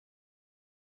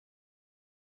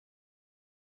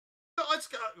 No, let's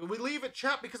go. We leave it,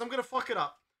 chat, because I'm going to fuck it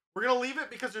up. We're going to leave it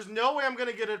because there's no way I'm going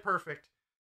to get it perfect.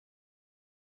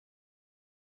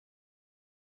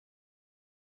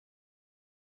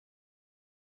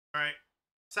 All right.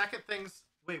 Second things.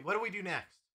 Wait, what do we do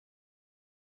next?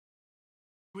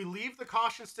 We leave the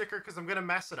caution sticker because I'm going to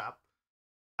mess it up.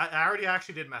 I already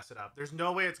actually did mess it up. There's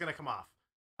no way it's going to come off.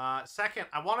 Second,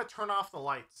 I want to turn off the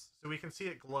lights so we can see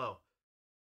it glow.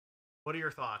 What are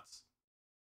your thoughts?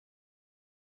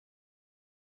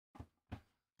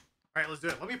 All right, let's do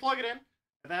it. Let me plug it in.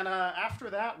 And then after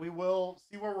that, we will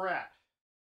see where we're at.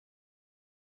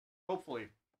 Hopefully.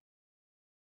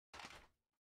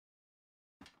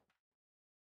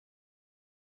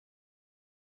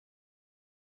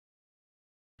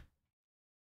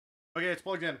 Okay, it's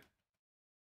plugged in.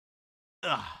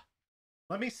 Ugh.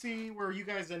 Let me see where you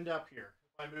guys end up here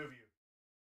if I move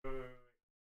you.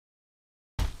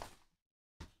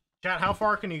 Chat, how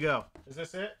far can you go? Is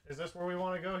this it? Is this where we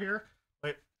want to go here?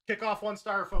 Wait, kick off one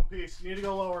styrofoam piece. You need to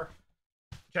go lower.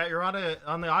 Chat, you're on the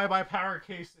ibuypower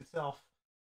case itself.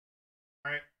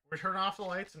 All right, We're turning off the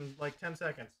lights in like 10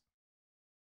 seconds.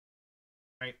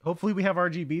 All right. Hopefully we have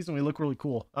RGBs and we look really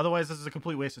cool. Otherwise, this is a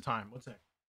complete waste of time. One sec.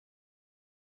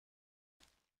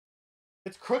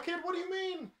 It's crooked? What do you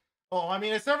mean? Oh, I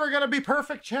mean, it's never going to be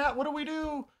perfect, chat. What do we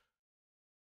do?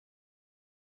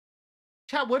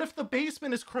 Chat, what if the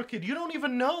basement is crooked? You don't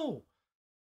even know.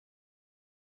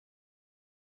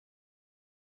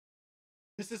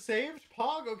 This is saved?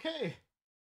 Pog? Okay.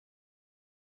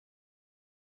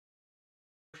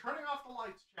 We're turning off the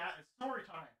lights, chat. It's story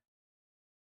time.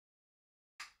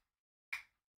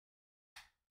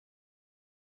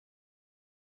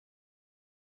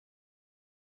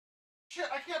 Shit,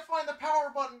 I can't find the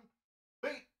power button.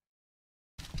 Wait.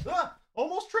 Ah,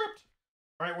 almost tripped.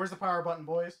 All right, where's the power button,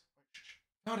 boys?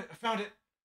 Found it. I found it.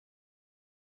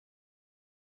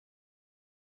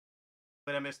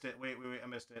 Wait, I missed it. Wait. I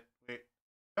missed it. Wait.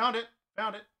 Found it.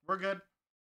 Found it. We're good.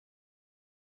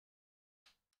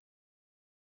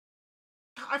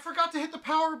 I forgot to hit the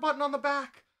power button on the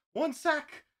back. One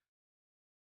sec.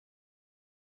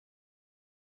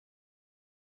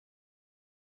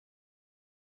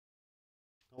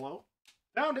 Hello?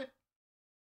 Found it.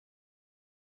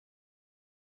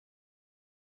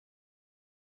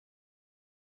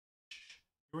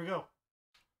 Here we go.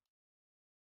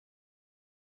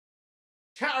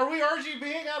 Chat, are we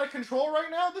RGBing out of control right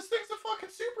now? This thing's a fucking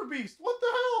super beast. What the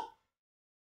hell?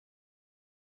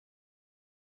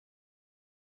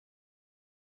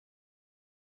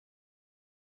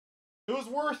 It was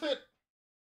worth it.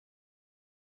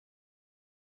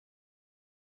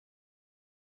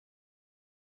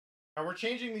 Now we're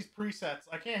changing these presets.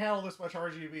 I can't handle this much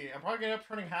RGB. I'm probably gonna end up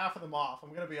turning half of them off.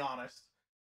 I'm gonna be honest.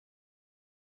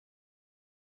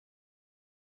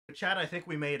 But chat, I think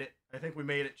we made it. I think we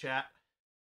made it, chat.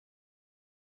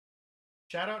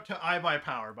 Shout out to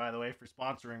ibuypower, by the way, for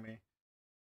sponsoring me.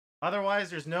 Otherwise,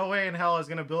 there's no way in hell I was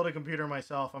gonna build a computer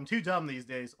myself. I'm too dumb these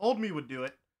days. Old me would do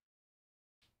it.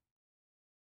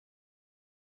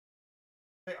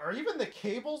 Wait, are even the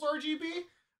cables RGB?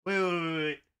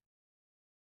 Wait.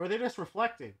 Or are they just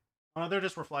reflecting? Oh, no, they're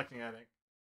just reflecting, I think.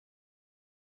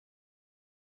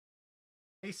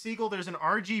 Hey, Siegel, there's an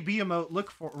RGB emote. Look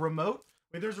for remote.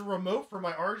 Wait, there's a remote for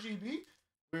my RGB?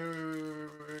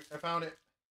 Wait. I found it.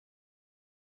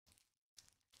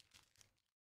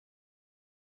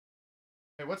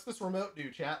 Hey, what's this remote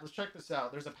do, chat? Let's check this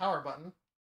out. There's a power button.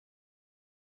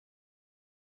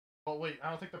 Oh, wait, I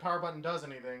don't think the power button does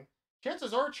anything.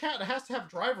 Chances are, chat, it has to have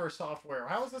driver software.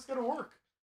 How is this going to work?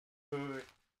 Wait.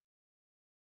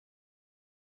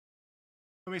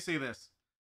 Let me see this.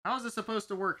 How is this supposed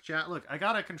to work, chat? Look, I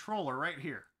got a controller right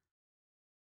here.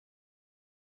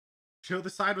 Show the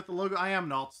side with the logo. I am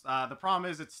Nults. The problem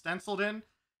is it's stenciled in,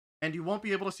 and you won't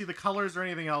be able to see the colors or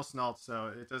anything else, Nults,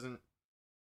 so it doesn't...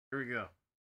 Here we go.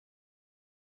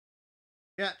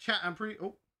 Yeah, chat, I'm pretty...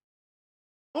 Oh,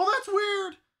 that's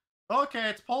weird! Okay,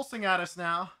 it's pulsing at us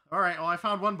now. Alright, well, I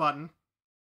found one button.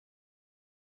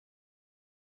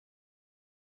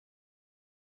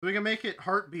 We can make it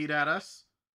heartbeat at us.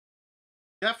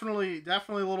 Definitely a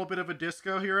little bit of a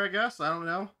disco here, I guess. I don't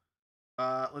know.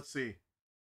 Let's see.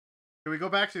 Can we go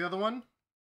back to the other one?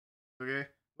 Okay.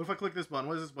 What if I click this button?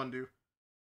 What does this button do?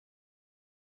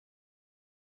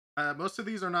 Most of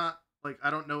these are not, like,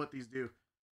 I don't know what these do.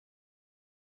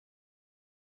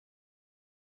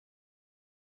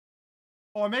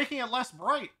 Oh, I'm making it less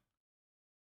bright.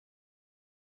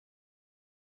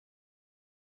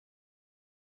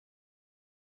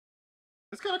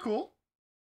 It's kind of cool.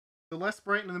 The less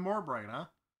bright and the more bright, huh?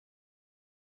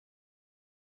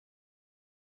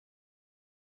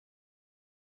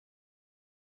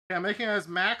 Okay, I'm making it as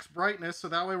max brightness, so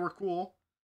that way we're cool.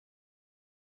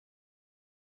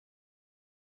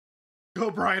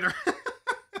 Go brighter.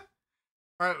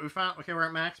 Alright, we found... Okay, we're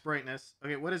at max brightness.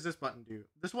 Okay, what does this button do?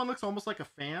 This one looks almost like a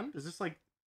fan. Is this like...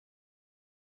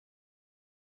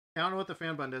 I don't know what the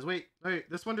fan button does. Wait,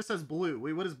 this one just says blue.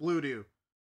 Wait, what does blue do?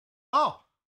 Oh!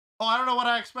 Oh, I don't know what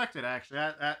I expected, actually.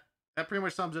 That pretty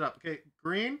much sums it up. Okay,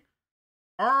 green.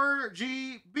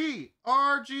 RGB.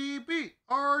 RGB.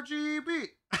 RGB.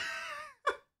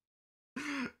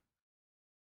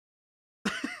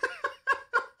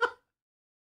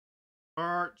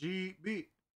 RGB.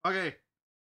 Okay.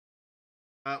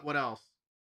 What else?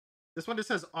 This one just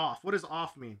says off. What does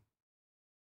off mean?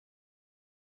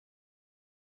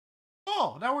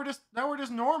 Oh, now we're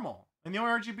just normal. And the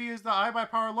only RGB is the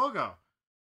ibuypower logo.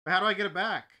 But how do I get it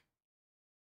back?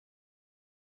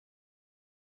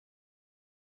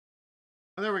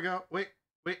 Oh, there we go. Wait.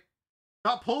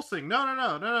 Stop pulsing.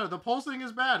 No. The pulsing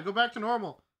is bad. Go back to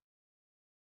normal.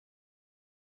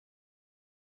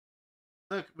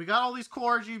 Look, we got all these cool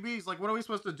RGBs. Like, what are we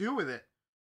supposed to do with it?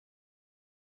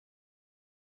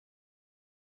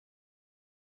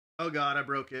 Oh god, I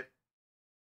broke it.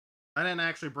 I didn't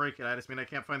actually break it. I just mean I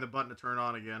can't find the button to turn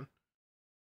on again.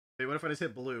 Hey, what if I just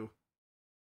hit blue?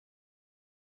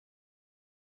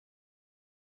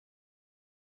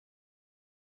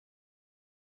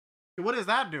 Hey, what is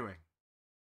that doing?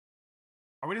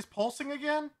 Are we just pulsing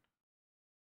again?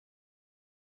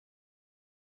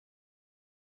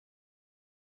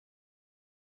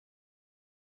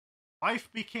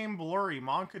 Life became blurry.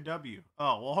 Monka W.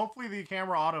 Oh, well, hopefully the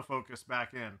camera autofocus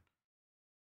back in.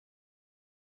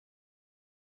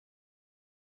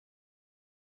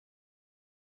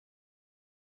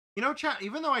 You know, chat,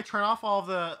 even though I turn off all of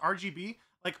the RGB,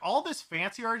 like all this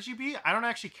fancy RGB, I don't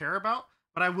actually care about,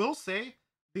 but I will say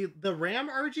the RAM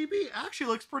RGB actually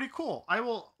looks pretty cool. I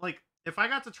will, like, if I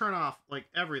got to turn off, like,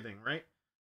 everything, right?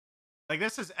 Like,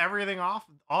 this is everything off.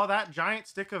 All that giant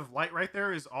stick of light right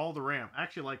there is all the RAM. I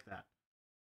actually like that.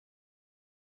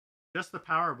 Just the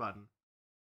power button.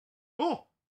 Oh!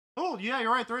 Oh, yeah,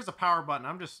 you're right. There is a power button.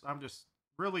 I'm just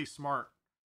really smart.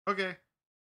 Okay.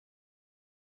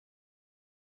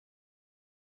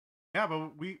 Yeah,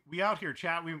 but we out here,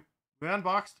 chat. We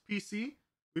unboxed the PC.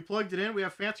 We plugged it in. We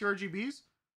have fancy RGBs.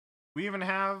 We even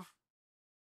have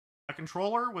a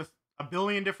controller with a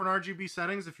billion different RGB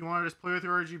settings if you want to just play with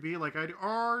your RGB like I do.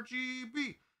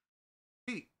 RGB.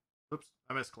 Oops,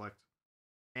 I misclicked.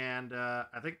 And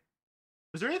I think...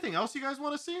 Is there anything else you guys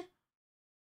want to see?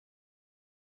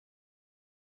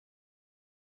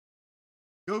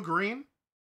 Go green?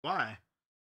 Why?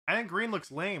 I think green looks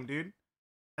lame, dude.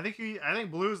 I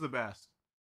think blue is the best.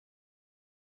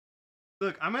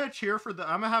 Look, I'm gonna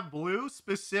I'm gonna have blue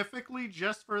specifically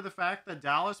just for the fact that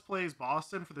Dallas plays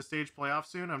Boston for the stage playoff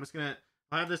soon.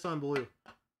 I'll have this on blue.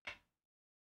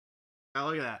 Now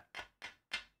look at that.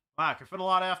 Wow, I can fit a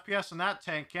lot of FPS in that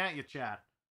tank, can't you, chat?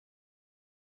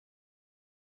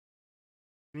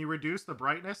 Can you reduce the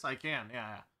brightness? I can,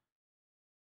 yeah. I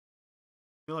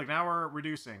feel like now we're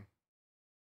reducing.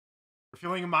 We're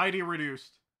feeling mighty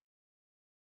reduced.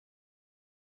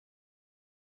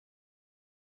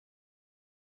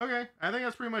 Okay, I think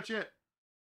that's pretty much it.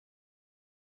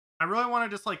 I really want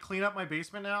to just like clean up my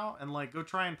basement now and like go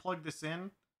try and plug this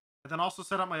in. And then also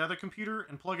set up my other computer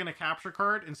and plug in a capture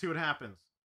card and see what happens.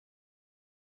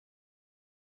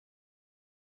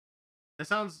 It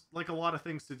sounds like a lot of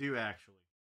things to do, actually.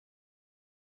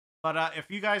 But if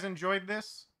you guys enjoyed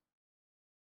this,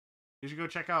 you should go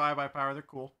check out ibuypower. They're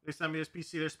cool. They sent me this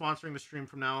PC. They're sponsoring the stream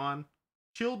from now on.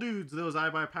 Chill dudes, those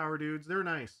ibuypower dudes. They're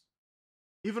nice.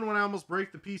 Even when I almost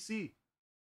break the PC.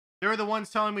 They were the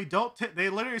ones telling me, don't tip. They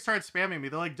literally started spamming me.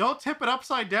 They're like, don't tip it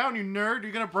upside down, you nerd.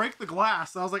 You're going to break the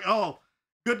glass. And I was like, oh,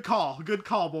 good call. Good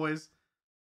call, boys.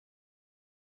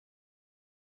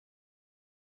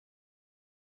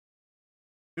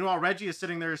 Meanwhile, Reggie is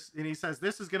sitting there and he says,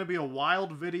 this is going to be a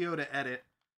wild video to edit.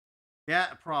 Yeah,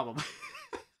 probably.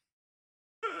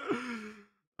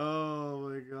 Oh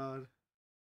my god.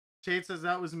 Shade says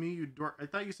that was me, you dork. I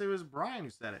thought you said it was Brian who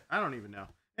said it. I don't even know.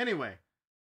 Anyway.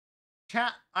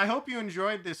 Chat, I hope you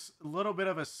enjoyed this little bit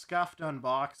of a scuffed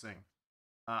unboxing.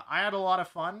 I had a lot of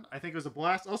fun. I think it was a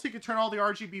blast. Also, you can turn all the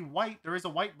RGB white. There is a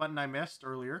white button I missed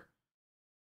earlier.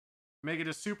 Make it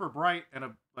just super bright and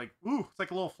ooh, it's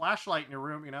like a little flashlight in your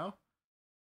room, you know?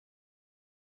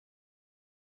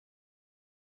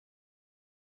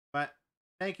 But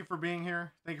thank you for being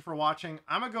here. Thank you for watching.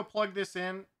 I'm going to go plug this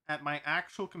in at my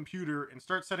actual computer and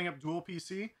start setting up dual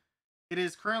PC. It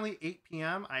is currently 8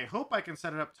 p.m. I hope I can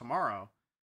set it up tomorrow.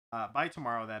 By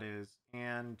tomorrow, that is.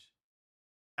 And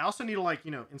I also need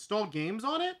to, install games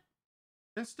on it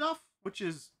and stuff, which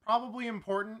is probably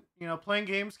important. You know, playing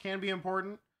games can be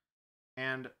important.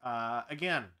 And,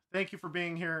 again, thank you for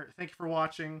being here. Thank you for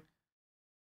watching.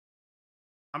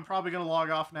 I'm probably going to log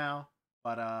off now.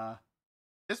 But,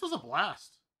 this was a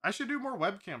blast. I should do more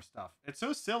webcam stuff. It's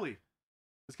so silly.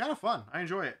 It's kind of fun. I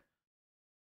enjoy it.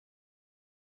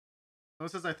 It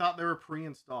says I thought they were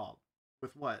pre-installed.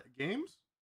 With what? Games?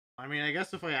 I mean, I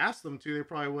guess if I asked them to, they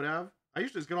probably would have. I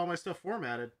usually just get all my stuff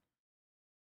formatted.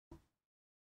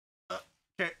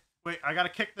 Okay, wait, I gotta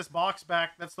kick this box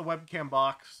back. That's the webcam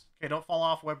box. Okay, don't fall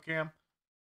off, webcam.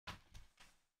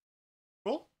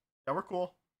 Cool? Yeah, we're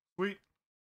cool. Sweet.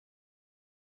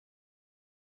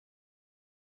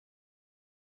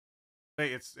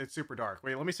 Wait, it's super dark.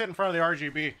 Wait, let me sit in front of the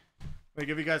RGB. Let me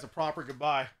give you guys a proper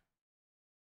goodbye.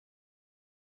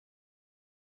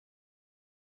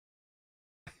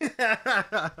 All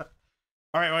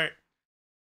right, wait.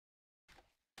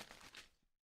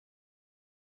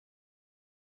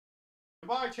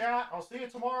 Goodbye, chat. I'll see you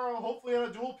tomorrow. Hopefully on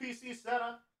a dual PC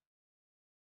setup.